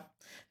we go.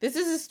 This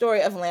is a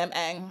story of Lam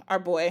Eng, our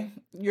boy.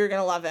 You're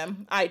going to love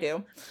him. I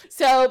do.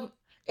 So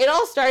it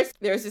all starts,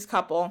 there's this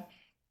couple.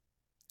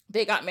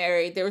 They got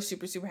married. They were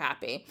super, super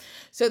happy.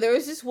 So there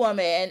was this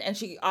woman, and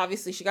she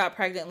got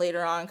pregnant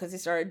later on because they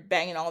started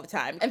banging all the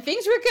time. And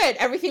things were good.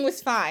 Everything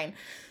was fine.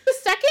 The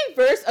second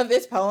verse of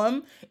this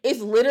poem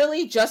is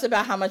literally just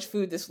about how much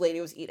food this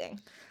lady was eating.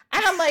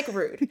 And I'm like,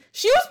 rude.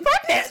 She was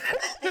pregnant.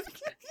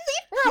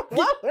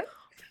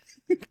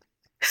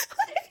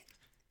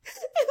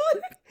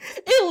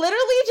 It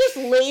literally just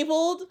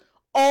labeled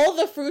all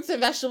the fruits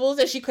and vegetables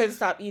that she couldn't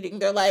stop eating.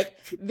 They're like,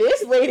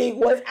 this lady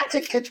was out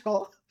of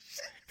control.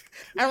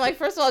 And I'm like,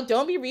 first of all,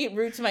 don't be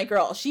rude to my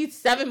girl. She's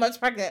 7 months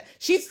pregnant.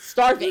 She's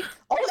starving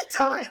all the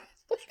time.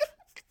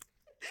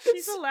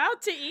 She's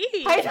allowed to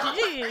eat. I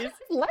know.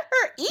 Let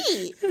her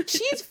eat.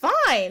 She's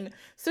fine.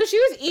 So she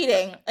was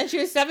eating, and she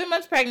was 7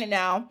 months pregnant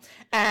now,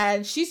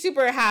 and she's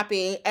super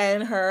happy,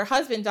 and her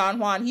husband, Don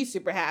Juan, he's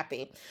super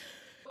happy.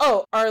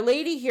 Oh, our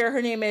lady here,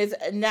 her name is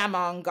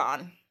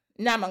Namangan.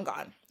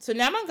 So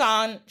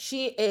Namangan,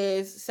 she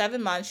is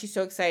 7 months. She's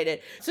so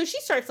excited. So she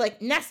starts like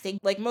nesting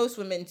like most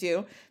women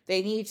do.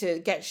 They need to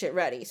get shit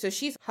ready. So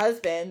she's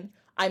husband,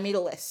 I made a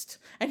list.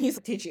 And he's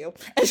like, did you?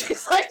 And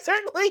she's like,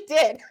 certainly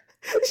did.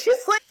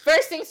 She's like,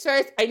 first things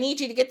first, I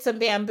need you to get some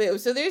bamboo.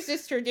 So there's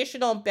this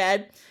traditional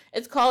bed.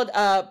 It's called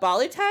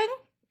balitang.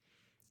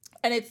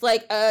 And it's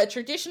like a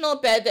traditional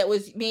bed that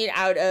was made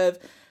out of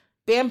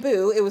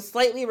bamboo. It was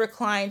slightly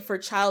reclined for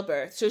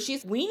childbirth. So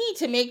we need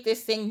to make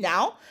this thing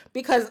now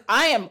because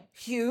I am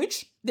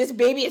huge. This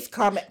baby is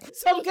coming.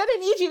 So I'm going to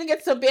need you to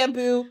get some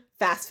bamboo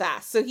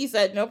fast. So he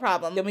said, no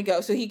problem. Then we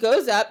go. So he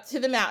goes up to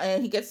the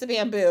mountain. He gets the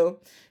bamboo.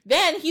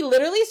 Then he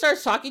literally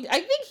starts talking. I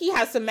think he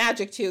has some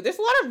magic too. There's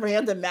a lot of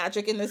random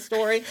magic in this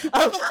story.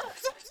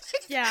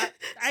 Yeah,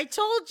 I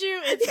told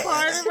you it's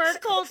part of our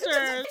culture.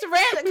 It's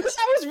random because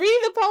I was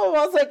reading the poem.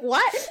 I was like,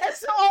 what? And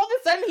so all of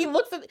a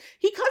sudden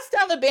he cuts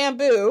down the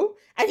bamboo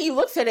and he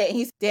looks at it and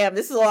he's, damn,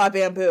 this is a lot of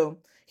bamboo.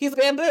 He's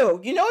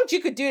bamboo. You know what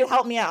you could do to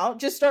help me out?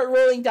 Just start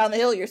rolling down the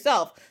hill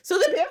yourself. So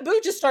the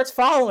bamboo just starts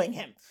following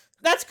him.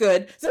 That's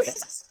good. So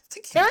to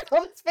carry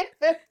on this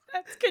bamboo.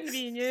 That's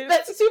convenient.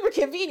 That's super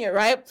convenient,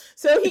 right?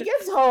 So he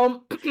gets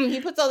home. He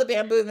puts all the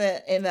bamboo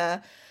in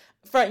the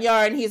front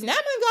yard, and he's, now I'm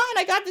gone.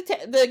 I got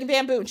the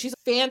bamboo. And she's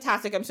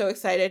fantastic. I'm so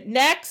excited.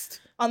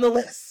 Next on the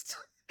list,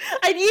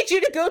 I need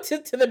you to go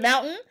to the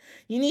mountain.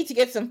 You need to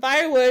get some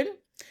firewood,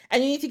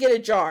 and you need to get a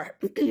jar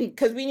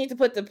because we need to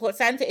put the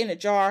placenta in a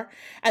jar.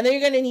 And then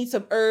you're going to need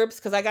some herbs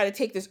because I got to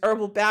take this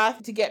herbal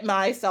bath to get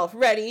myself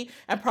ready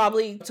and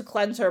probably to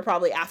cleanse her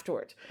probably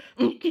afterwards.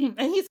 And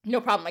he's,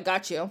 no problem. I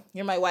got you.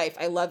 You're my wife.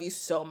 I love you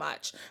so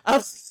much.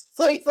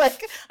 So he's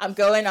like, I'm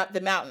going up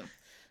the mountain.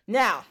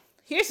 Now,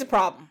 here's the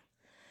problem.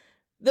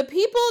 The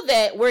people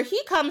where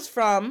he comes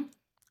from,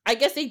 I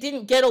guess they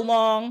didn't get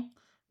along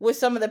with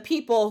some of the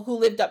people who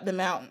lived up the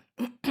mountain.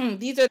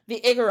 These are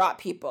the Igorot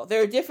people.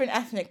 They're a different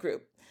ethnic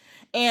group.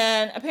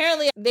 And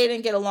apparently they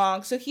didn't get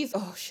along. So he's,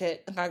 oh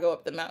shit, I gotta go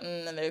up the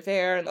mountain and they're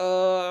there.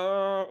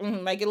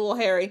 And might get a little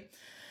hairy.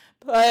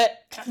 But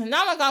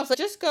Namagon's like,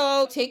 just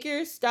go, take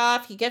your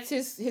stuff. He gets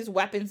his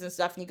weapons and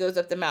stuff and he goes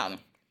up the mountain.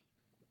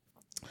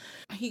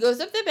 He goes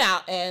up the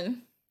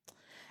mountain.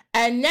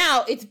 And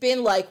now it's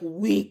been like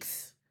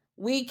weeks.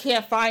 We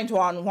can't find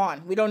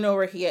Juan. We don't know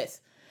where he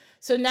is.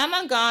 So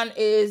Namangan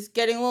is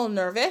getting a little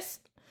nervous.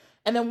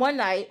 And then one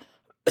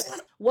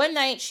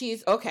night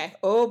she's, okay,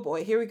 oh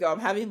boy, here we go. I'm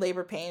having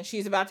labor pain.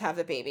 She's about to have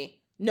the baby.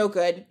 No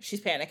good. She's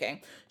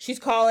panicking. She's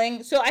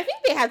calling. So I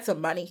think they had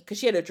some money because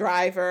she had a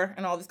driver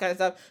and all this kind of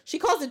stuff. She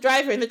calls the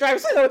driver and the driver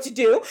doesn't know what to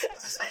do.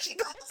 So she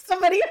calls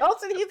somebody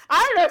else and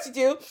I don't know what to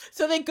do.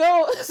 So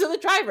the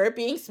driver,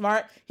 being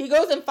smart, he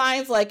goes and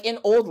finds like an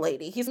old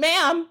lady. He's,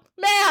 ma'am,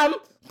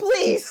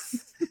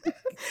 please.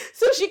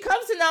 So she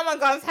comes to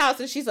Namangan's house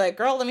and she's like,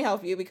 girl, let me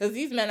help you because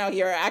these men out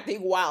here are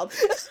acting wild.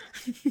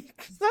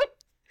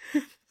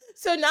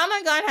 So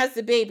Namangan has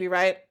the baby,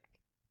 right?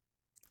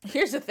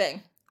 Here's the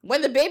thing.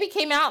 When the baby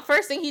came out,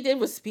 first thing he did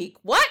was speak.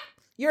 What?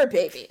 You're a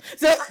baby.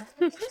 So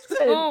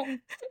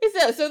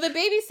the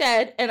baby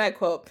said, and I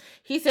quote,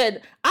 he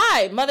said,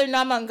 I, Mother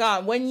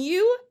Namangan, when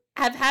you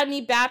have had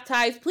me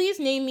baptized, please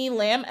name me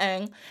Lam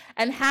Eng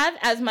and have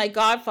as my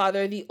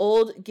godfather the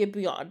old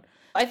Gibeon.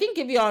 I think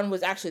Gibeon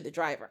was actually the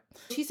driver.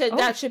 She said,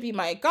 that should be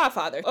my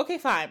godfather. Okay,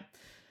 fine.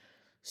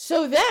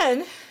 So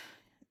then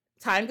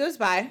time goes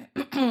by,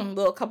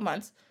 little couple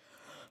months.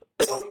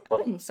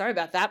 Sorry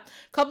about that.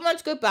 Couple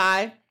months go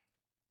by.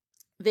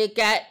 They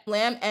get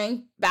Lam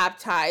Eng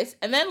baptized.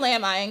 And then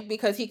Lam Eng,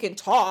 because he can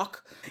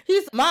talk,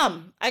 he's,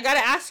 Mom, I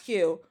gotta ask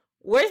you,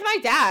 where's my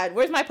dad?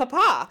 Where's my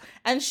papa?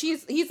 And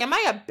he's, am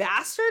I a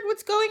bastard?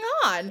 What's going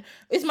on?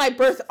 Is my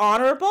birth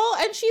honorable?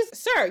 And she's,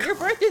 sir, your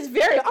birth is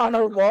very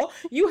honorable.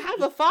 You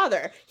have a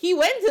father. He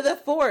went to the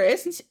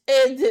forest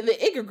into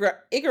the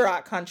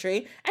Igorot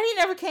country and he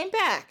never came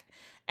back.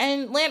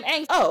 And Lam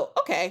Eng, oh,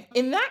 okay.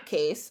 In that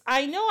case,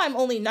 I know I'm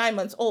only 9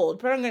 months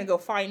old, but I'm going to go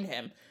find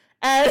him.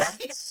 And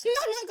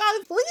oh my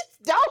God, please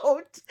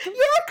don't.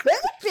 You're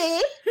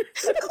creepy.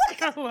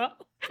 Hello.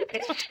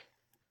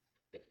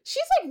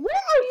 She's like, where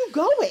are you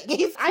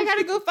going? I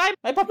gotta go find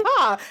my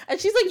papa. And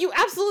she's like, you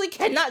absolutely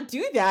cannot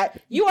do that.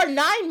 You are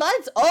 9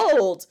 months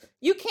old.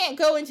 You can't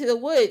go into the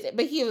woods.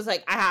 But he was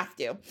like, I have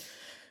to.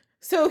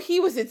 So he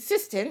was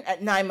insistent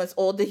at 9 months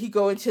old that he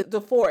go into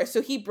the forest.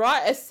 So he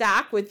brought a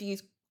sack with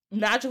these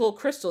magical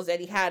crystals that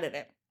he had in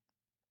it.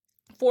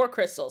 4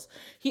 crystals.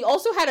 He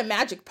also had a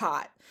magic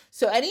pot.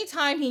 So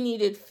anytime he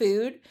needed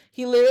food,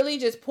 he literally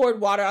just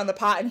poured water on the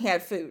pot and he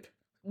had food,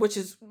 which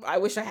is, I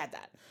wish I had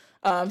that.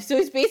 So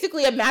it's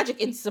basically a magic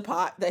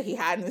Instapot that he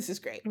had, and this is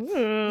great.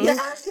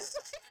 Yeah.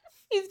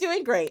 He's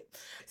doing great.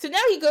 So now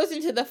he goes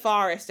into the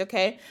forest,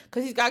 okay?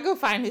 Because he's got to go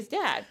find his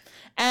dad.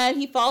 And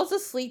he falls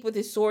asleep with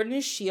his sword and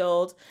his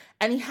shield,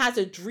 and he has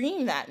a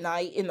dream that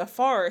night in the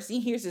forest.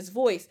 He hears his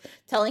voice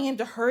telling him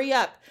to hurry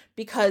up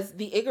because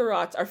the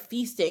Igorots are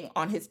feasting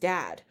on his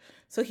dad.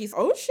 So he's,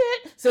 oh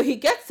shit. So he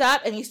gets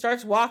up and he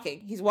starts walking.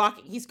 He's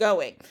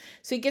going.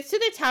 So he gets to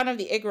the town of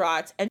the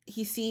Igorots, and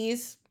he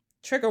sees...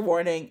 trigger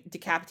warning,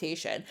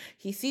 decapitation.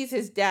 He sees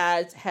his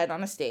dad's head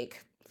on a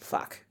stake.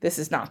 Fuck, this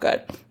is not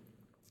good.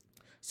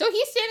 So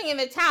he's standing in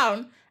the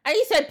town and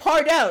he said,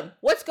 pardon,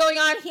 what's going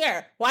on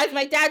here? Why is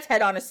my dad's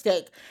head on a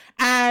stake?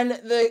 And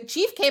the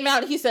chief came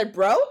out and he said,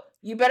 bro,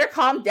 you better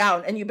calm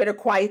down and you better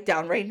quiet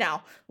down right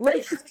now. Let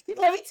me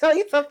tell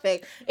you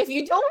something. If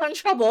you don't want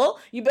trouble,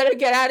 you better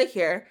get out of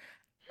here.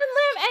 And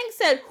Lam Eng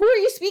said, who are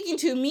you speaking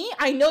to? Me?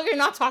 I know you're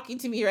not talking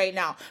to me right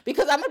now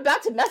because I'm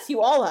about to mess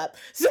you all up.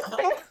 So...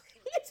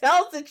 he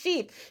tells the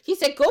chief, he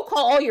said, go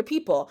call all your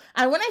people.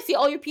 And when I say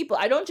all your people,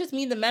 I don't just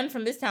mean the men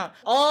from this town.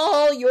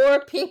 All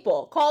your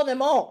people. Call them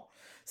all.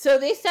 So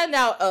they send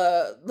out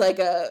a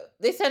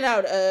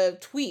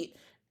tweet,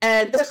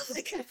 and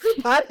like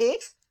everybody,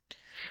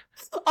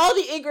 all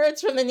the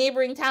Igorots from the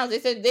neighboring towns, they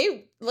said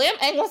Lam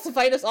Eng wants to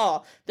fight us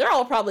all. They're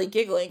all probably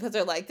giggling because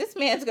they're like, this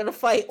man's gonna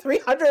fight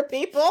 300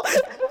 people.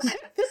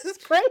 This is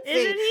crazy.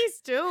 Isn't he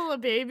still a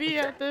baby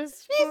at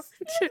this point?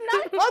 He's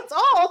 9 months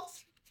old.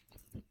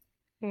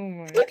 Oh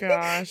my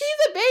gosh. He's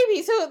a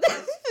baby. So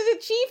the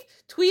chief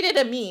tweeted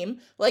a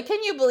meme. Like,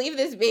 can you believe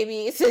this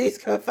baby said he's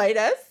going to fight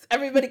us?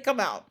 Everybody come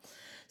out.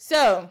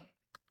 So,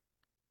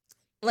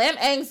 Lam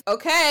Eng's,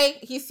 okay,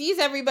 he sees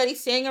everybody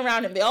standing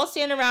around him. They all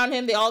stand around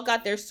him. They all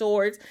got their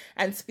swords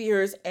and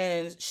spears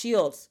and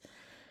shields.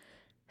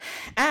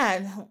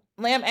 And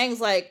Lam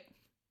Eng's like,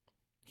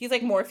 he's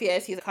like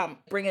Morpheus. He's like, come,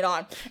 bring it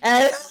on.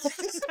 And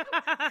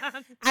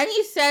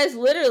he says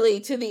literally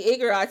to the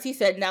Igorots, he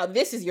said, now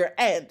this is your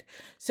end.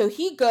 So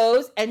he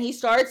goes and he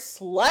starts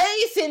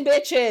slicing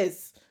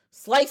bitches.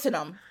 Slicing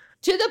them.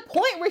 To the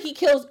point where he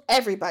kills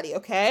everybody,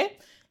 okay?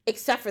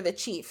 Except for the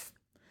chief.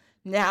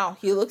 Now,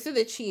 he looks at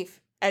the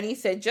chief and he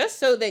said, just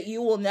so that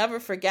you will never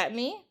forget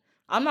me,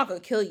 I'm not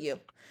going to kill you.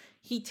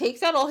 He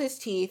takes out all his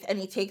teeth and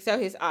he takes out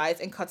his eyes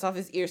and cuts off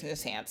his ears and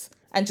his hands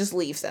and just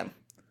leaves them.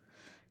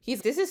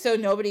 This is so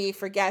nobody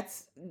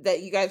forgets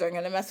that you guys aren't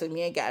going to mess with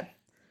me again.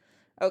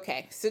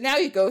 Okay, so now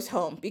he goes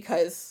home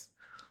because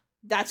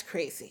that's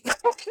crazy.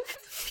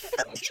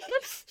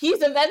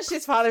 He's avenged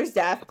his father's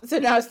death, so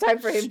now it's time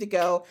for him to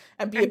go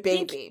and be a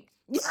baby.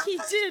 He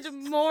did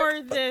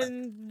more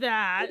than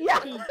that.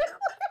 Yeah. He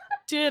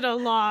did a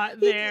lot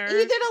there.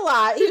 He did a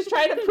lot. He was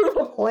trying to prove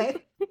a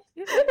point.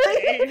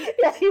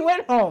 Yeah, he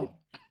went home.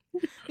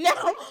 Now,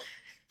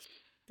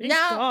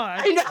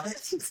 God. I know.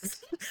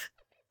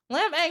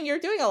 Lam Eng, you're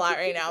doing a lot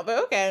right now,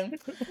 but okay.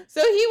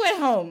 So he went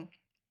home.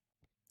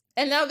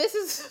 And now I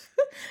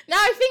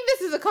think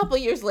this is a couple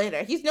years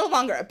later. He's no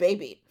longer a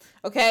baby,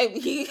 okay?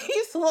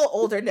 He's a little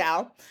older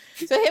now.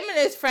 So him and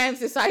his friends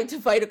decide to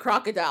fight a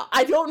crocodile.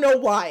 I don't know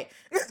why.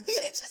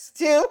 They just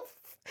do.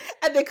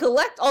 And they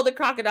collect all the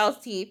crocodile's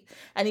teeth,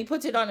 and he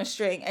puts it on a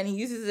string, and he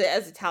uses it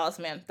as a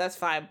talisman. That's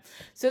fine.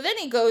 So then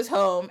he goes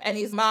home, and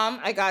he's, Mom,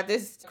 I got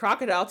this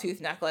crocodile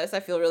tooth necklace. I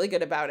feel really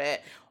good about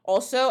it.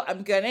 Also,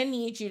 I'm gonna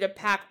need you to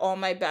pack all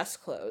my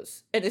best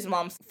clothes. And his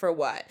mom's, for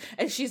what?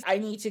 And she's, I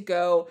need to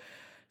go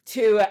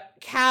to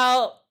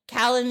Calanutian.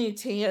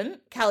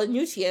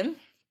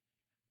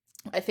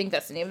 I think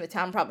that's the name of the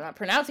town. I'm probably not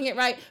pronouncing it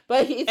right.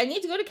 But I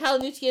need to go to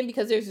Calanutian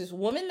because there's this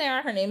woman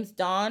there. Her name's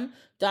Donna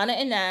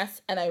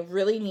Ines. And I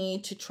really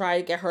need to try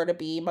to get her to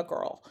be my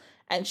girl.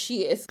 And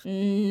she is,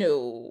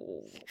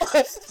 no. I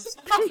was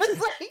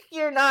like,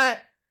 you're not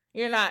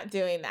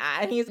doing that.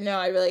 And he's, no,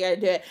 I really gotta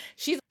do it.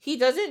 She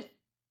doesn't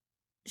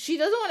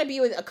want to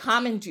be with a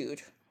common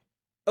dude.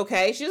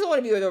 Okay? She doesn't want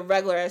to be with a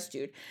regular ass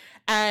dude.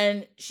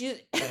 And she's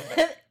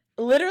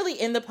literally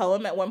in the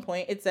poem at one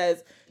point, it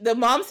says, the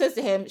mom says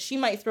to him, she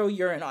might throw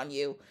urine on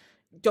you.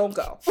 Don't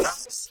go.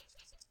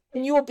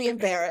 And you will be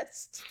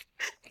embarrassed.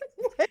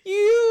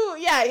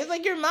 He's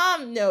like, your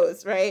mom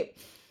knows, right?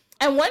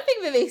 And one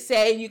thing that they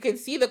say, and you can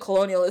see the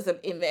colonialism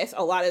in this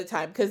a lot of the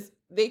time, because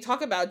they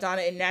talk about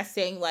Donna and Ness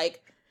saying,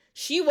 like,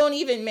 she won't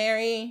even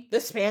marry the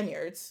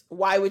Spaniards.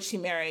 Why would she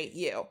marry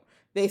you?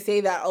 They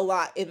say that a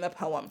lot in the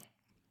poem.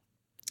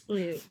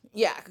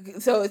 Yeah,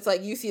 so it's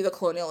like you see the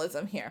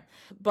colonialism here.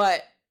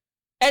 But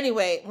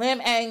anyway,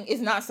 Lam Eng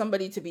is not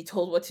somebody to be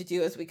told what to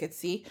do, as we could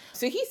see.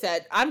 So he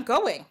said, I'm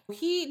going.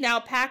 He now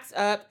packs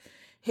up.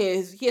 He takes his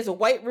he has a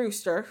white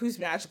rooster who's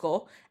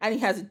magical, and he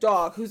has a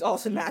dog who's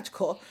also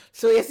magical.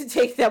 So he has to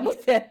take them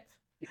with him.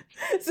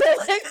 So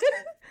like,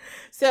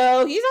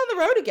 so he's on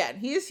the road again.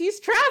 He's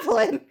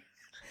traveling,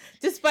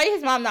 despite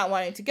his mom not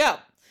wanting to go.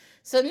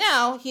 So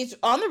now he's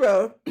on the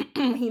road.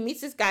 He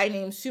meets this guy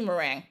named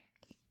Sumerang,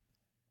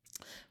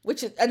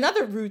 which is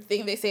another rude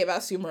thing they say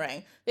about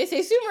Sumerang. They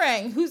say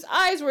Sumerang, whose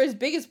eyes were as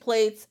big as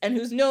plates and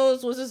whose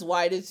nose was as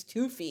wide as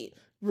 2 feet.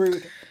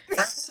 Rude.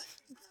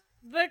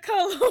 The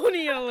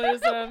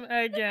colonialism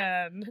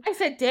again. I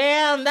said,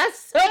 damn,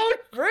 that's so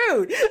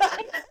rude.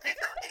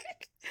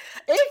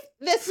 If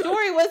the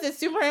story was that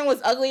Sumerang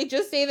was ugly,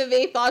 just say that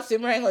they thought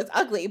Sumerang was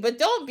ugly, but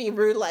don't be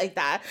rude like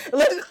that.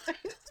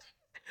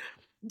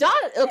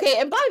 Okay,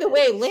 and by the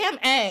way, Lam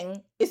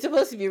Ang is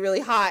supposed to be really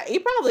hot. He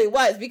probably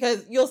was,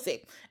 because you'll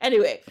see.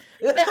 Anyway.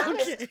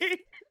 Okay.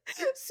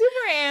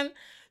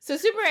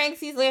 Sumerang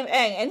sees Lam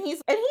Ang, and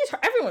he's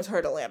everyone's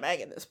heard of Lam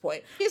Ang at this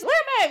point. He's, Lam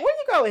Ang, where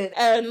you going?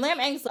 And Lam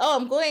Ang's,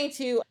 I'm going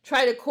to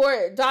try to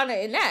court Donna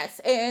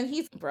Ines. And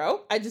he's,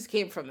 bro, I just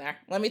came from there.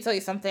 Let me tell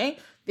you something.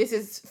 This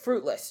is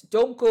fruitless.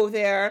 Don't go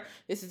there.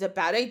 This is a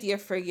bad idea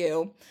for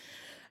you.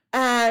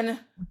 And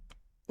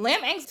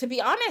Lam Ang, to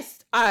be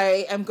honest,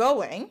 I am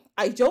going.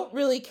 I don't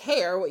really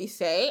care what you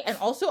say. And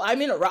also,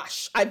 I'm in a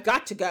rush. I've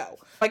got to go.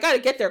 I got to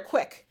get there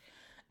quick.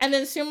 And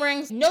then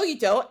Sumerang's, no, you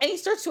don't. And he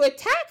starts to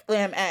attack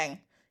Lam Ang.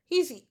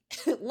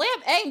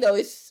 Lam Ang, though,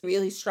 is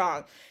really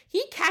strong.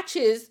 He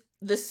catches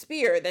the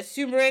spear that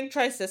Sumerang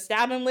tries to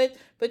stab him with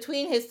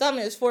between his thumb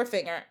and his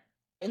forefinger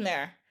in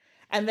there.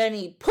 And then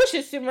he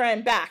pushes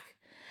Sumerang back.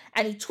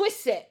 And he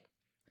twists it.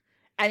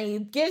 And he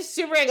gives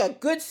Sumerang a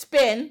good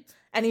spin.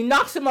 And he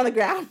knocks him on the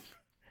ground.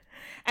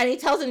 And he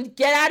tells him,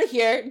 get out of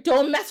here.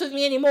 Don't mess with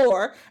me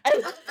anymore.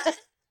 And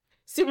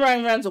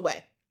Sumerang runs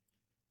away.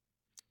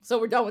 So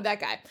we're done with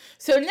that guy.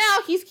 So now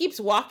he keeps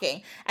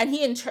walking, and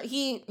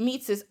he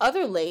meets this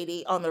other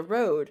lady on the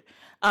road.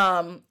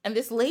 And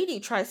this lady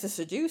tries to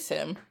seduce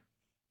him.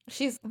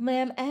 She's,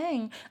 Lam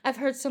Ang, I've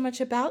heard so much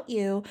about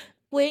you.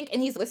 Wink.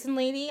 And he's, listen,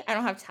 lady, I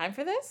don't have time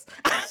for this.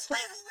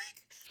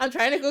 I'm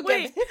trying to go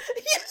get...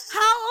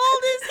 How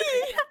old is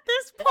he at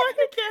this point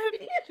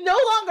again? He's no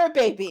longer a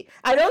baby.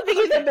 I don't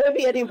think he's a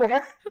baby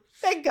anymore.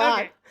 Thank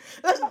God. Okay.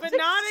 But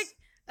not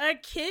a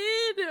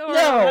kid? Or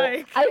no,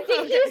 like... I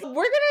think we're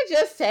going to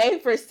just say,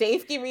 for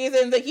safety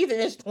reasons, that he's in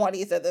his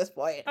 20s at this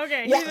point.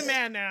 Okay, yes. He's a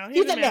man now.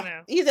 He's a man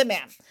now. He's a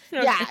man.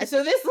 Okay. Yeah,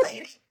 so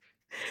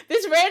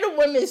this random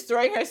woman is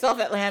throwing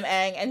herself at Lam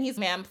Ang, and he's,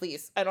 ma'am,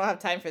 please, I don't have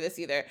time for this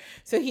either.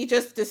 So he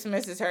just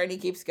dismisses her, and he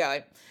keeps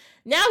going.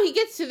 Now he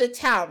gets to the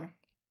town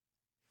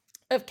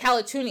of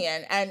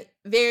Calatunian, and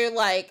they're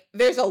like,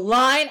 there's a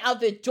line out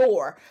the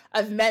door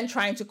of men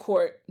trying to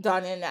court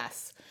Donna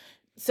Ines.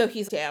 So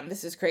he's, damn,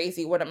 this is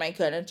crazy. What am I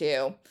gonna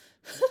do?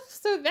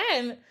 So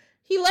then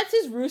he lets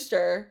his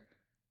rooster,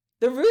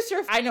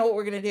 I know what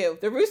we're gonna do.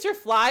 The rooster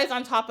flies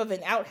on top of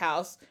an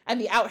outhouse, and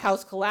the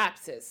outhouse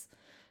collapses.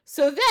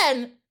 So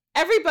then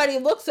everybody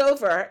looks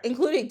over,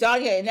 including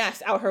Donna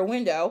Ines, out her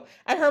window,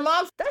 and her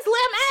mom's, that's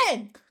Lam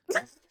Ang!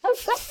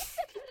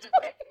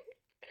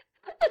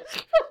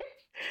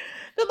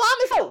 The mom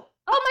is, oh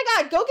my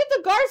God, go get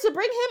the guards to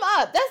bring him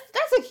up.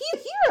 That's a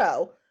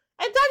hero.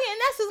 And Donna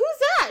Ines says, who's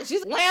that?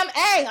 She's, Lam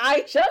Ang,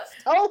 I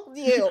just told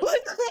you.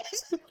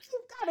 You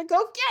gotta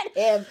go get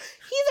him.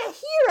 He's a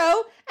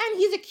hero, and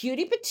he's a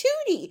cutie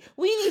patootie.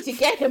 We need to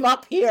get him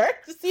up here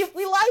to see if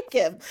we like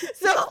him.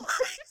 So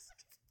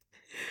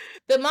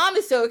the mom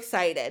is so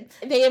excited.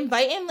 They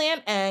invite in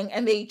Lam Ang,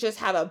 and they just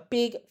have a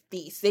big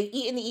feast. They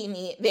eat and eat and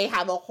eat. They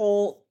have a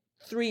whole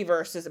 3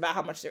 verses about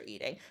how much they're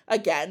eating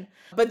again,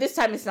 but this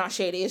time it's not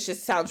shady. It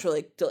just sounds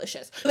really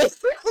delicious. They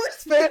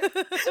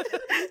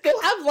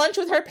have lunch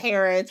with her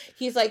parents.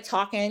 He's like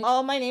talking,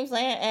 oh, my name's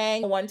Lam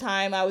Ang. One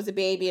time I was a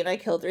baby and I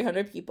killed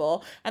 300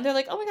 people, and they're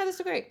like, oh my God, that's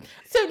so great.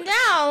 So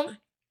now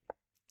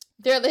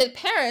the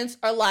parents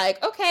are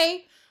like,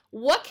 okay,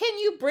 what can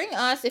you bring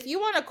us? If you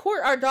want to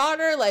court our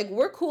daughter, like,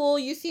 we're cool,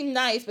 you seem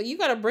nice, but you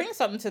got to bring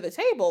something to the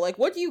table. Like,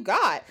 what do you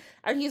got?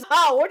 And he's,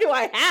 oh, what do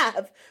I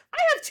have? I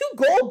have 2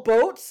 gold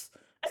boats.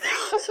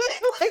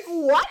 Like,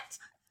 what?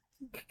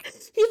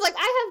 He's like,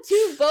 I have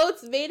 2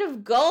 boats made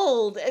of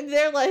gold. And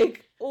they're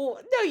like, oh,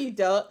 no, you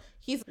don't.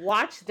 He's,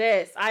 watch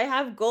this. I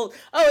have gold.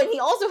 Oh, and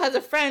he also has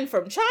a friend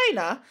from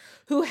China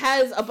who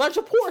has a bunch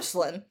of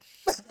porcelain.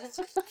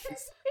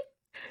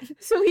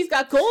 So he's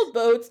got gold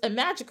boats, a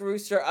magic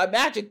rooster, a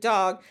magic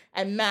dog,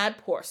 and mad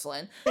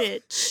porcelain.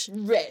 Bitch.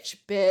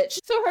 Rich bitch.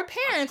 So her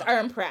parents are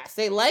impressed.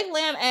 They like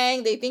Lam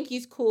Ang. They think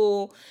he's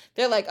cool.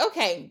 They're like,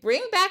 okay,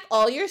 bring back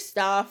all your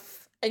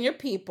stuff and your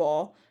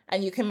people,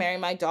 and you can marry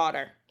my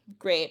daughter.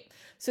 Great.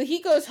 So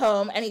he goes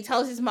home, and he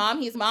tells his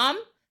mom,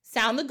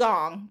 sound the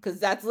gong, because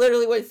that's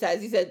literally what it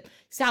says. He said,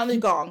 sound the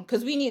gong,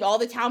 because we need all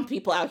the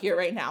townspeople out here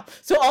right now.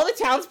 So all the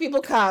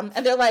townspeople come,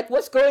 and they're like,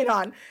 what's going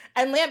on?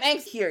 And Lam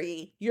Ang's, hear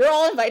ye. You're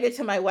all invited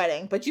to my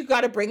wedding, but you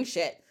got to bring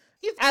shit.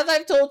 As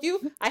I've told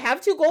you, I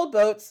have 2 gold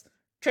boats.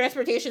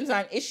 Transportation's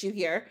not an issue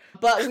here,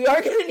 but we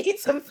are going to need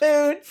some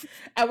food,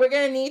 and we're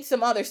going to need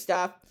some other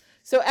stuff.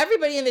 So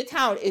everybody in the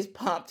town is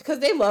pumped because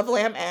they love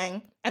lamb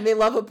ang and they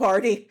love a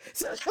party.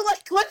 So they're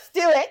like, let's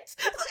do it.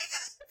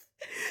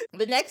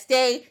 The next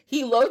day,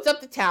 he loads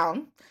up the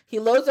town. He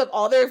loads up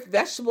all their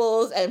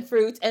vegetables and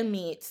fruits and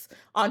meats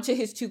onto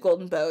his 2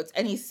 golden boats,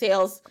 and he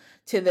sails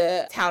to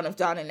the town of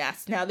Donna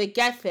Ness. Now they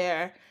get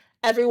there.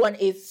 Everyone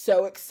is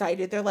so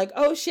excited. They're like,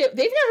 oh shit,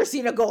 they've never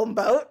seen a golden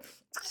boat.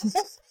 This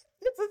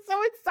is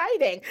so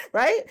exciting,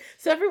 right?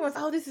 So everyone's,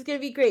 oh, this is going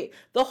to be great.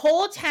 The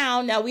whole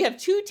town, now we have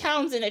 2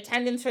 towns in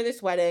attendance for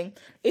this wedding.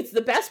 It's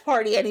the best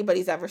party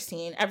anybody's ever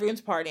seen.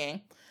 Everyone's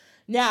partying.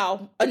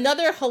 Now,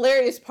 another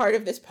hilarious part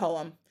of this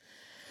poem.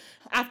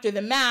 After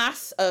the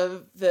mass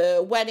of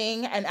the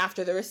wedding and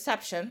after the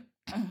reception,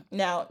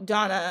 now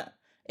Donna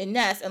and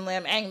Ness and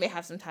Lam Ang, they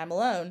have some time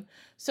alone.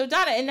 So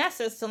Donna and Ness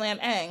says to Lam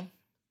Ang,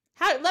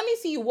 let me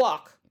see you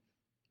walk.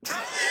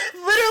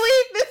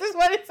 Literally, this is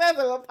what it says in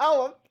the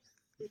poem.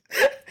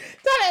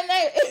 Donna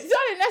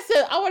and Ness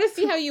said, I want to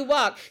see how you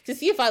walk to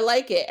see if I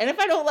like it. And if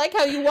I don't like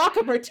how you walk,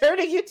 I'm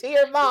returning you to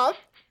your mom.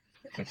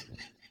 This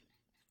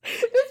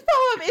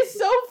poem is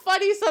so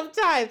funny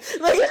sometimes.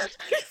 Like,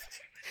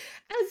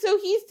 and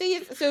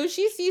so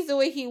she sees the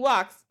way he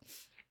walks.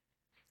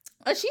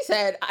 And she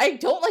said, I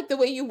don't like the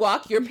way you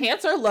walk. Your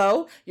pants are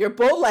low, you're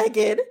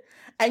bow-legged,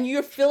 and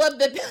you fill up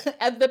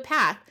the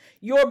path.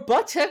 Your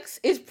buttocks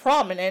is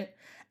prominent,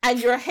 and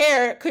your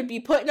hair could be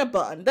put in a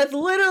bun. That's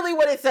literally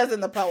what it says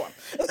in the poem.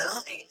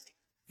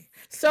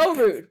 So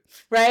rude,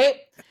 right?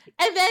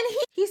 And then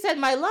he said,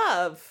 my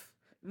love,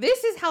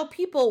 this is how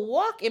people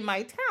walk in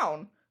my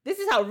town. This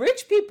is how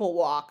rich people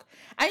walk.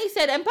 And he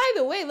said, and by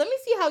the way, let me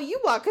see how you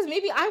walk, because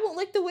maybe I won't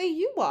like the way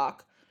you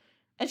walk.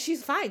 And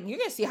she's fine. You're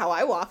going to see how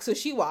I walk. So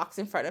she walks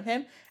in front of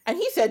him. And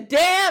he said,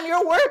 damn,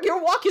 your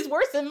walk is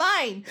worse than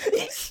mine.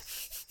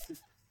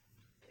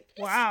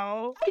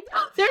 Wow.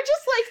 They're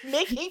just like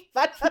making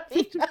fun of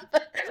each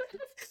other.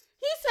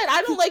 He said,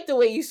 I don't like the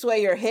way you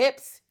sway your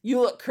hips. You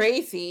look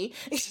crazy.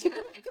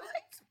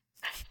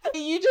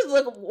 You just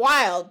look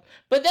wild.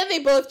 But then they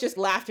both just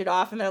laughed it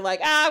off and they're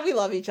like, we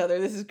love each other.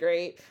 This is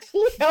great.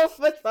 Look how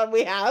much fun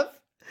we have.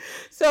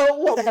 So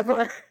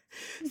whatever.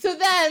 So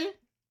then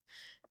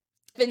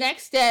the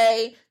next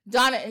day,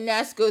 Donna and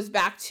Ness goes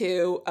back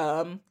to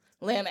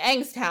Lam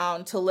Ang's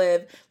town to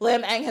live.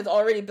 Lam Ang has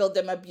already built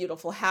them a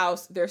beautiful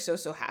house. They're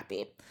so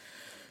happy.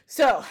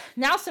 So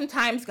now some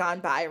time's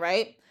gone by,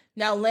 right?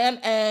 Now Lam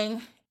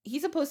Ang,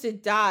 he's supposed to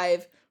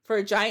dive for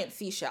a giant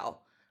seashell.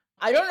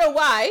 I don't know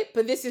why,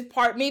 but this is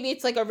maybe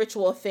it's like a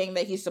ritual thing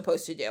that he's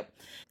supposed to do.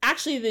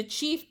 Actually, the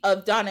chief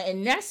of Donna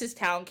and Ness's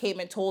town came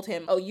and told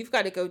him, oh, you've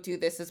got to go do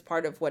this as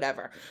part of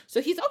whatever.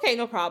 So he's, okay,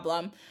 no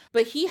problem.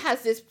 But he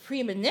has this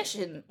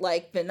premonition,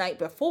 like the night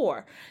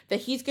before,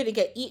 that he's going to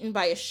get eaten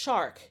by a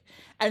shark.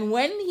 And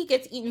when he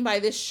gets eaten by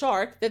this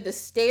shark, that the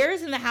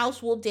stairs in the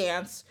house will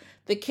dance,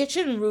 the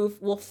kitchen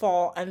roof will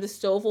fall, and the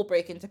stove will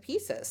break into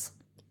pieces.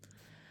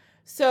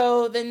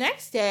 So the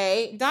next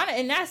day,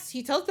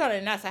 he tells Donna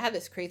and Ness, I had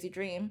this crazy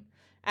dream.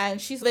 And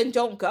she's like, then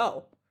don't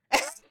go.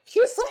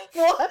 He's like,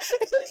 what?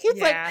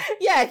 She's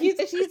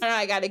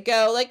I gotta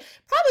go. Like,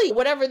 probably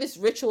whatever this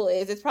ritual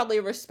is, it's probably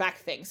a respect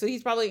thing. So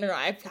he's probably,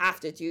 I have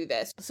to do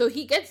this. So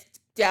he gets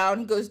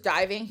down, goes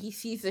diving, he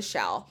sees the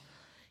shell.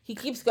 He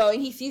keeps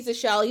going, he sees the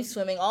shell, he's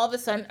swimming. All of a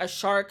sudden, a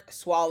shark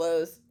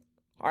swallows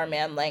our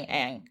man Lam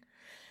Ang.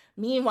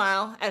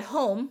 Meanwhile, at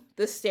home,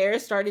 the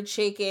stairs started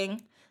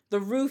shaking. The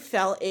roof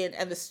fell in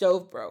and the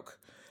stove broke.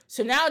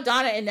 So now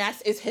Donna and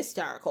Ness is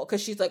hysterical because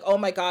she's like, oh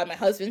my God, my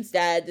husband's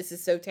dead. This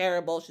is so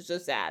terrible. She's so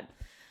sad.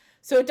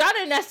 So Donna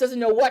and Ness doesn't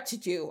know what to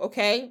do,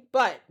 okay?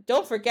 But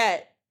don't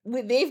forget,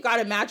 they've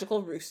got a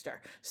magical rooster.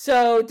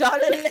 So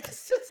Donna and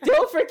Ness,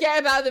 don't forget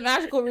about the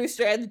magical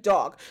rooster and the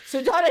dog.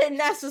 So Donna and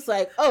Ness was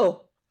like,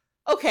 oh,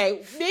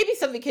 okay, maybe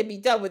something can be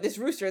done with this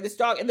rooster and this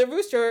dog. And the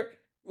rooster,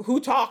 who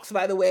talks,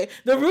 by the way,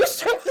 the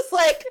rooster was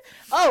like,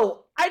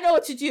 oh, I know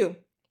what to do.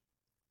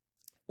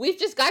 We've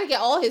just got to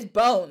get all his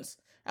bones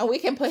and we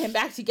can put him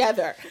back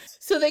together.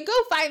 So they go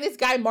find this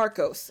guy,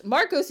 Marcos.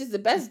 Marcos is the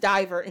best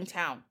diver in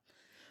town.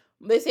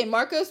 They say,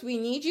 Marcos, we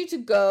need you to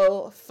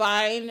go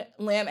find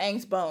Lam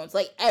Ang's bones,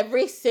 like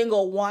every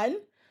single one,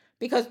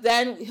 because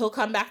then he'll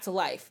come back to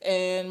life.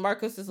 And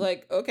Marcos is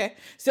like, okay.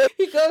 So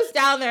he goes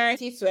down there and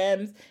he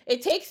swims.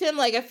 It takes him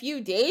like a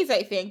few days,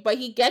 I think, but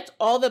he gets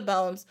all the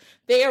bones.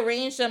 They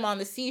arrange them on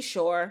the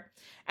seashore.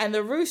 And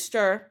the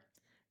rooster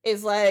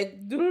is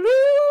like, doo-doo-doo.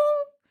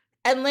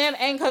 And Lam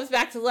Ang comes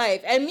back to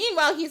life. And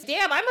meanwhile, he's,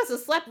 damn, I must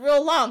have slept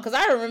real long because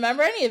I don't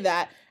remember any of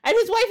that. And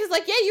his wife is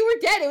like, yeah, you were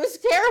dead. It was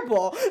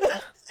terrible.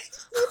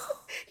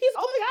 He's,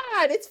 oh my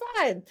God, it's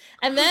fine.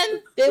 And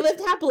then they lived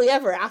happily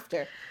ever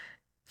after.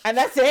 And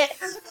that's it.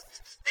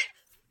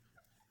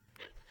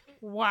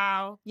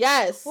 Wow.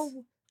 Yes.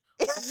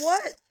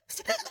 What?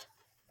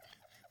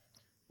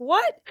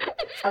 What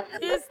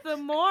is the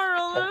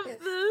moral of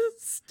the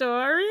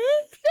story?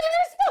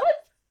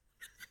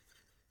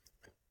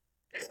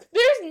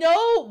 There's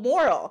no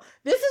moral.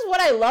 This is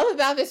what I love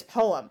about this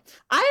poem.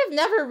 I have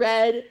never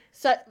read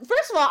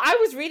first of all, I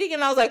was reading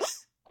and I was like,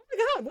 oh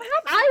my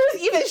God, I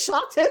was even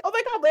shocked. Oh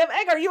my God, Lamb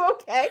Egg, are you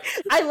okay?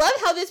 I love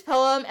how this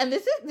poem, and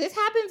this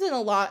happens in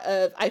a lot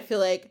of, I feel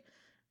like,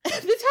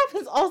 this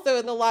happens also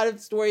in a lot of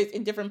stories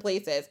in different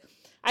places.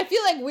 I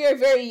feel like we are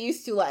very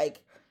used to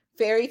like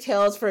fairy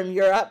tales from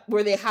Europe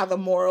where they have a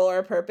moral or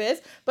a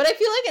purpose. But I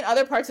feel like in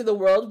other parts of the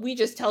world, we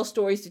just tell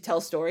stories to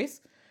tell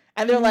stories.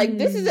 And they're like,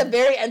 this is a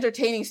very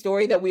entertaining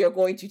story that we are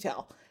going to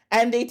tell.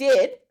 And they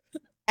did.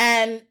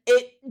 And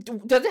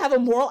it does it have a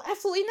moral?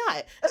 Absolutely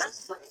not.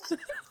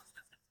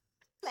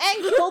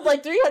 And killed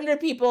like 300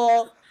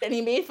 people, and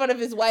he made fun of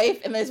his wife,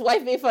 and his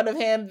wife made fun of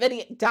him. Then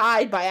he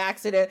died by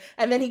accident,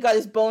 and then he got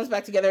his bones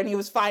back together, and he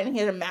was fine, and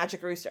he had a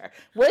magic rooster.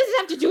 What does it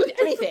have to do with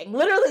anything?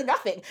 Literally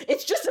nothing.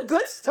 It's just a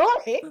good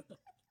story.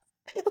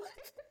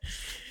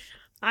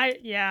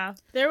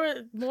 There were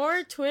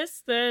more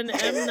twists than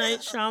M. Night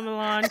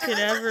Shyamalan could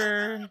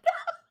ever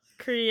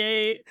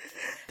create.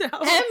 M.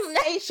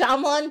 Night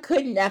Shyamalan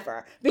could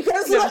never.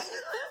 Because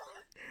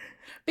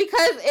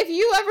if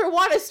you ever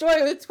want a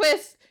story with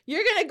twists,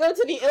 you're going to go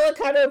to the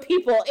Ilocano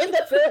people in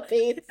the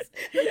Philippines.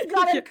 He's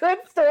got a good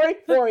story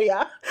for you.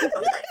 I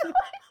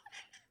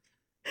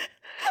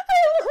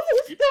love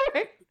this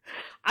story.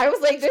 I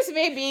was like, this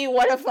may be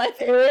one of my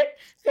favorite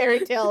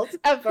fairy tales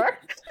ever.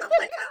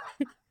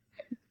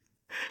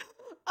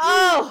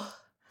 Oh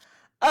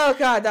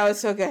God, that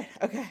was so good.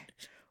 Okay.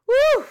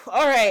 Woo!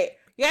 All right.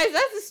 You guys,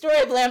 that's the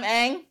story of Lam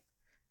Ang.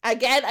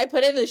 Again, I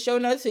put it in the show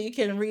notes so you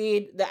can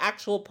read the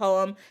actual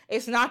poem.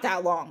 It's not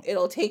that long.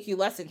 It'll take you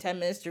less than 10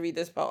 minutes to read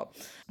this poem.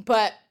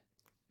 But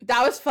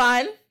that was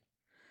fun.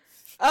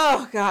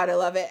 Oh God, I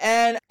love it.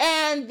 And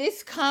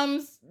this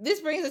brings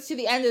us to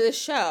the end of the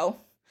show.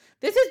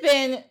 This has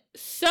been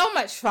so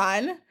much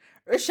fun.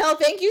 Rochelle,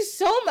 thank you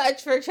so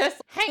much for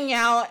just hanging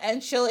out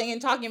and chilling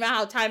and talking about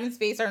how time and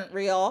space aren't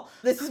real.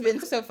 This has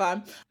been so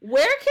fun.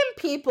 Where can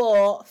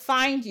people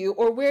find you,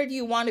 or where do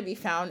you want to be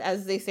found,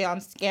 as they say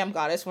on Scam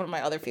Goddess, one of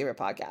my other favorite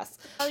podcasts?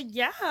 Oh,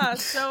 yeah.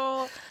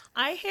 So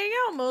I hang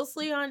out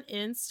mostly on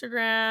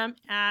Instagram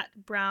at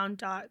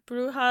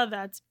brown.bruja.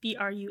 That's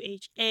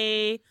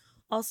BRUHA.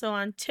 Also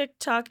on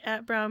TikTok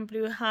at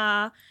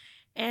brownbruja.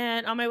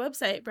 And on my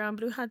website,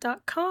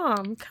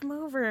 brownbruja.com. Come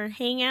over,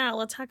 hang out.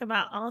 We'll talk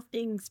about all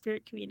things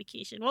spirit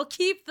communication. We'll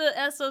keep the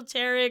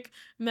esoteric,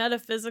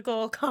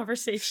 metaphysical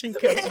conversation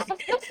going. Yes,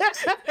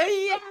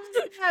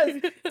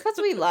 because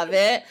we love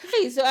it.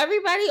 Okay, so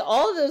everybody,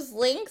 all of those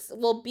links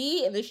will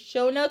be in the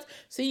show notes.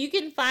 So you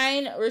can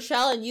find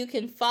Rochelle and you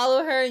can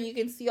follow her and you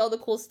can see all the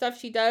cool stuff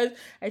she does.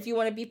 And if you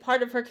want to be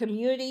part of her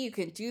community, you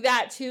can do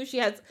that too. She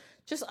has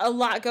just a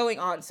lot going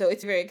on, so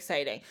it's very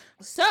exciting.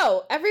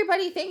 So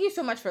everybody, thank you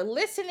so much for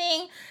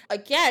listening.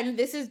 Again,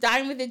 this is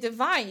Dine with the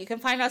Divine. You can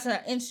find us on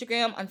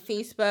Instagram, on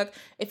Facebook.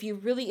 If you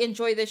really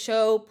enjoy the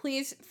show,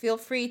 please feel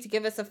free to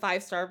give us a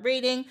 5-star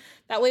rating.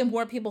 That way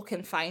more people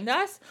can find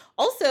us.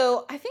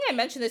 Also, I think I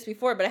mentioned this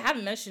before, but I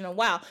haven't mentioned in a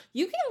while.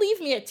 You can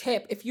leave me a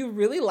tip if you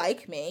really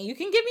like me. You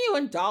can give me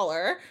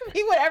 $1.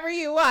 Whatever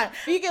you want.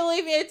 You can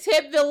leave me a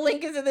tip. The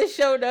link is in the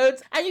show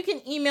notes. And you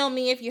can email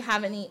me if you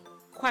have any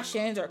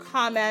questions or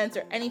comments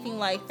or anything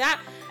like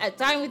that at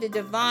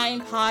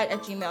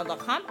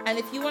dinewiththedivinepod@gmail.com. And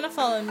if you want to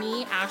follow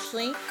me,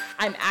 Ashley,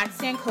 I'm at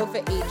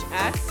Sankofa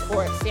HS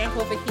or at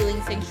Sankofa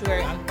Healing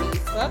Sanctuary on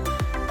Facebook.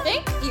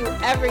 Thank you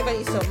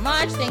everybody so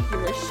much. Thank you,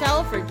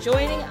 Rochelle, for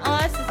joining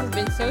us. This has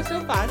been so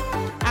fun.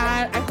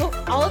 And I hope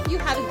all of you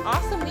have an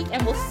awesome week,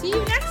 and we'll see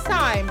you next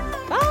time.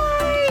 Bye.